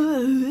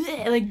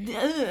that?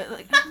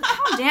 Like,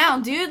 calm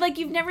down, dude. Like,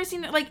 you've never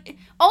seen it. Like,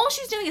 all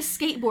she's doing is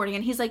skateboarding,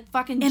 and he's like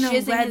fucking In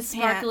jizzing a red his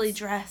sparkly pants.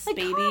 dress, Like,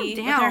 baby. calm with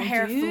down, her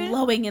hair dude.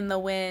 flowing in the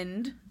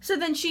wind. So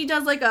then she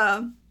does like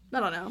a, I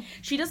don't know.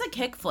 She does a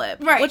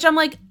kickflip. Right. Which I'm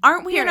like,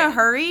 aren't we in a Period.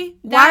 hurry?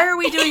 That- Why are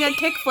we doing a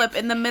kickflip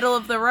in the middle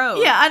of the road?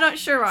 Yeah, I'm not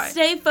sure why.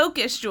 Stay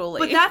focused, Julie.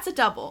 But that's a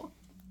double.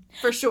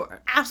 For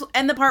sure. Absolutely.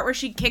 And the part where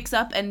she kicks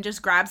up and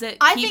just grabs it,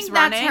 I keeps think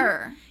running. that's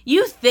her.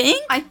 You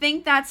think? I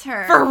think that's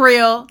her. For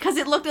real? Because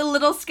it looked a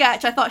little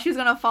sketch. I thought she was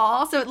going to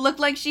fall, so it looked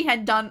like she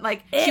had done,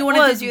 like, she It wanted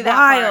was to do that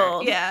wild.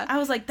 part. Yeah. I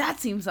was like,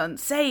 that seems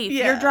unsafe.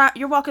 Yeah.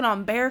 You're walking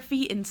on bare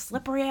feet in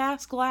slippery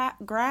ass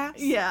grass.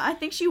 Yeah, I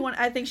think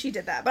she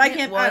did that, but I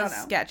can't, I don't know.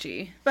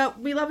 Sketchy.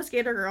 But we love a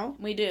skater girl.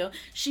 We do.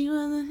 She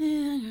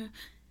was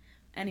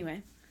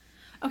anyway.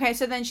 Okay,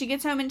 so then she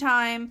gets home in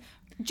time.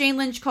 Jane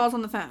Lynch calls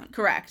on the phone.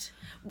 Correct.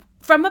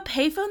 From a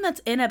payphone that's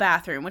in a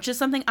bathroom, which is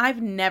something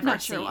I've never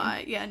Not seen. sure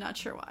why. Yeah, not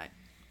sure why.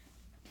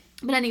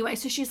 But anyway,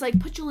 so she's like,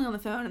 put Julie on the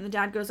phone, and the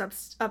dad goes up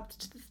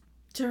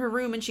to her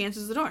room, and she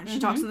answers the door, and she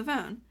talks on the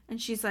phone.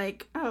 And she's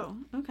like, oh,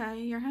 okay,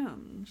 you're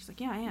home. And she's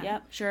like, yeah, I am.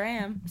 Yep, sure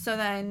am. So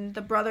then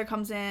the brother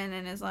comes in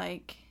and is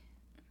like,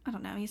 I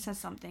don't know, he says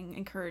something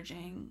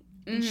encouraging.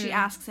 And she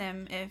asks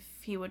him if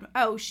he would,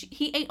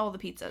 he ate all the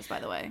pizzas, by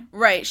the way.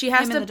 Right, she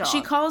has Him and the to, dog.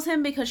 she calls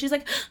him because she's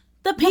like,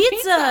 the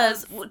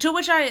pizzas! To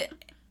which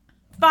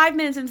 5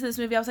 minutes into this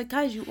movie, I was like,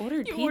 guys, you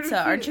ordered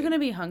pizza. Aren't you going to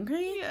be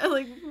hungry? Yeah,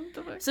 like, what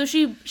the fuck? So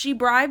she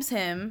bribes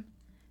him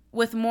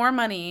with more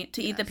money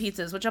to eat the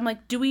pizzas, which I'm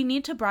like, do we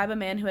need to bribe a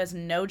man who has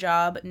no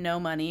job, no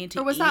money to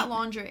eat? Or was that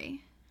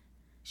laundry?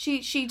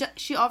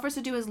 She offers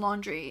to do his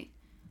laundry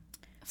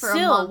for a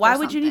Still, month why or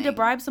would you need to something.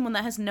 bribe someone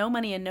that has no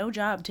money and no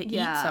job to eat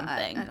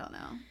something? I don't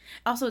know.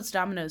 Also, it's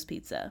Domino's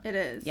pizza. It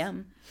is.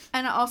 Yum.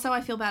 And also,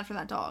 I feel bad for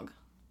that dog.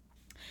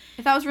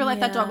 If that was real life,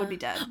 that dog would be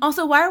dead.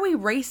 Also, why are we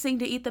racing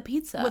to eat the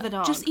pizza? With a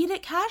dog. Just eat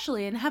it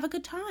casually and have a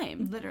good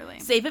time. Literally.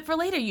 Save it for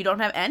later. You don't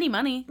have any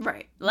money.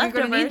 Right. Leftovers.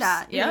 You're gonna need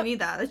that. You're Yep. gonna need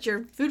that. That's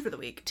your food for the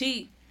week.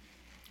 Tea.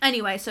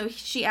 Anyway, so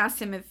she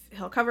asks him if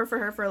he'll cover for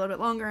her for a little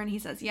bit longer, and he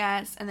says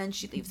yes, and then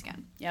she leaves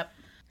again. Yep.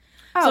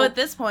 Oh. So at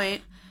this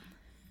point,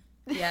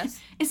 yes.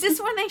 Is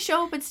this when they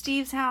show up at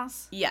Steve's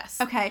house? Yes.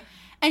 Okay.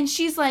 And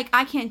she's like,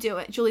 I can't do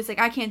it. Julie's like,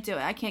 I can't do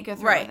it. I can't go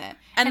through Right. with it.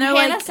 And And they're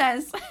Hannah like-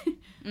 says,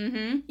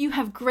 you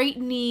have great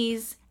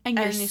knees and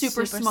you're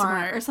super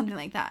smart, or something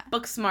like that.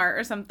 Book smart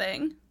or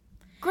something.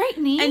 Great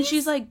knees? And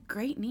she's like,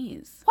 great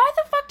knees. Why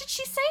the fuck did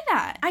she say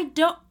that? I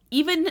don't,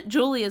 even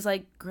Julie is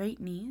like, great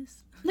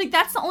knees. Like,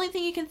 that's the only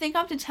thing you can think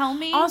of to tell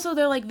me? Also,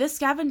 they're like, this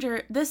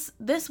scavenger, this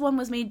one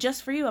was made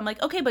just for you. I'm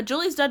like, okay, but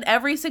Julie's done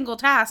every single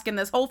task in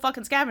this whole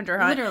fucking scavenger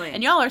hunt. Literally.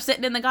 And y'all are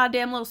sitting in the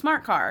goddamn little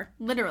smart car.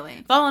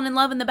 Literally. Falling in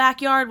love in the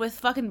backyard with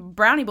fucking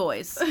brownie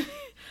boys.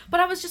 But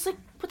I was just like,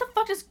 what the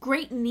fuck does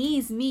great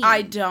knees mean?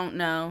 I don't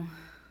know.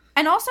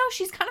 And also,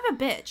 she's kind of a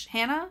bitch,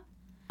 Hannah.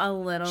 A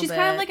little She's bit.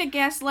 kind of like a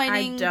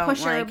gaslighting I don't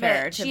pusher like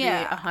her, bitch. to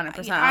Yeah. be 100%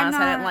 honest. I'm I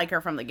didn't not- like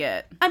her from the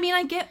get. I mean,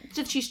 I get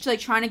that she's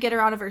like trying to get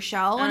her out of her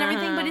shell and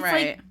everything, but it's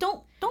right. like,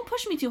 don't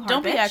push me too hard.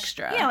 Don't be bitch.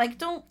 extra. Yeah, like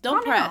don't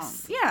calm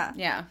press. down. Yeah.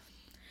 Yeah.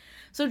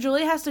 So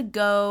Julie has to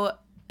go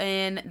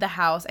in the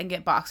house and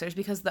get boxers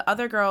because the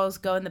other girls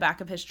go in the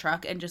back of his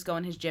truck and just go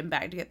in his gym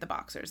bag to get the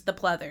boxers, the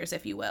pleathers,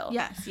 if you will.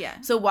 Yes.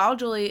 Yeah. So while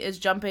Julie is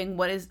jumping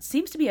what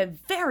seems to be a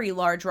very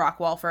large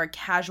rock wall for a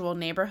casual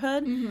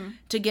neighborhood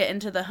to get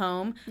into the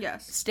home,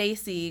 Yes.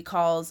 Stacy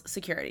calls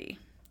security.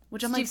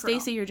 Which I'm like, Steve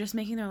Carell. Stacy, you're just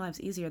making their lives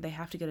easier. They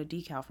have to get a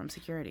decal from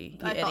security.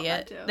 You I thought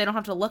idiot. that too. They don't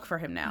have to look for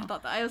him now. I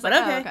thought that. I was But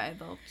like, okay. oh, okay,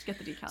 they'll just get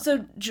the decals.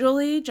 So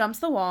Julie jumps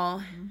the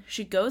wall.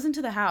 She goes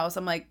into the house.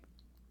 I'm like,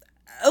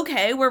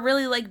 okay, we're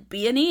really like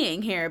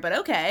B&Eing here, but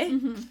okay.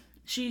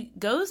 She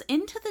goes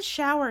into the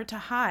shower to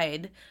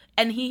hide,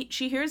 and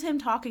she hears him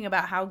talking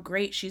about how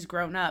great she's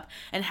grown up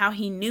and how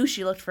he knew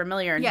she looked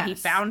familiar and he Yes.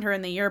 found her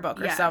in the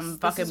yearbook or Yes, some this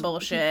fucking is-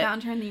 bullshit. He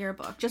found her in the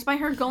yearbook just by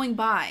her going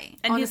by.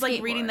 And on he's a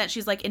like reading skateboard. that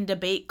she's like in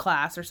debate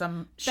class or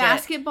some shit.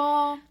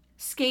 Basketball,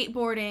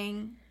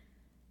 skateboarding.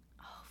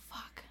 Oh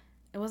fuck.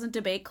 It wasn't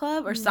debate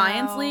club or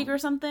science No. league or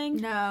something?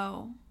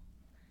 No.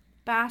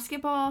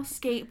 Basketball,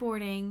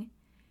 skateboarding,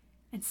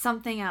 and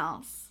something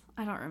else.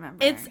 I don't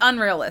remember. It's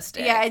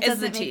unrealistic. Yeah, it is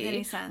doesn't the make tea.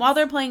 any sense. While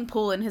they're playing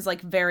pool in his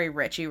like very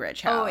richy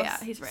rich house. Oh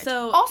yeah, he's rich.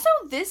 So also,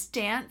 this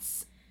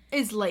dance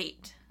is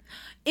late.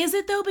 is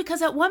it though?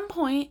 Because at one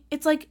point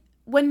it's like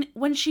when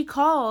she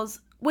calls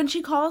when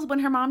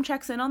her mom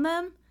checks in on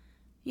them.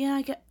 Yeah,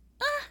 I get.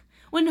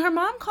 When her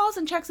mom calls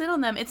and checks in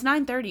on them, it's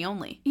 9:30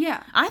 only.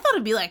 Yeah. I thought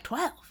it'd be like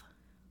 12.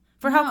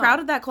 For how No.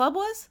 crowded that club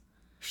was.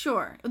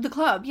 Sure. The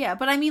club, yeah.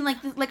 But I mean,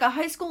 like a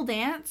high school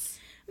dance.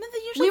 I mean,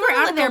 they usually We were go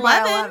out like of there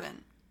 11. by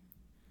 11.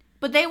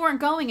 But they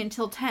weren't going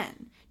until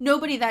 10.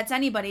 Nobody that's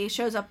anybody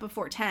shows up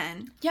before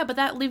 10. Yeah, but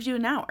that leaves you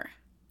an hour.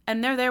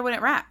 And they're there when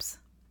it wraps.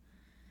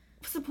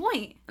 What's the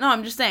point? No,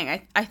 I'm just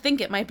saying. I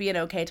think it might be an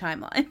okay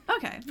timeline.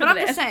 Okay. But I'm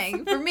just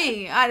saying, for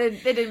me,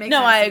 it didn't make sense.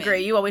 No, I to agree.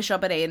 me. You always show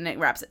up at 8 and it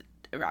wraps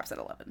at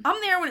 11. I'm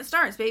there when it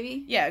starts,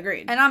 baby. Yeah,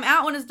 agreed. And I'm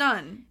out when it's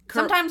done.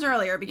 Sometimes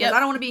earlier because I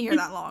don't want to be here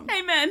that long.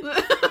 Amen.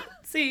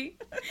 See?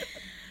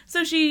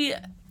 So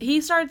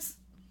he starts,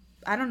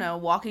 I don't know,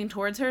 walking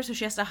towards her, so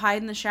she has to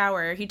hide in the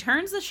shower. He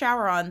turns the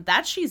shower on,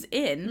 that she's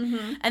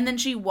in, and then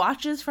she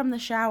watches from the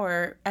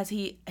shower as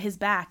his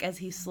back as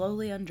he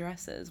slowly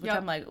undresses, which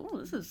I'm like, oh,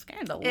 this is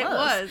scandalous. It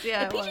was,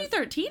 yeah.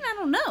 PG-13? I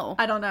don't know.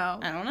 I don't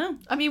know.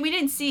 I mean, we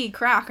didn't see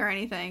crack or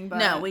anything, but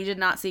no, we did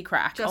not see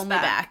crack. just Only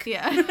back.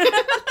 Yeah.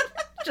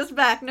 Just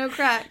back, no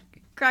crack.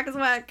 Crack is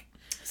whack.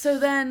 So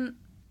then,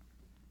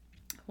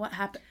 what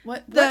happened?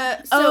 What?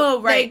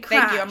 Right.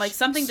 Thank you. I'm like,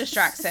 something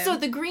distracts him. So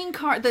the green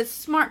car, the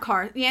smart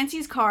car,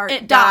 Yancey's car,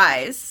 it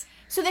dies.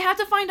 So they have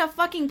to find a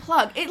fucking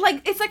plug. It's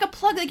like a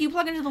plug like you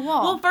plug into the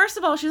wall. Well, first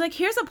of all, she's like,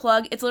 here's a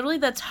plug. It's literally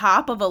the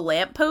top of a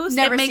lamppost.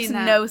 Never it makes seen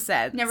that. no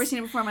sense. Never seen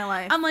it before in my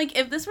life. I'm like,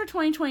 if this were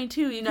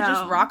 2022, you could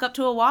just rock up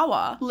to a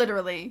Wawa.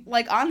 Literally.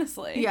 Like,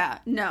 honestly. Yeah,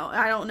 no,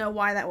 I don't know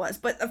why that was.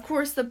 But, of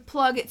course, the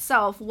plug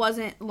itself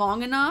wasn't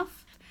long enough.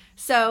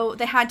 So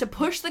they had to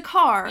push the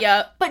car.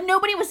 Yep. But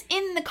nobody was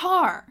in the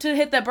car. To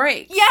hit the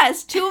brakes.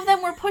 Yes, two of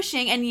them were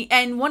pushing,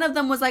 and one of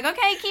them was like,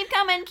 okay, keep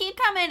coming.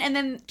 And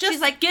then just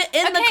she's like, get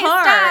in the okay,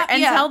 car stop.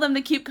 and tell them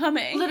to keep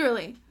coming.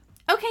 Literally.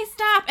 Okay,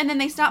 stop. And then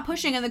they stop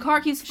pushing, and the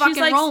car keeps fucking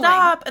She's like, rolling.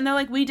 stop. And they're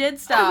like, we did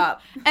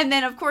stop. And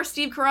then, of course,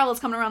 Steve Carell is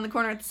coming around the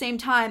corner at the same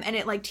time, and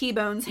it, like,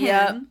 T-bones him.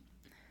 Yep.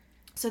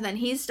 So then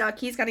he's stuck.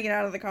 He's got to get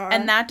out of the car.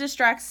 And that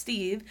distracts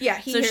Steve. Yeah,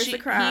 he hears the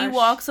crash. He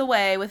walks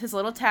away with his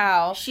little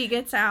towel. She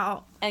gets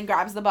out. And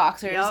grabs the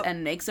boxers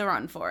and makes a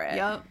run for it.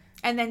 Yep.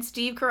 And then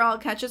Steve Carell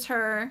catches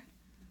her.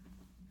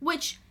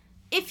 Which,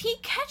 if he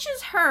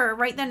catches her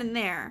right then and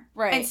there.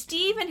 Right. And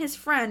Steve and his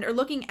friend are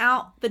looking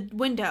out the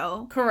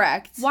window.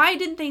 Correct. Why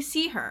didn't they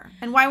see her?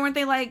 And why weren't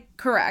they like...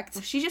 Correct.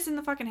 Was she just in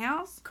the fucking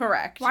house?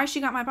 Correct. Why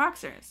she got my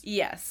boxers?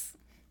 Yes.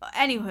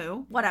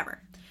 Anywho,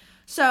 whatever.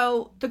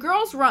 So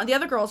the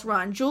other girls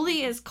run.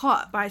 Julie is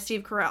caught by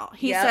Steve Carell.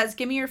 He says,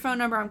 give me your phone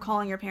number. I'm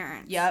calling your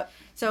parents. Yep.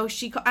 So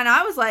and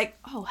I was like,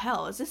 oh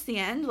hell, is this the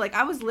end? Like,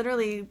 I was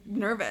literally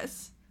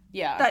nervous.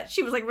 Yeah. That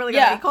she was like really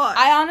gonna be caught.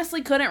 I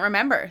honestly couldn't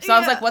remember. So I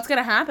was like, what's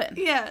gonna happen?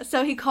 Yeah.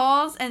 So he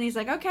calls and he's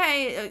like,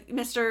 okay,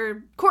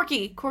 Mr.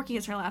 Corky. Corky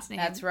is her last name.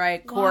 That's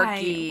right.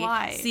 Corky.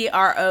 Why?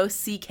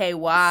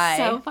 Crocky.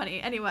 So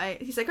funny. Anyway,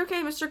 he's like,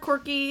 okay, Mr.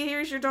 Corky,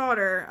 here's your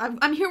daughter.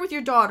 I'm here with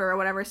your daughter or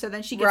whatever. So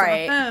then she gets on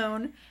the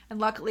phone, and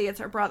luckily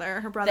it's her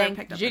brother. Her brother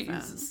picked up the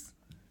phone.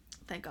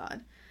 Thank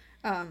God.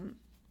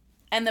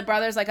 And the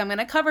brother's like, I'm going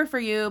to cover for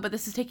you, but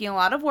this is taking a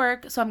lot of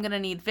work, so I'm going to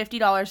need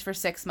 $50 for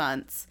 6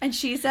 months. And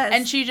she says,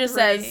 and she just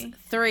says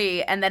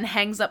 3, and then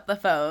hangs up the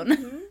phone.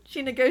 Mm-hmm.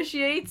 She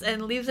negotiates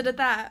and leaves it at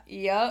that.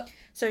 Yep.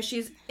 So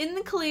she's in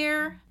the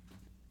clear,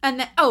 and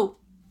then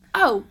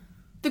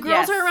the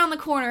girls are around the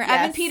corner. Yes.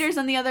 Evan Peters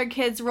and the other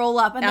kids roll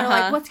up, and they're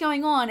like, "What's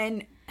going on?"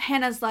 And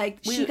Hannah's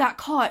like, "She got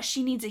caught.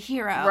 She needs a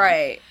hero."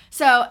 Right.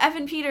 So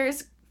Evan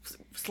Peters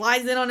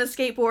slides in on his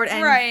skateboard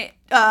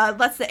and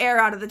lets the air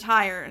out of the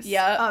tires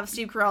of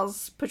Steve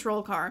Carell's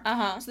patrol car.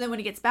 So then when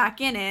he gets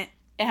back in it,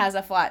 it has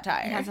a flat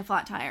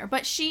tire.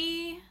 But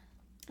she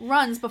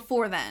runs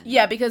before then.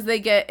 Yeah, because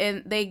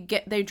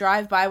they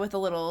drive by with a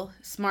little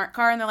smart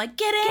car and they're like,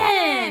 get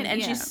in!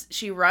 And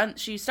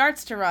she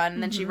starts to run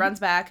and then she runs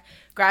back,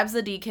 grabs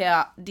the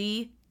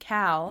decal,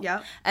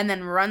 and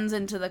then runs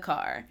into the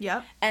car.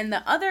 Yep. And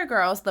the other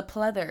girls, the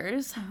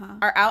pleathers,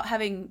 are out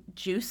having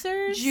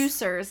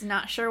juicers.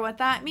 Not sure what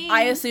that means.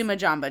 I assume a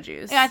Jamba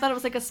Juice. Yeah, I thought it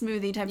was like a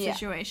smoothie type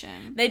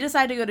situation. They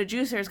decide to go to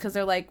juicers because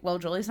they're like, well,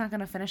 Julie's not going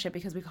to finish it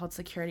because we called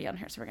security on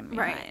her, so we're going to be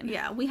fine.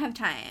 Yeah, we have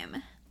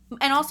time.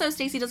 And also,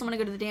 Stacey doesn't want to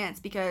go to the dance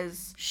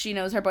because she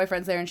knows her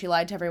boyfriend's there and she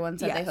lied to everyone,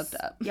 said they hooked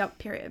up. Yep,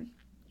 period.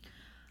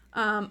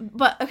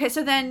 But, okay,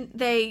 so then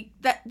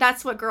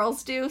That's What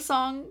Girls Do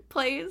song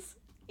plays.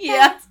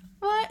 Yeah.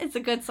 What? It's a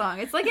good song.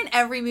 It's like in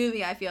every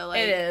movie, I feel like.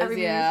 It is, every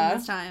movie from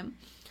this time.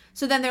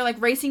 So then they're like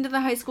racing to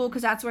the high school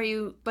because that's where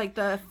you, like,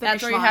 the finish line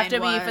That's where you have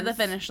to be for the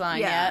finish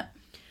line, yeah.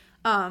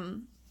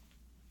 And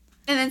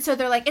then so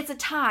they're like, it's a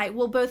tie.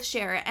 We'll both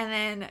share it. And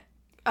then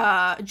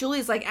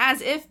Julie's like,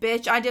 as if,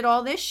 bitch, I did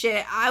all this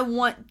shit. I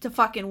want to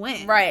fucking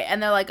win. Right.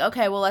 And they're like,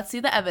 okay, well, let's see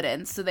the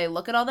evidence. So they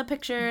look at all the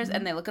pictures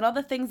and they look at all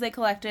the things they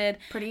collected.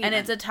 And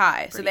it's a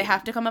tie. So they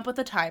have to come up with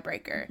a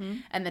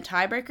tiebreaker. And the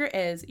tiebreaker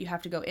is you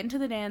have to go into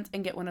the dance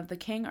and get one of the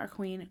king or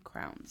queen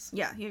crowns.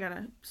 Yeah, you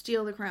gotta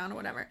steal the crown or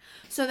whatever.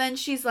 So then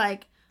she's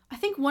like, I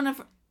think one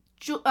of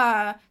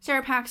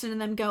Sarah Paxton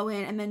and them go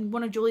in, and then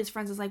one of Julie's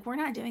friends is like, we're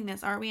not doing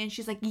this, are we? And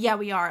she's like, yeah,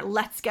 we are.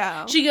 Let's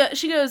go. She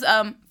goes,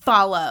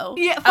 follow.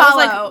 Yeah,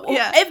 follow. I was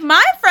like, if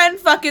my friend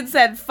fucking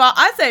said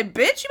I say,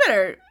 bitch, you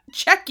better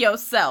check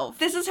yourself.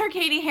 This is her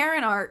Katie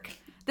Heron arc.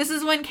 This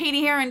is when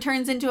Katie Heron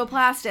turns into a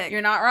plastic.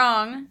 You're not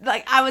wrong.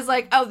 Like, I was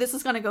like, oh, this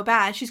is gonna go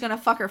bad. She's gonna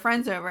fuck her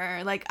friends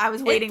over. Like, I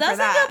was waiting for that. It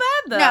doesn't go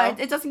bad, though.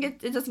 No, it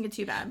doesn't get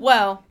too bad.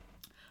 Well,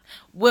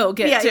 we'll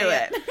get to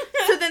it.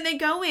 So then they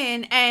go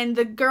in, and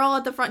the girl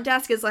at the front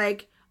desk is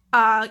like,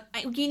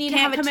 you need to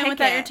have a ticket. Come in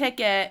without your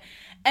ticket.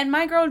 And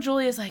my girl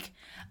Julie is like,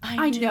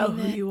 I know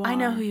who you are. I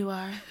know who you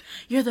are.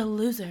 You're the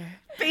loser.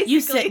 Basically.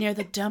 You sit near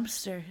the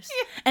dumpsters.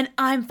 And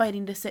I'm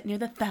fighting to sit near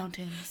the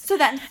fountains. So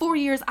that in 4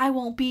 years, I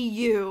won't be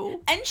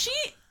you. And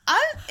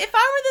if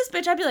I were this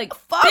bitch, I'd be like,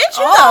 bitch,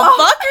 who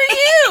the fuck are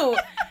you?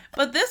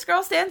 But this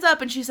girl stands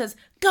up and she says,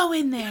 go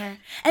in there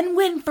and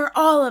win for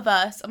all of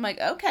us. I'm like,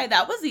 okay,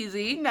 that was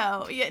easy.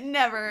 No,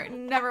 never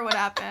would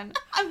happen.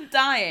 I'm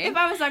dying. If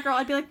I was that girl,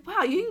 I'd be like,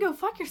 wow, you can go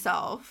fuck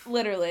yourself.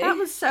 Literally. That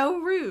was so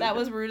rude. That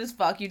was rude as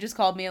fuck. You just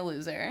called me a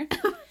loser.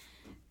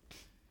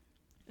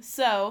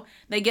 So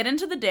they get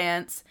into the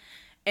dance,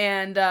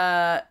 and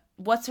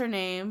what's her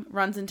name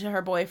runs into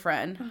her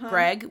boyfriend,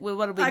 Greg.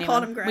 What did we name him?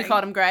 Called him Greg. We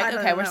called him Greg.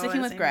 Okay, we're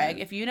sticking with Greg.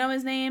 If you know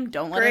his name,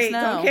 don't let us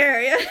know. Don't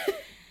care. Yeah.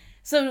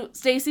 So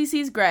Stacy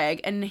sees Greg,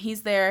 and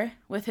he's there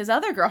with his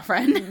other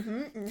girlfriend,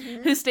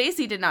 who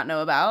Stacy did not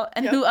know about,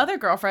 and who other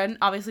girlfriend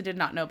obviously did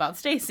not know about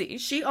Stacy.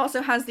 She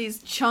also has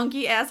these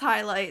chunky ass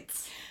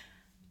highlights.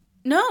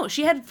 No,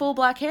 she had full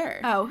black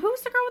hair. Oh,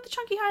 who's the girl with the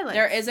chunky highlights?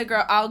 There is a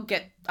girl. I'll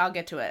get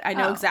to it. I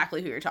know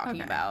exactly who you're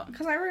talking about.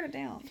 Because I wrote it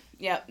down.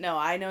 Yep. No,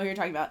 I know who you're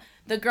talking about.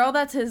 The girl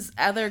that's his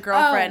other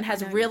girlfriend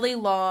has really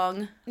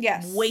long,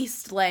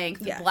 waist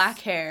length black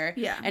hair.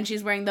 Yeah. And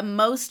she's wearing the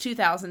most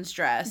 2000s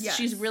dress. Yes.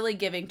 She's really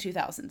giving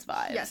 2000s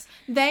vibes. Yes.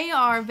 They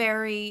are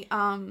very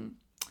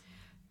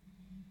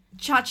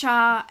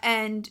Cha-Cha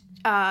and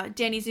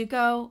Danny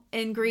Zuko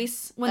in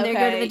Grease when they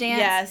go to the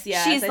dance.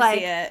 Yes, she's I like,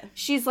 see it.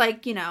 She's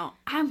like,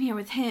 I'm here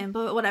with him,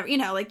 but whatever.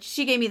 Like,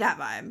 she gave me that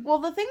vibe. Well,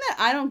 the thing that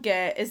I don't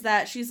get is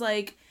that she's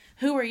like,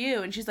 who are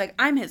you? And she's like,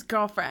 I'm his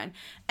girlfriend.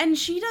 And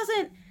she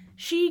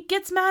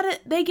gets mad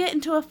at, they get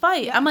into a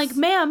fight. Yes. I'm like,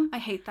 ma'am. I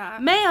hate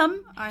that.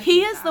 Ma'am,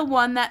 he is the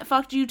one that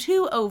fucked you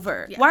two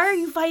over. Yes. Why are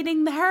you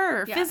fighting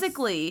her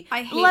physically?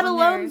 I hate let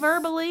alone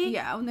verbally.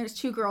 Yeah, when there's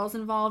two girls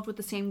involved with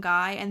the same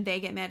guy and they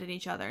get mad at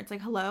each other. It's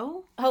like,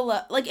 hello?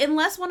 Like,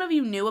 unless one of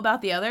you knew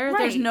about the other,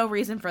 there's no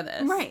reason for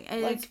this. Right.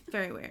 It's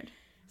very weird.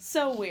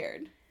 So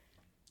weird.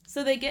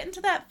 So they get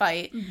into that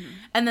fight,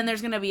 and then there's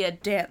going to be a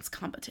dance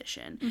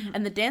competition.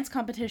 And the dance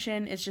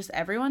competition is just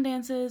everyone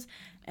dances,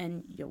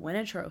 and you win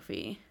a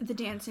trophy. The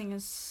dancing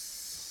is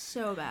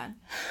so bad.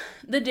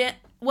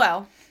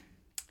 Well,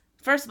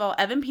 first of all,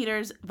 Evan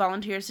Peters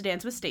volunteers to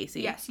dance with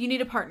Stacy. Yes, you need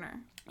a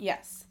partner.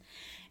 Yes.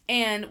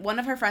 And one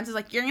of her friends is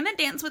like, you're going to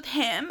dance with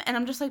him? And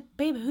I'm just like,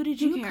 babe, who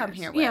did you come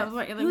here with? Yeah,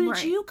 who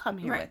did you come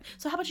here with?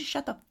 So how about you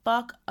shut the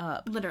fuck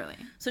up? Literally.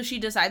 So she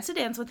decides to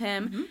dance with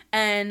him,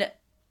 and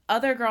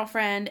other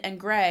girlfriend and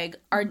Greg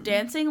are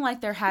dancing like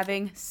they're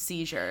having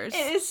seizures.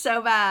 It is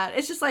so bad.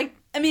 It's just like,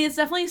 I mean, it's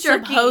definitely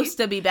supposed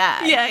to be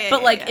bad.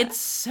 But it's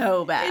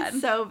so bad.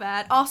 It's so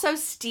bad. Also,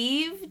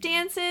 Steve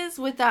dances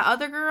with that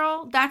other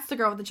girl. That's the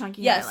girl with the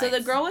chunky highlights. So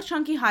the girl with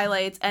chunky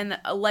highlights and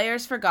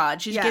layers for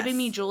God. She's giving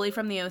me Julie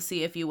from the OC,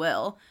 if you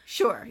will.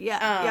 Sure.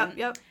 Yeah.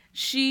 Yep.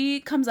 She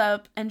comes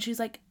up and she's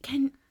like,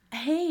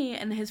 hey,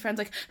 and his friend's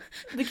like,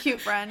 the cute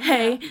friend,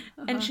 hey,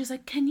 and she's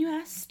like, can you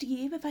ask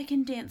Steve if I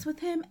can dance with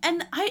him?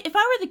 And if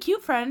I were the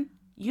cute friend,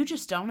 you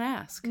just don't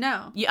ask.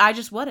 No. I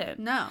just wouldn't.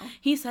 No.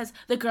 He says,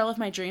 the girl of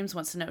my dreams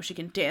wants to know if she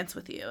can dance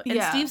with you.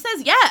 And Steve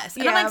says yes.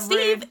 And I'm like,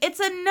 Steve, rude. It's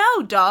a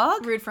no,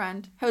 dog. Rude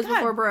friend. Hoes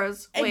before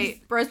bros.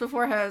 Wait, bros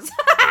before hoes.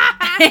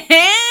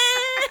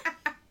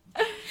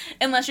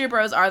 Unless your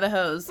bros are the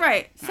hoes.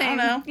 Right. Same,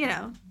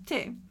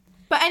 too.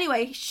 But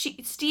anyway,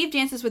 Steve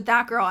dances with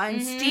that girl,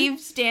 and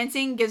Steve's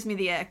dancing gives me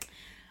the ick.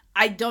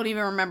 I don't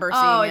even remember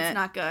seeing it. Oh, it's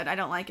not good. I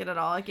don't like it at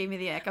all. It gave me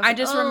the ick. I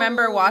just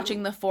remember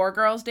watching the 4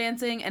 girls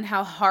dancing and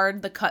how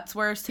hard the cuts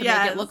were to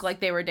make it look like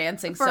they were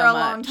dancing so much. For a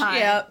long time.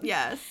 Yep.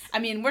 Yes. I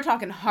mean, we're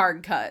talking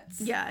hard cuts.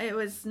 Yeah, it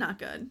was not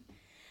good.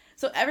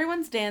 So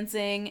everyone's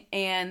dancing,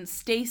 and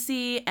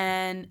Stacy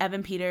and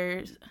Evan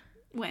Peters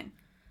win.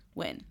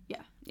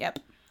 Yeah. Yep.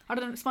 I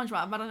don't know,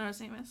 SpongeBob. I don't know what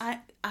his name is.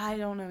 I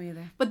don't know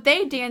either. But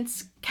they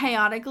dance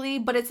chaotically,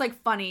 but it's like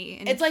funny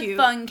and it's cute.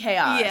 Like fun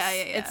chaos. Yeah.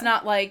 It's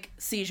not like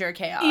seizure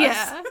chaos.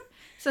 Yeah.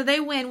 So they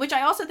win, which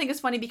I also think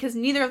is funny because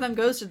neither of them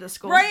goes to this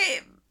school.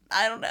 Right.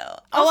 I don't know.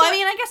 Also, I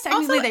mean, I guess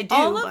technically they do.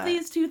 All of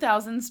these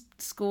 2000s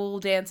school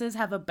dances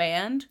have a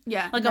band.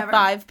 Yeah. Like a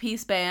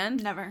 5-piece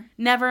band.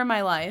 Never in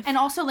my life. And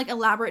also like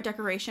elaborate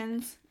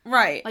decorations.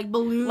 Right. Like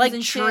balloons like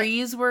and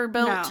trees were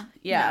built. No,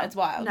 yeah, it's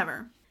wild.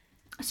 Never.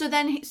 So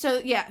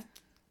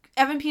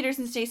Evan Peters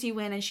and Stacy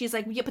win, and she's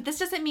like, yeah, but this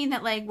doesn't mean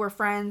that, like, we're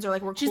friends or,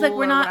 like, we're cool. She's like,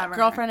 we're not whatever.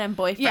 girlfriend and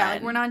boyfriend. Yeah,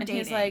 like, we're not dating.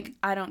 And he's like,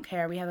 I don't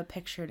care. We have a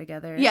picture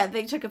together. Yeah,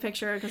 they took a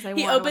picture because they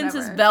He opens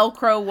his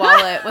Velcro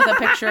wallet with a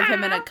picture of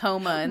him in a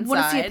coma inside.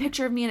 Want to see a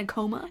picture of me in a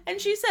coma? And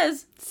she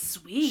says,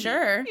 sweet.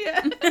 Sure.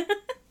 Yeah.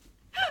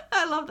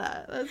 I love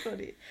that. That's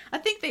funny. I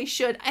think they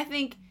should. I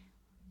think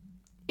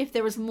if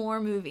there was more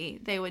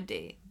movie, they would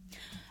date.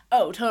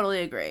 Oh,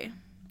 totally agree.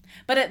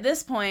 But at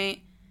this point,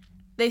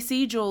 they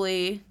see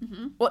Julie.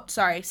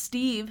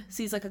 Steve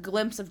sees like a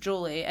glimpse of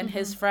Julie, and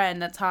his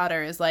friend that's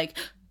hotter is like,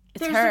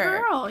 it's There's her. the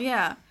girl,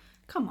 yeah.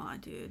 Come on,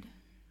 dude.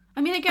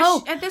 I mean, I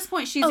guess at this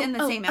point she's in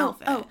the same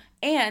outfit.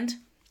 And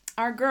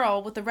our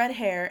girl with the red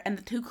hair and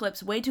the 2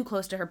 clips way too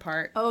close to her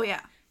part. Oh,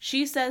 yeah.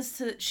 She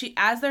says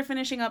as they're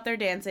finishing up their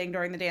dancing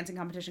during the dancing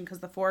competition, because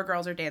the 4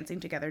 girls are dancing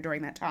together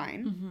during that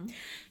time,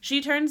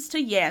 she turns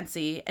to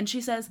Yancey and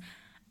she says,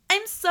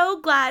 I'm so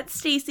glad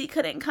Stacy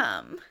couldn't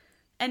come.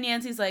 And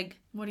Yancey's like,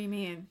 what do you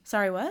mean?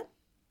 Sorry, what?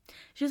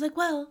 She's like,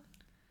 well,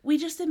 we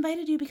just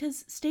invited you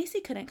because Stacy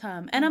couldn't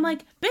come. And I'm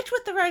like, bitch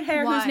with the red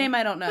hair whose name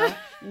I don't know.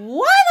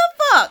 Why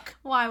the fuck?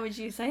 Why would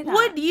you say that?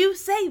 Would you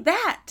say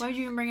that? Why would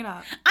you even bring it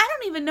up? I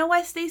don't even know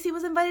why Stacy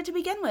was invited to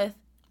begin with.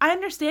 I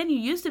understand you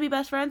used to be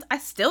best friends. I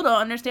still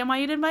don't understand why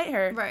you'd invite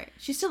her. Right.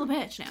 She's still a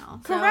bitch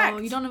now. Correct.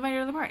 So you don't invite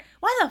her to the party.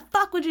 Why the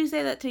fuck would you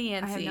say that to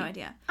Yancey? I have no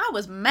idea. I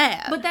was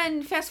mad. But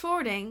then, fast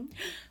forwarding,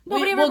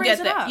 nobody ever brings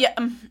it up.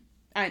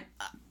 Yeah,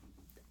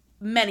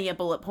 many a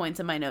bullet points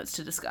in my notes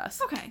to discuss.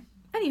 Okay.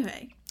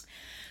 Anyway.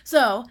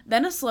 So,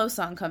 then a slow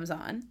song comes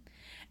on.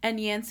 And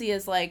Yancey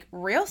is, like,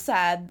 real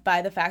sad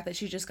by the fact that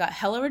she just got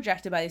hella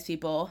rejected by these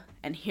people.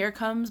 And here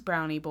comes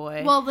Brownie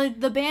Boy. Well,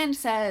 the band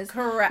says,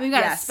 correct. We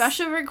got a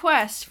special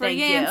request for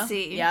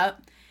Yancey.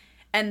 Yep.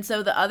 And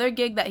so the other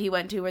gig that he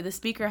went to where the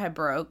speaker had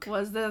broke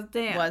was the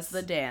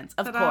dance.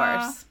 Of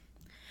course.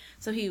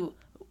 So he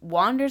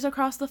wanders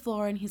across the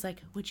floor and he's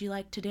like, would you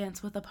like to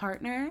dance with a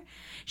partner?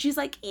 She's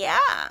like,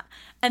 yeah.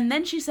 And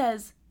then she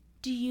says,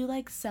 do you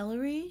like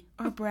celery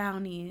or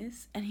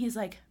brownies? And he's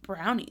like,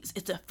 brownies.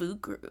 It's a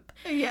food group.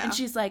 Yeah. And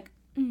she's like,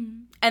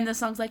 And the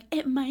song's like,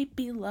 it might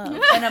be love.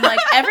 And I'm like,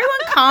 everyone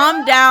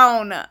calm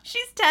down.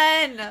 She's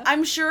 10.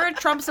 I'm sure a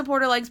Trump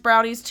supporter likes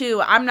brownies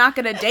too. I'm not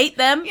going to date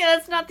them. Yeah,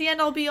 that's not the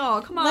end all be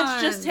all. Come on.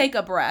 Let's just take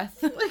a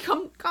breath.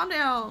 Calm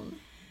down.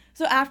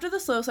 So after the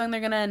slow song, they're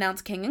going to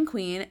announce King and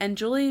Queen, and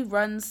Julie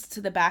runs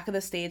to the back of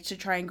the stage to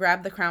try and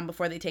grab the crown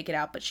before they take it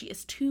out, but she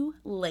is too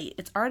late.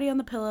 It's already on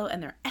the pillow,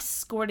 and they're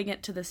escorting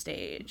it to the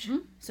stage.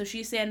 Mm-hmm. So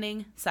she's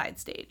standing side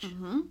stage.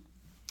 Mm-hmm.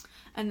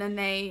 And then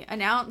they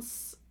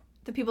announce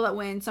the people that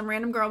win, some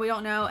random girl we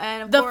don't know,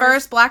 and of the course,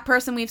 first black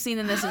person we've seen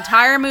in this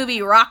entire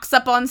movie rocks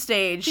up on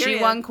stage. Period.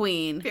 She won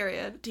Queen.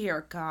 Period.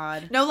 Dear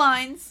God. No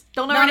lines.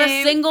 Don't know Not her a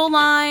name. single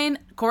line.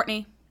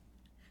 Courtney?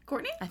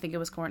 I think it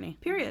was Courtney.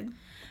 Period.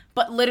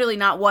 But literally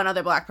not one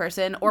other black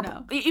person or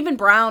even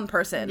brown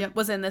person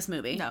was in this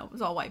movie. No, it was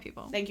all white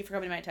people. Thank you for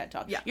coming to my TED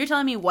Talk. Yeah. You're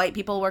telling me white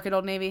people work at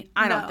Old Navy?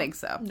 I don't think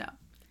so. No.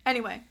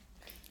 Anyway.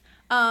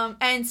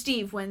 And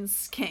Steve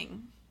wins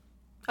king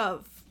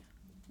of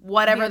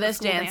whatever this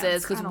dance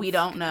is, because we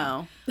don't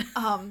know.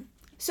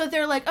 So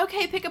they're like,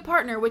 okay, pick a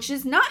partner, which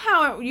is not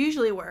how it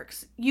usually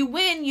works. You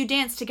win, you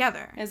dance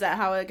together. Is that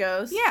how it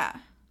goes? Yeah.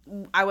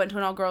 I went to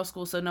an all-girls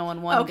school, so no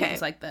one won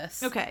games like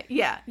this. Okay,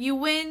 yeah. You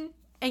win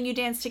and you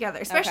dance together,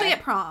 especially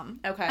at prom.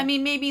 Okay. I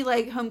mean, maybe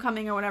like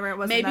homecoming or whatever it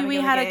was. Maybe we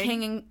had a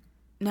king and...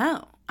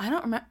 No, I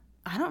don't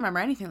remember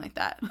anything like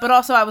that. But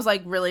also, I was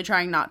like really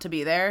trying not to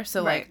be there,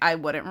 so like I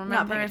wouldn't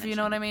remember if you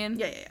know what I mean.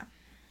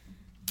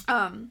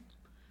 Yeah.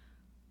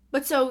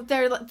 But so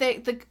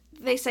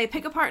they say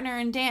pick a partner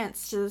and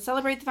dance to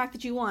celebrate the fact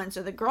that you won.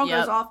 So the girl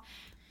goes off,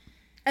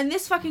 and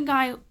this fucking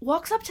guy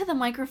walks up to the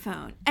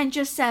microphone and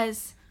just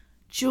says,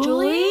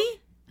 Julie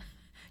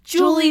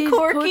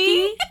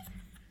Corky.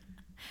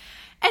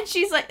 And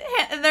she's like,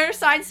 and they're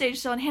side stage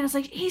still, and Hannah's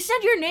like, he said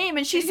your name,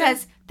 and she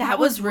says, that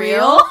was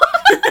real.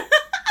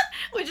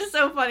 Which is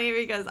so funny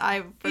because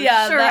I sure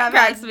that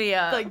cracks had, me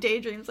up. like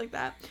daydreams like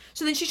that.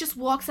 So then she just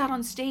walks out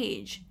on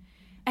stage,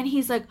 and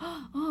he's like,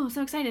 oh,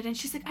 so excited, and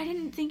she's like, I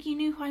didn't think you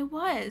knew who I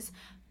was.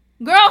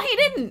 Girl, he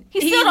didn't.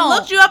 He still don't.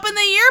 Looked you up in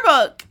the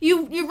yearbook.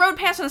 You rode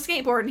past on a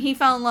skateboard, and he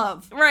fell in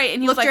love. Right,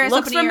 and he was like,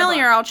 looks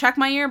familiar. I'll check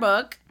my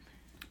yearbook.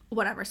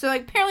 Whatever. So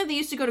like apparently they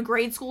used to go to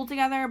grade school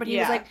together, but he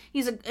was like,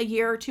 he's a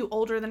year or two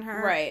older than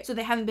her. Right. So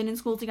they haven't been in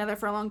school together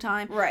for a long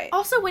time. Right.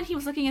 Also, when he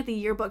was looking at the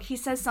yearbook, he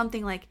says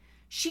something like,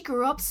 she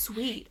grew up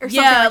sweet or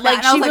something like that. Yeah,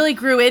 like she really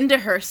grew into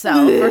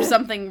herself or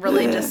something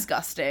really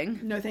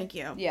disgusting. No, thank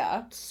you.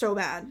 Yeah. So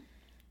bad.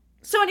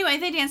 So anyway,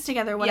 they dance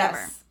together, whatever.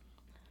 Yes.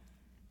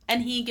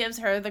 And he gives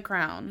her the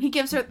crown. He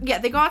gives her,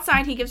 they go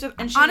outside, he gives her,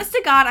 and honest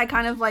to God, I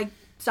kind of like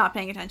stopped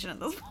paying attention at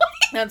this point.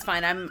 That's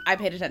fine. I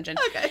paid attention.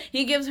 Okay.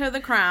 He gives her the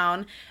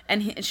crown,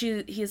 and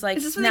he's like,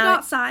 is this when they go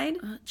outside?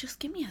 Just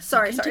give me a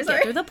second to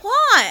get through the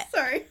plot.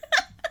 Sorry.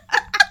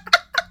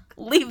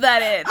 Leave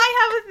that in.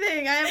 I have a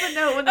thing. I have a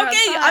note when they're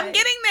outside. I'm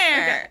getting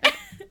there. Okay.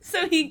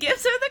 So he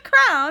gives her the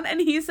crown,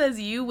 and he says,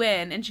 you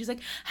win. And she's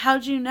like,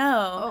 how'd you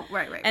know? Oh,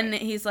 right. And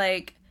he's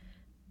like,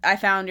 I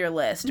found your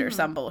list or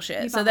some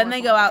bullshit. So then they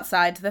go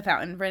outside to the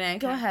fountain. Renee,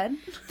 go ahead.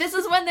 This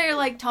is when they're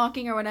like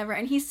talking or whatever,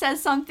 and he says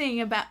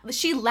something about,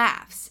 she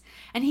laughs.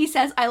 And he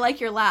says, I like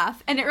your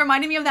laugh. And it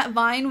reminded me of that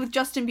Vine with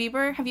Justin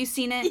Bieber. Have you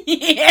seen it?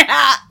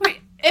 Yeah.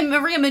 Wait, and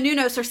Maria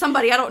Menounos or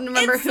somebody. I don't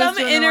remember who's some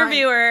doing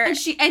interviewer. And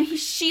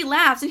she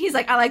laughs, and he's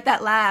like, I like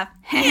that laugh.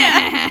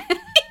 Yeah.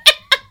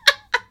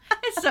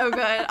 It's so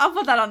good. I'll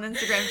put that on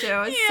Instagram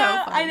too. It's so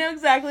funny. I know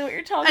exactly what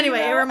you're talking about.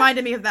 Anyway, it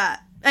reminded me of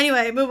that.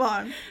 Anyway, move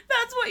on.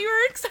 That's what you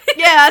were excited.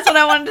 Yeah, that's what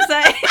I wanted to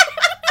say.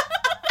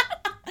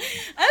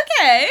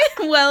 Okay.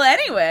 Well,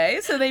 anyway,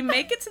 so they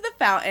make it to the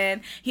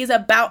fountain. He's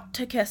about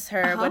to kiss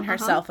her when her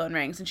cell phone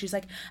rings, and she's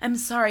like, I'm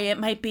sorry, it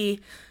might be...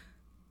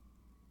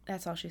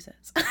 That's all she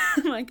says.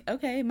 I'm like,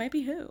 okay, it might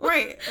be who?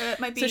 Right. It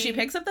might be... So she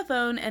picks up the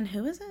phone, and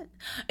who is it?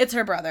 It's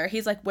her brother.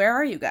 He's like, where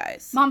are you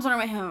guys? Mom's on her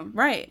way home.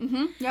 Right.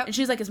 Mm-hmm. Yep. And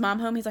she's like, is Mom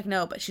home? He's like,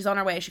 no, but she's on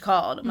her way. She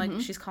called. I'm like,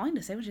 she's calling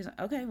to say what she's like,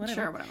 okay,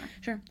 whatever. Sure, whatever.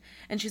 Sure.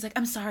 And she's like,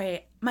 I'm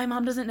sorry. My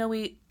mom doesn't know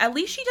we... At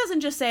least she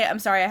doesn't just say, I'm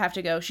sorry, I have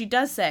to go. She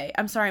does say,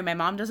 I'm sorry, my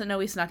mom doesn't know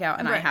we snuck out,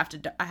 and Right.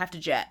 I have to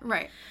jet.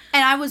 Right.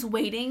 And I was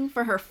waiting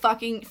for her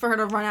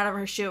to run out of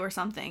her shoe or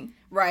something.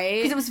 Right.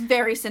 Because it was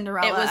very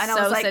Cinderella. It was and so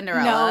I was like,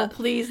 Cinderella. No,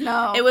 please,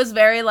 no. It was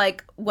very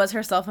like, was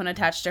her cell phone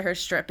attached to her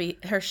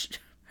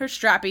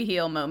strappy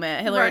heel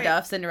moment? Hilary Right.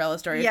 Duff Cinderella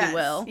story, if you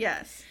will.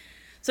 Yes.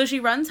 So she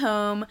runs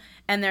home,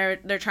 and they're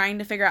trying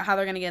to figure out how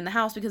they're going to get in the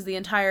house because the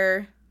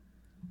entire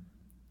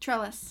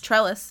trellis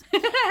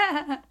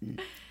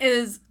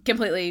is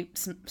completely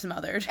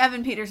smothered.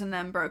 Evan Peters and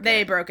them broke it.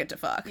 They broke it to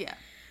fuck. Yeah.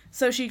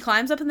 So she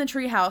climbs up in the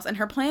treehouse, and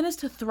her plan is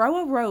to throw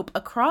a rope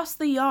across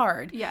the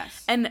yard.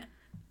 Yes. And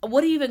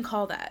what do you even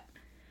call that?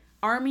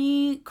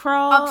 Army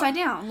crawl? Upside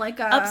down. Like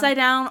a... Upside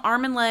down,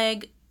 arm and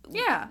leg.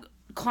 Yeah.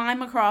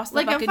 Climb across the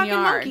like fucking a fucking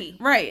yard. monkey.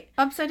 Right.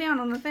 Upside down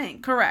on the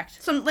thing.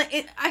 Correct. Some like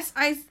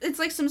it's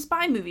like some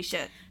spy movie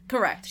shit.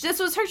 Correct. This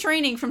was her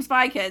training from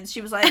Spy Kids. She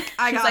was like,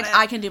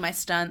 I can do my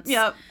stunts.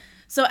 Yep.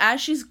 So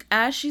as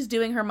she's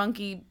doing her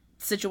monkey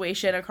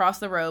situation across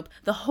the rope,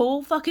 the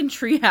whole fucking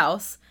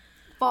treehouse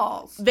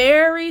falls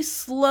very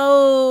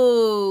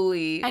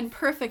slowly and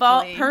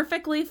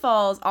perfectly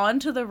falls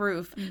onto the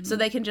roof so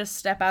they can just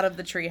step out of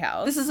the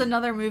treehouse. This is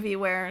another movie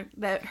where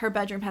her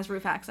bedroom has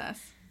roof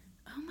access.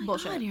 Oh my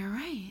Bullshit. God, you're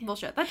right.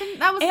 Bullshit. That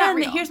was not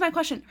real. And here's my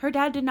question. Her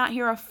dad did not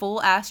hear a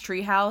full-ass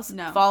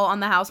treehouse fall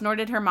on the house, nor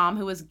did her mom,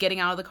 who was getting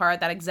out of the car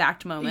at that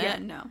exact moment. Yeah,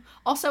 no.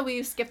 Also,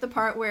 we skipped the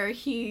part where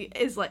he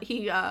is like,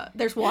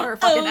 there's water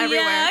fucking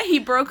everywhere. Yeah, he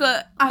broke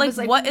what is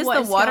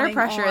the water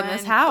pressure in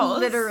this house?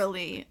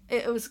 Literally.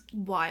 It was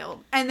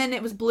wild. And then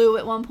it was blue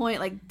at one point,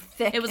 like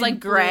thick. It was like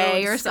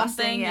gray or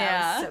something.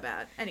 Yeah. It was so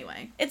bad.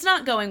 Anyway. It's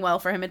not going well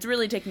for him. It's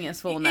really taking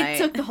his full night. It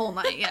took the whole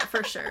night, yeah,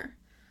 for sure.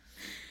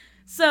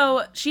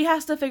 So she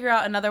has to figure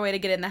out another way to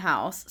get in the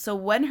house. So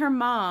when her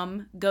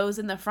mom goes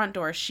in the front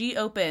door, she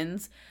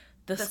opens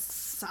the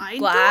side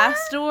glass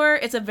door.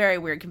 It's a very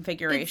weird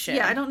configuration.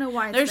 I don't know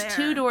why it's There's there.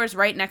 two doors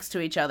right next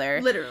to each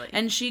other. Literally.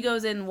 And she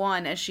goes in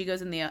one as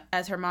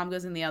her mom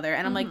goes in the other.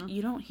 And I'm like,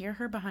 you don't hear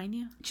her behind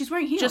you? She's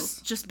wearing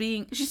heels. Just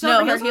being...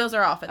 No, her heels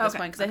are off at this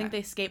point because I think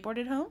they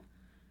skateboarded home.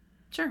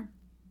 Sure.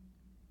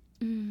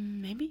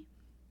 Maybe.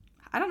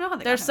 I don't know how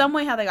they There's got some home.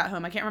 way how they got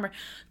home. I can't remember.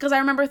 Because I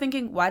remember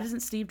thinking, why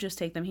doesn't Steve just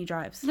take them? He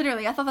drives.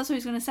 Literally, I thought that's what he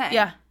was going to say.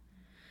 Yeah.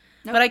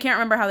 Nope. But I can't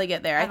remember how they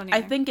get there. I don't I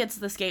either. think it's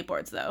the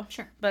skateboards, though.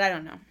 Sure. But I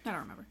don't know. I don't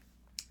remember.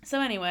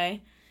 So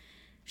anyway,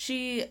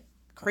 she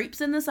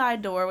creeps in the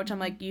side door, which I'm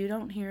like, you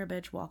don't hear a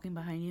bitch walking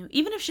behind you.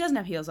 Even if she doesn't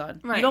have heels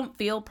on. Right. You don't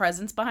feel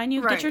presence behind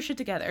you. Right. Get your shit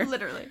together.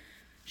 Literally.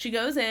 She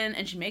goes in,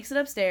 and she makes it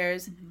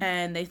upstairs,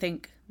 and they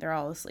think they're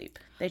all asleep.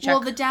 They check.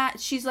 Well, the dad,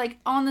 she's like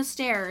on the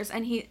stairs,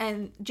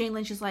 and Jane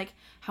Lynch is like,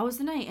 how was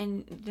the night?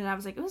 And then I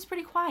was like, it was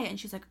pretty quiet. And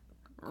she's like,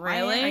 quiet?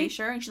 Really? Are you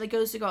sure? And she like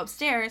goes to go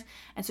upstairs,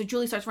 and so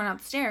Julie starts running up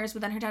the stairs,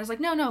 but then her dad is like,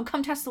 no,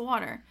 come test the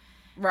water.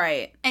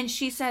 Right. And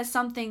she says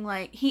something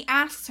like, he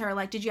asks her,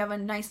 like, did you have a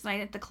nice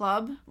night at the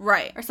club?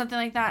 Right. Or something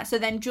like that. So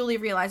then Julie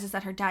realizes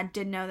that her dad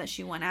did know that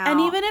she went out.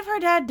 And even if her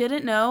dad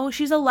didn't know,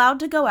 she's allowed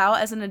to go out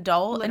as an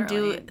adult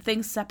Literally. and do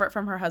things separate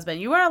from her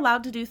husband. You are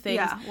allowed to do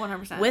things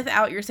 100%.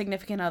 without your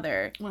significant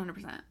other.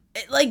 100%.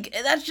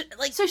 That's just,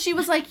 like... So she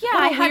was like, yeah,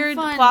 what I a had weird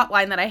fun. plot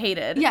line that I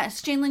hated.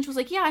 Yes, Jane Lynch was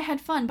like, yeah, I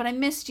had fun, but I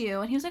missed you.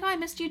 And he was like, oh, I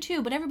missed you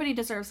too, but everybody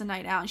deserves a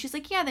night out. And she's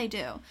like, yeah, they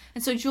do.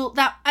 And so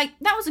that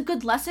was a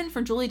good lesson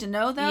for Julie to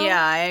know, though.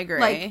 Yeah, I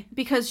agree. Like,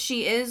 because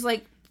she is,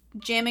 like,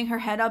 jamming her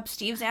head up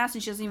Steve's ass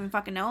and she doesn't even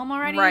fucking know him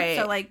already. Right.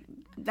 So, like,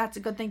 that's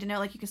a good thing to know.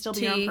 Like, you can still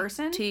be your own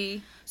person.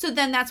 T. So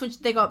then that's when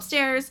they go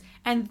upstairs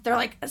and they're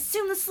like,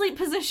 assume the sleep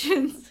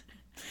positions.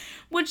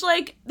 Which,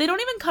 like, they don't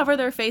even cover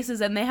their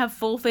faces and they have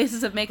full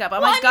faces of makeup.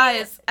 I'm like,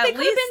 guys, at they least...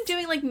 could have been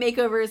doing, like,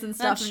 makeovers and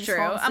stuff. That's and true.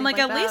 falling asleep I'm like,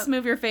 at that. least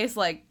move your face,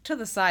 like, to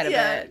the side a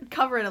bit.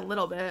 Cover it a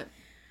little bit.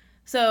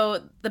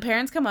 So the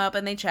parents come up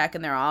and they check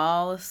and they're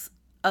all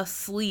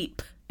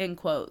asleep, in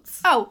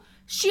quotes. Oh,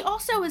 she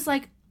also is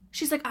like,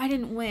 she's like, I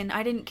didn't win.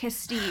 I didn't kiss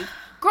Steve.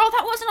 Girl,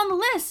 that wasn't on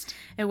the list.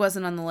 It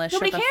wasn't on the list.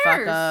 Nobody Shut the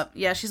cares. fuck up.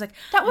 Yeah, she's like,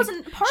 that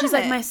wasn't part of it. She's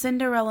like, my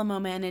Cinderella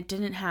moment and it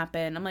didn't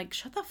happen. I'm like,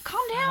 shut the fuck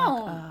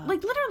down. up.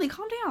 Like, literally,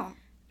 calm down.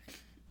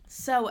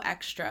 So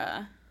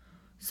extra.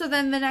 So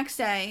then the next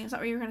day, is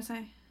that what you were going to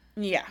say?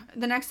 Yeah.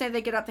 The next day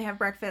they get up, they have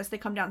breakfast, they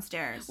come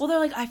downstairs. Well, they're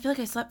like, I feel like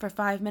I slept for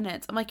 5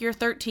 minutes. I'm like, you're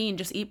 13.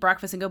 Just eat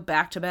breakfast and go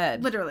back to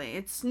bed. Literally.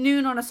 It's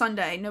noon on a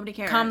Sunday. Nobody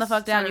cares. Calm the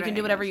fuck down. Saturday, You can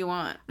do whatever you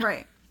want.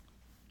 Right.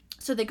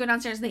 So they go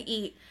downstairs and they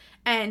eat.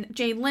 And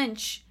Jane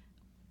Lynch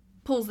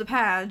pulls the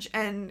badge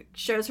and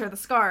shows her the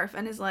scarf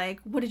and is like,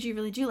 what did you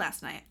really do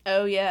last night?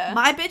 Oh, yeah.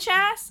 My bitch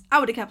ass, I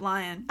would have kept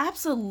lying.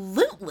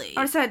 Absolutely.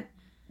 I would have said,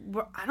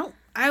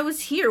 I was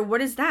here. What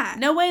is that?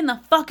 No way in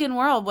the fucking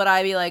world would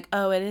I be like,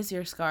 oh, it is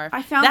your scarf.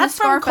 I found That's the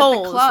scarf from Kohl's.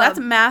 at the club. That's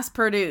mass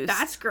produced.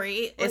 That's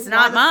great. It's Like,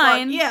 not why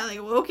the mine. fuck? Yeah, like,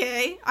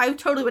 okay. I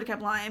totally would have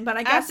kept lying, but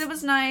I guess it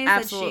was nice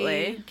absolutely.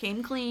 that she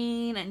came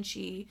clean and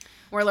she...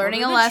 We're learning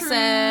a told her the lesson.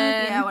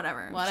 truth. Yeah,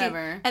 whatever.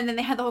 Whatever. And then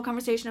they had the whole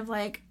conversation of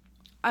like,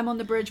 I'm on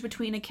the bridge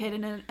between a kid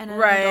and an adult.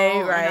 Right.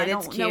 And I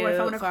don't It's know cute. if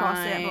I want to cross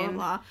it, blah, blah, Fine.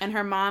 blah. And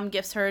her mom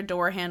gifts her a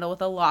door handle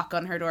with a lock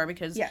on her door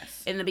because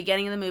in the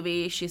beginning of the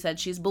movie, she said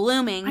she's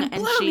blooming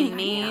and she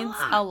needs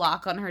a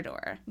lock on her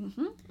door.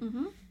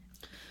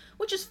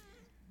 Which is,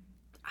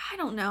 I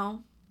don't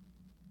know.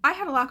 I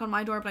had a lock on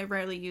my door, but I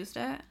rarely used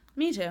it.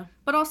 Me too.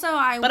 But also,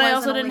 I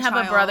also didn't have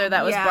a brother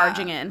that was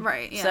barging in.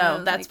 Right. Yeah,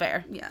 so that's like,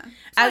 fair. Yeah.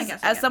 So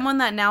As someone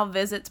that now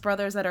visits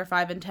brothers that are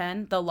 5 and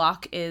 10, the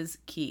lock is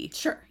key.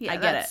 Sure. Yeah, I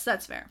get it.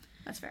 That's fair.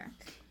 That's fair.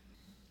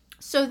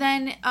 So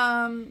then,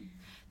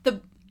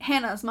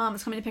 Hannah's mom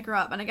is coming to pick her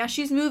up, and I guess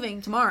she's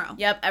moving tomorrow.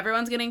 Yep.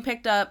 Everyone's getting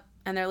picked up.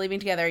 And they're leaving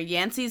together.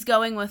 Yancey's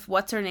going with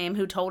what's-her-name,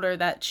 who told her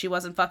that she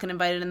wasn't fucking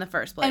invited in the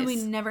first place. And we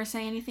never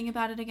say anything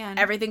about it again.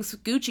 Everything's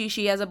Gucci.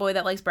 She has a boy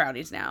that likes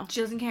brownies now. She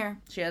doesn't care.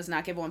 She does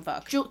not give one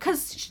fuck.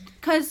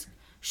 Because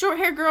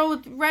short-haired girl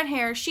with red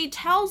hair, she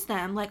tells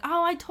them, like,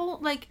 oh, I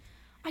told her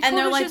And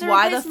they're she like, was her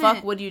why the replacement."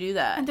 fuck would you do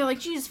that? And they're like,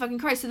 Jesus fucking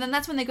Christ. So then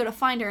that's when they go to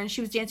find her, and she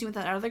was dancing with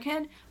that other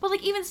kid. But,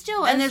 like, even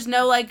still... And there's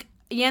no, like,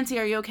 Yancey,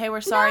 are you okay? We're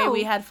sorry. No.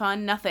 We had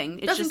fun. Nothing.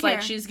 It's Doesn't just care.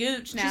 like, she's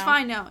Gooch now. She's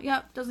fine now.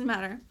 Yep, doesn't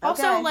matter. Okay.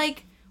 Also,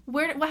 like...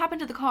 What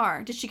happened to the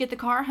car? Did she get the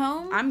car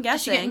home? I'm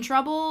guessing. Did she get in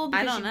trouble?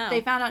 I don't know. They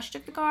found out she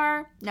took the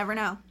car? Never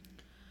know.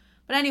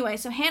 But anyway,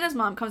 so Hannah's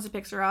mom comes and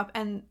picks her up,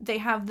 and they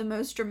have the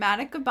most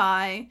dramatic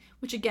goodbye,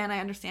 which again, I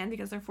understand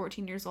because they're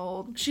 14 years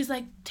old. She's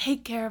like,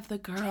 take care of the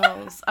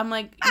girls. I'm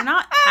like, you're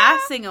not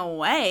passing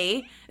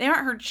away. They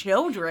aren't her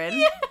children.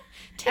 Yeah.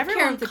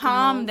 Everyone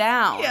calm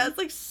down. Yeah, it's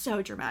like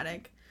so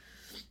dramatic.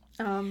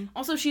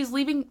 Also, she's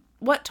leaving...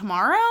 What,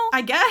 tomorrow?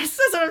 I guess.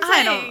 That's what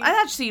I'm saying.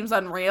 That seems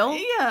unreal.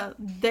 Yeah.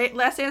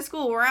 Last day of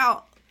school, we're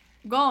out.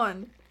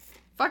 Gone.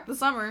 Fuck the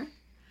summer.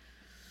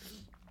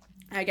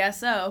 I guess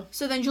so.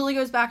 So then Julie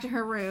goes back to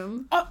her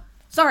room. Oh,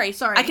 sorry.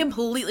 I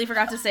completely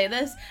forgot to say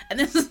this, and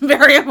this is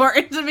very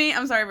important to me.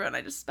 I'm sorry, everyone.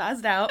 I just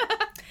spazzed out.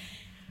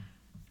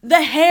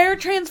 The hair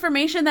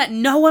transformation that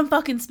no one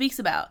fucking speaks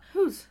about.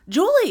 Whose?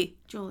 Julie.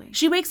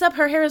 She wakes up,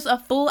 her hair is a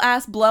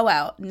full-ass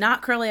blowout.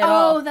 Not curly at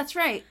all. Oh, that's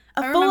right.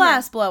 A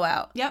full-ass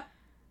blowout. Yep.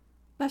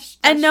 That's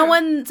and no true.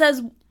 one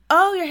says,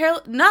 oh, your hair...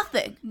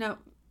 Nothing. No.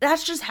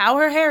 That's just how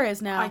her hair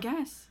is now. I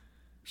guess.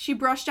 She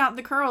brushed out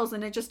the curls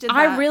and it just did that.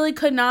 I really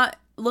could not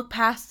look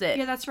past it.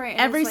 Yeah, that's right.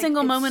 And Every it's like,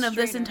 single it's moment of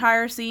this straighter.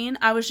 entire scene,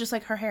 I was just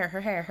like, her hair,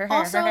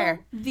 Also, her hair.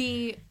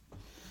 the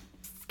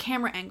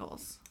camera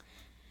angles.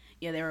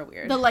 Yeah, they were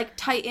weird. The, like,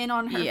 tight in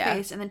on her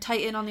face and then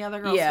tight in on the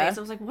other girl's face.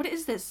 I was like, what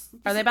is this?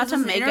 Are they about to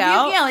Is this an make interview?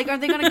 out? Yeah, like, are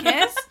they going to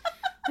kiss?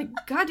 Like,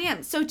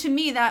 goddamn. So, to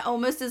me, that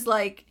almost is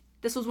like,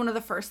 this was one of the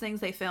first things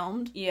they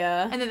filmed.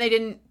 Yeah. And then they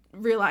didn't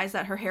realize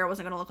that her hair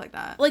wasn't going to look like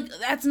that. Like,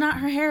 that's not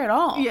her hair at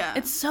all. Yeah.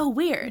 It's so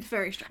weird. It's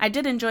very strange. I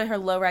did enjoy her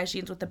low-rise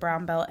jeans with the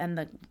brown belt and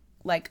the,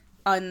 like,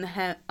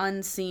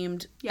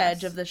 unseamed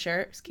edge of the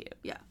shirt. It's cute.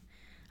 Yeah.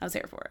 I was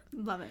here for it.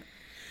 Love it.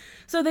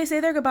 So they say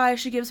their goodbyes.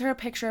 She gives her a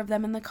picture of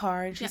them in the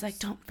car, and she's like,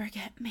 don't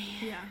forget me.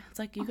 Yeah. It's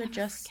like, you could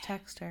just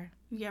text her.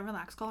 Yeah,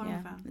 relax. Call her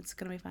on the phone. It's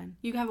going to be fine.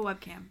 You have a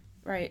webcam.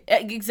 Right.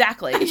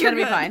 Exactly. It's going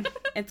to be fine.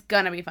 It's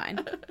going to be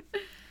fine.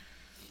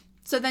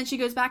 So then she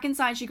goes back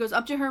inside. She goes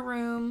up to her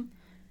room,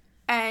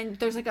 and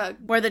there's like a...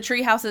 Where the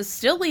treehouse is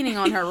still leaning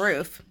on her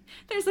roof.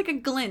 There's like a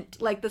glint,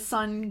 like the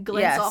sun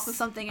glints off of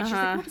something, and she's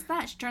like, what is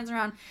that? She turns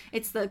around.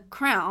 It's the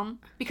crown,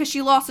 because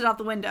she lost it out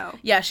the window.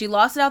 Yeah, she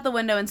lost it out the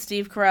window, and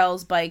Steve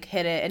Carell's bike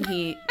hit it, and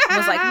he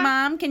was like,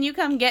 Mom, can you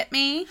come get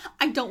me?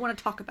 I don't want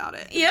to talk about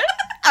it. Yeah.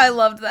 I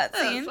loved that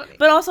scene.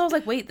 But also I was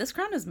like, wait, this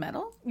crown is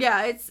metal?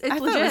 Yeah, it's I legit.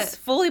 thought it was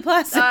fully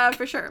plastic.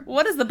 For sure.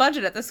 What is the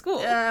budget at the school?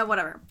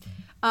 Whatever.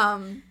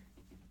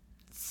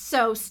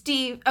 So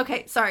Steve,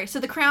 okay, sorry. So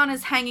the crown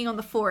is hanging on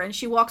the floor, and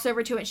she walks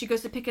over to it, and she goes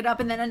to pick it up,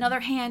 and then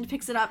another hand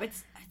picks it up.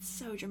 It's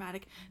so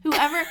dramatic.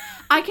 Whoever,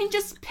 I can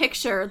just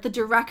picture the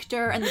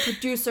director and the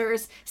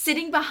producers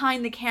sitting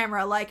behind the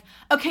camera like,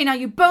 okay, now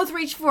you both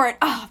reach for it.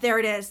 Oh, there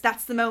it is.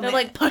 That's the moment. They're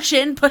like, push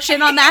in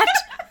on that.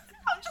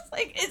 I'm just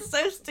like, it's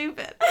so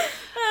stupid.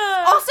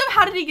 Also,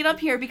 how did he get up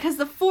here? Because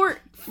the fort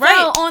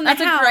fell on the house.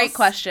 That's a great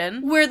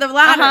question. Where the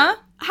ladder.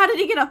 How did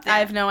he get up there? I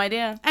have no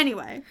idea.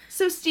 Anyway,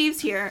 so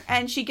Steve's here,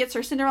 and she gets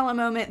her Cinderella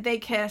moment. They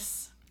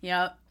kiss.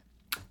 Yep.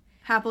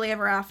 Happily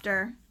ever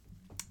after.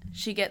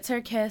 She gets her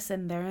kiss,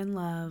 and they're in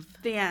love.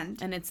 The end.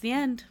 And it's the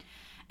end.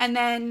 And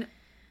then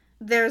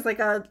there's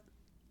like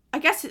I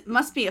guess it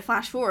must be a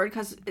flash forward,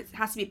 because it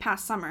has to be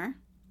past summer,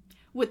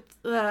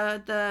 with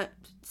the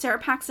Sarah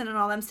Paxton and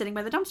all them sitting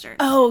by the dumpsters.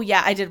 Oh,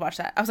 yeah, I did watch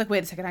that. I was like,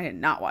 wait a second, I did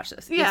not watch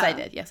this. Yeah.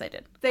 Yes, I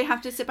did. They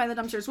have to sit by the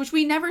dumpsters, which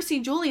we never see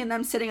Julie and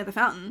them sitting at the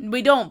fountain.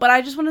 We don't, but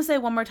I just want to say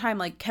one more time,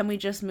 like, can we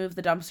just move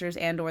the dumpsters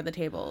and or the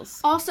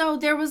tables? Also,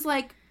 there was,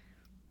 like,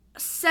 a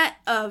set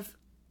of...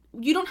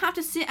 You don't have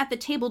to sit at the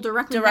table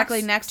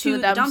directly next to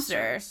the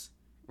dumpsters.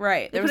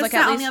 Right. There was, like,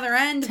 at least on the other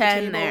end of the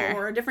table there.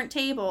 Or a different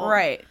table.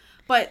 Right.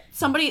 But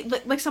somebody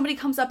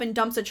comes up and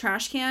dumps a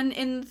trash can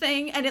in the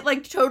thing, and it,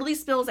 like, totally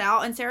spills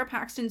out, and Sarah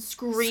Paxton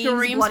screams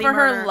bloody for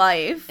murder. her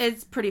life.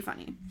 It's pretty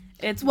funny.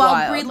 It's While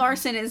wild. Brie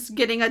Larson is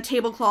getting a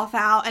tablecloth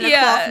out and a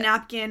cloth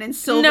napkin and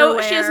silverware.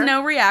 No, she has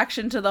no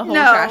reaction to the whole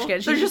trash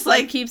can. She just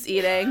like keeps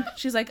eating.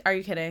 She's like, "Are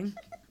you kidding?"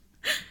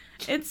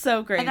 It's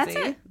so crazy. And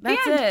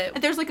that's it.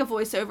 And there's like a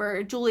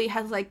voiceover. Julie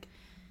has like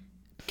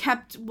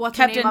kept in up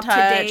to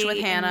touch date with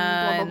Hannah.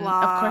 And blah,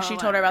 blah, blah, of course, she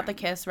told her about the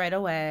kiss right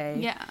away.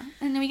 Yeah,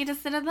 and then we get to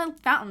sit at the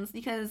fountains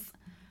because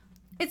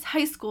it's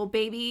high school,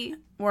 baby.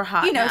 We're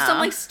hot. You know, now. some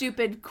like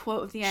stupid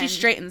quote at the end. She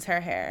straightens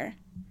her hair.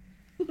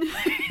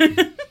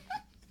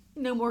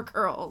 No more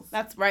curls.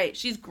 That's right.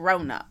 She's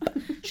grown up.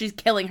 She's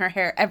killing her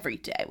hair every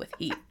day with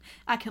heat.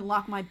 I can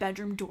lock my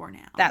bedroom door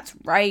now. That's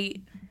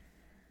right.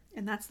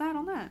 And that's that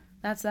on that.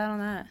 That's that on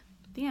that.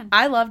 The end.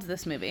 I loved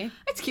this movie.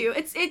 It's cute.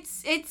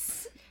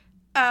 It's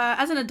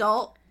as an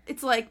adult,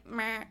 it's like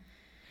meh.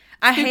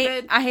 I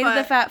hated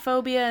the fat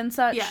phobia and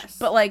such. Yes.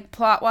 But like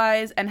plot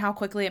wise and how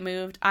quickly it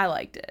moved, I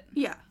liked it.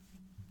 Yeah.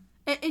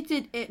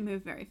 It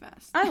moved very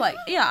fast. I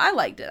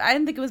liked it. I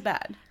didn't think it was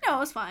bad. No, it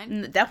was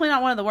fine. Definitely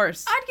not one of the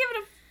worst. I'd give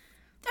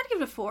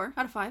it a 4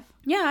 out of 5.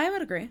 Yeah, I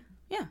would agree.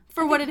 Yeah.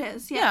 For what it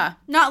is. Yeah.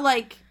 Not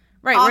like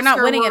right, we're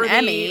not winning an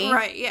Emmy.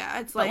 Right, yeah.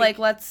 It's like, but like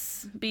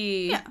let's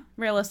be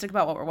realistic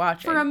about what we're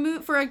watching.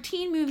 For a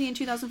teen movie in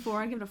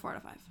 2004, I'd give it a 4 out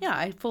of 5. Yeah,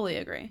 I fully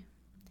agree.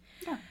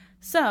 Yeah.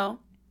 So,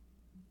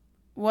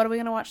 what are we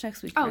going to watch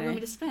next week? Oh, we're going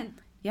to spin.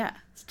 Yeah.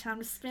 It's time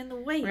to spin the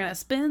wheel. We're going to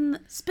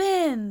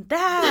spin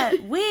that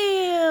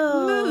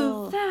wheel.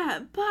 Move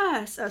that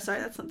bus. Oh, sorry,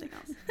 that's something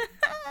else.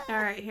 All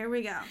right, here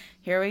we go.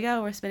 Here we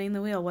go. We're spinning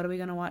the wheel. What are we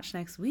going to watch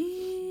next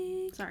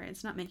week? Sorry,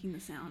 it's not making the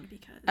sound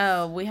because...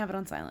 Oh, we have it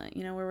on silent.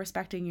 You know, we're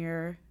respecting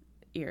your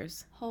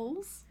ears.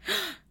 Holes?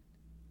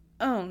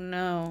 Oh,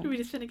 no. Did we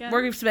just spin again?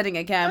 We're spinning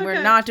again. Okay.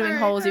 We're not doing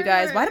Holes, you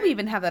guys. Why do we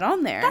even have that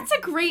on there? That's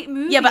a great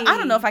movie. Yeah, but I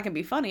don't know if I can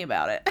be funny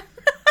about it.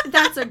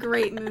 That's a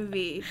great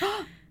movie.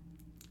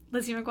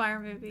 Lizzie McGuire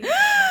movie.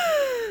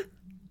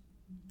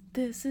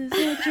 This is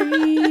what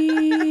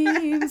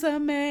dreams are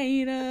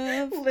made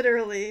of.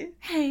 Literally.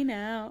 Hey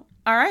now.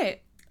 All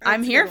right.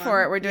 I'm here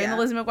for it. We're doing the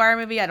Lizzie McGuire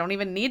movie. I don't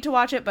even need to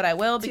watch it, but I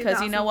will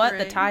because you know what?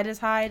 The tide is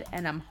high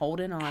and I'm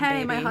holding on,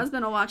 Hey, baby. my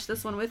husband will watch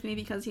this one with me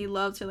because he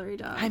loves Hilary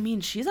Duff. I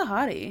mean, she's a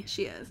hottie.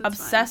 She is.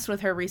 Obsessed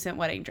with her recent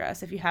wedding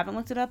dress. If you haven't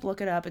looked it up,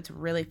 look it up. It's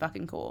really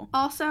fucking cool.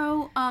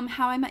 Also,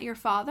 How I Met Your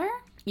Father.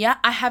 Yeah,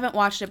 I haven't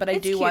watched it, but I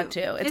do want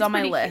to. It's on my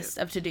pretty list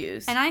cute. of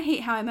to-dos. And I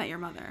hate How I Met Your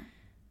Mother.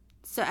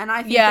 So, and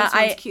I think this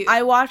one's cute.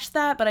 I watched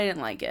that, but I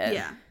didn't like it.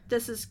 Yeah.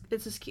 This is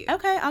cute.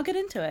 Okay, I'll get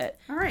into it.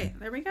 All right,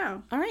 there we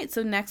go. All right,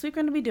 so next week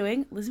we're going to be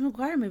doing Lizzie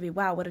McGuire movie.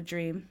 Wow, what a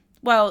dream.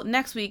 Well,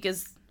 next week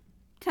is...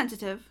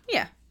 tentative.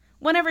 Yeah.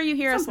 Whenever you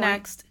hear us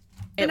next,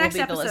 it will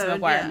be the Lizzie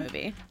McGuire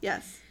movie.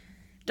 Yes.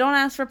 Don't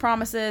ask for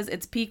promises.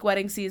 It's peak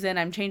wedding season.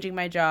 I'm changing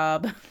my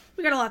job.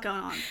 We got a lot going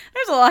on.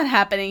 There's a lot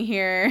happening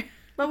here.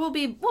 But we'll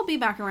be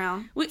back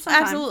around.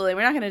 Absolutely.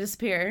 We're not going to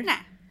disappear. Nah.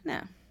 No.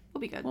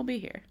 We'll be good. We'll be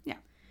here. Yeah.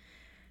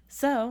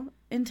 So,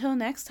 until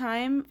next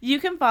time, you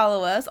can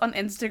follow us on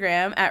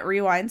Instagram at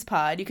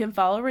RewindsPod. You can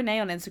follow Renee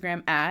on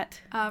Instagram at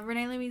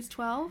Renee Louise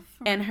 12.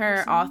 And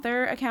her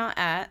author account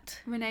at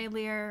Renee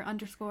Lear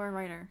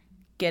 _writer.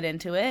 Get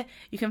into it.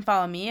 You can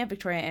follow me at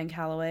Victoria Ann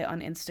Calloway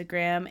on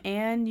Instagram,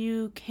 and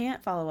you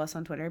can't follow us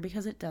on Twitter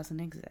because it doesn't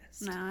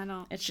exist. No, I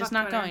don't. It's just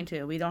not going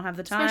to. We don't have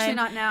the time. Especially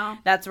not now.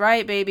 That's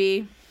right,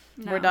 baby.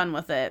 No. We're done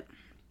with it.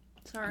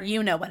 Sorry.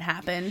 You know what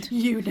happened.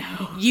 You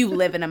know. You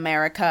live in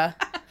America.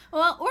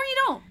 Well, or you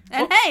don't.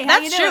 And hey, how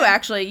that's you doing? true.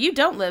 Actually, you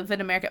don't live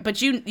in America,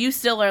 but you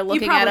still are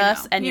looking at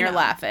us and you're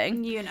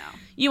laughing. You know.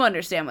 You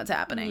understand what's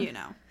happening. You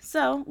know.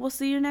 So we'll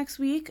see you next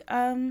week.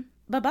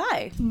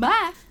 Bye-bye.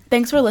 Bye.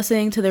 Thanks for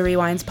listening to the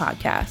Rewinds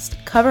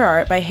podcast. Cover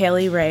art by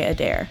Haley Ray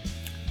Adair.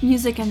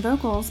 Music and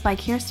vocals by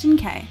Kirsten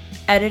Kay.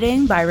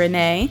 Editing by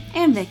Renee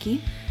and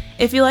Vicky.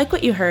 If you like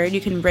what you heard, you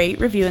can rate,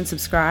 review, and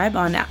subscribe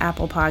on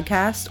Apple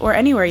Podcasts or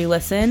anywhere you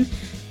listen.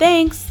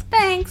 Thanks.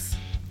 Thanks.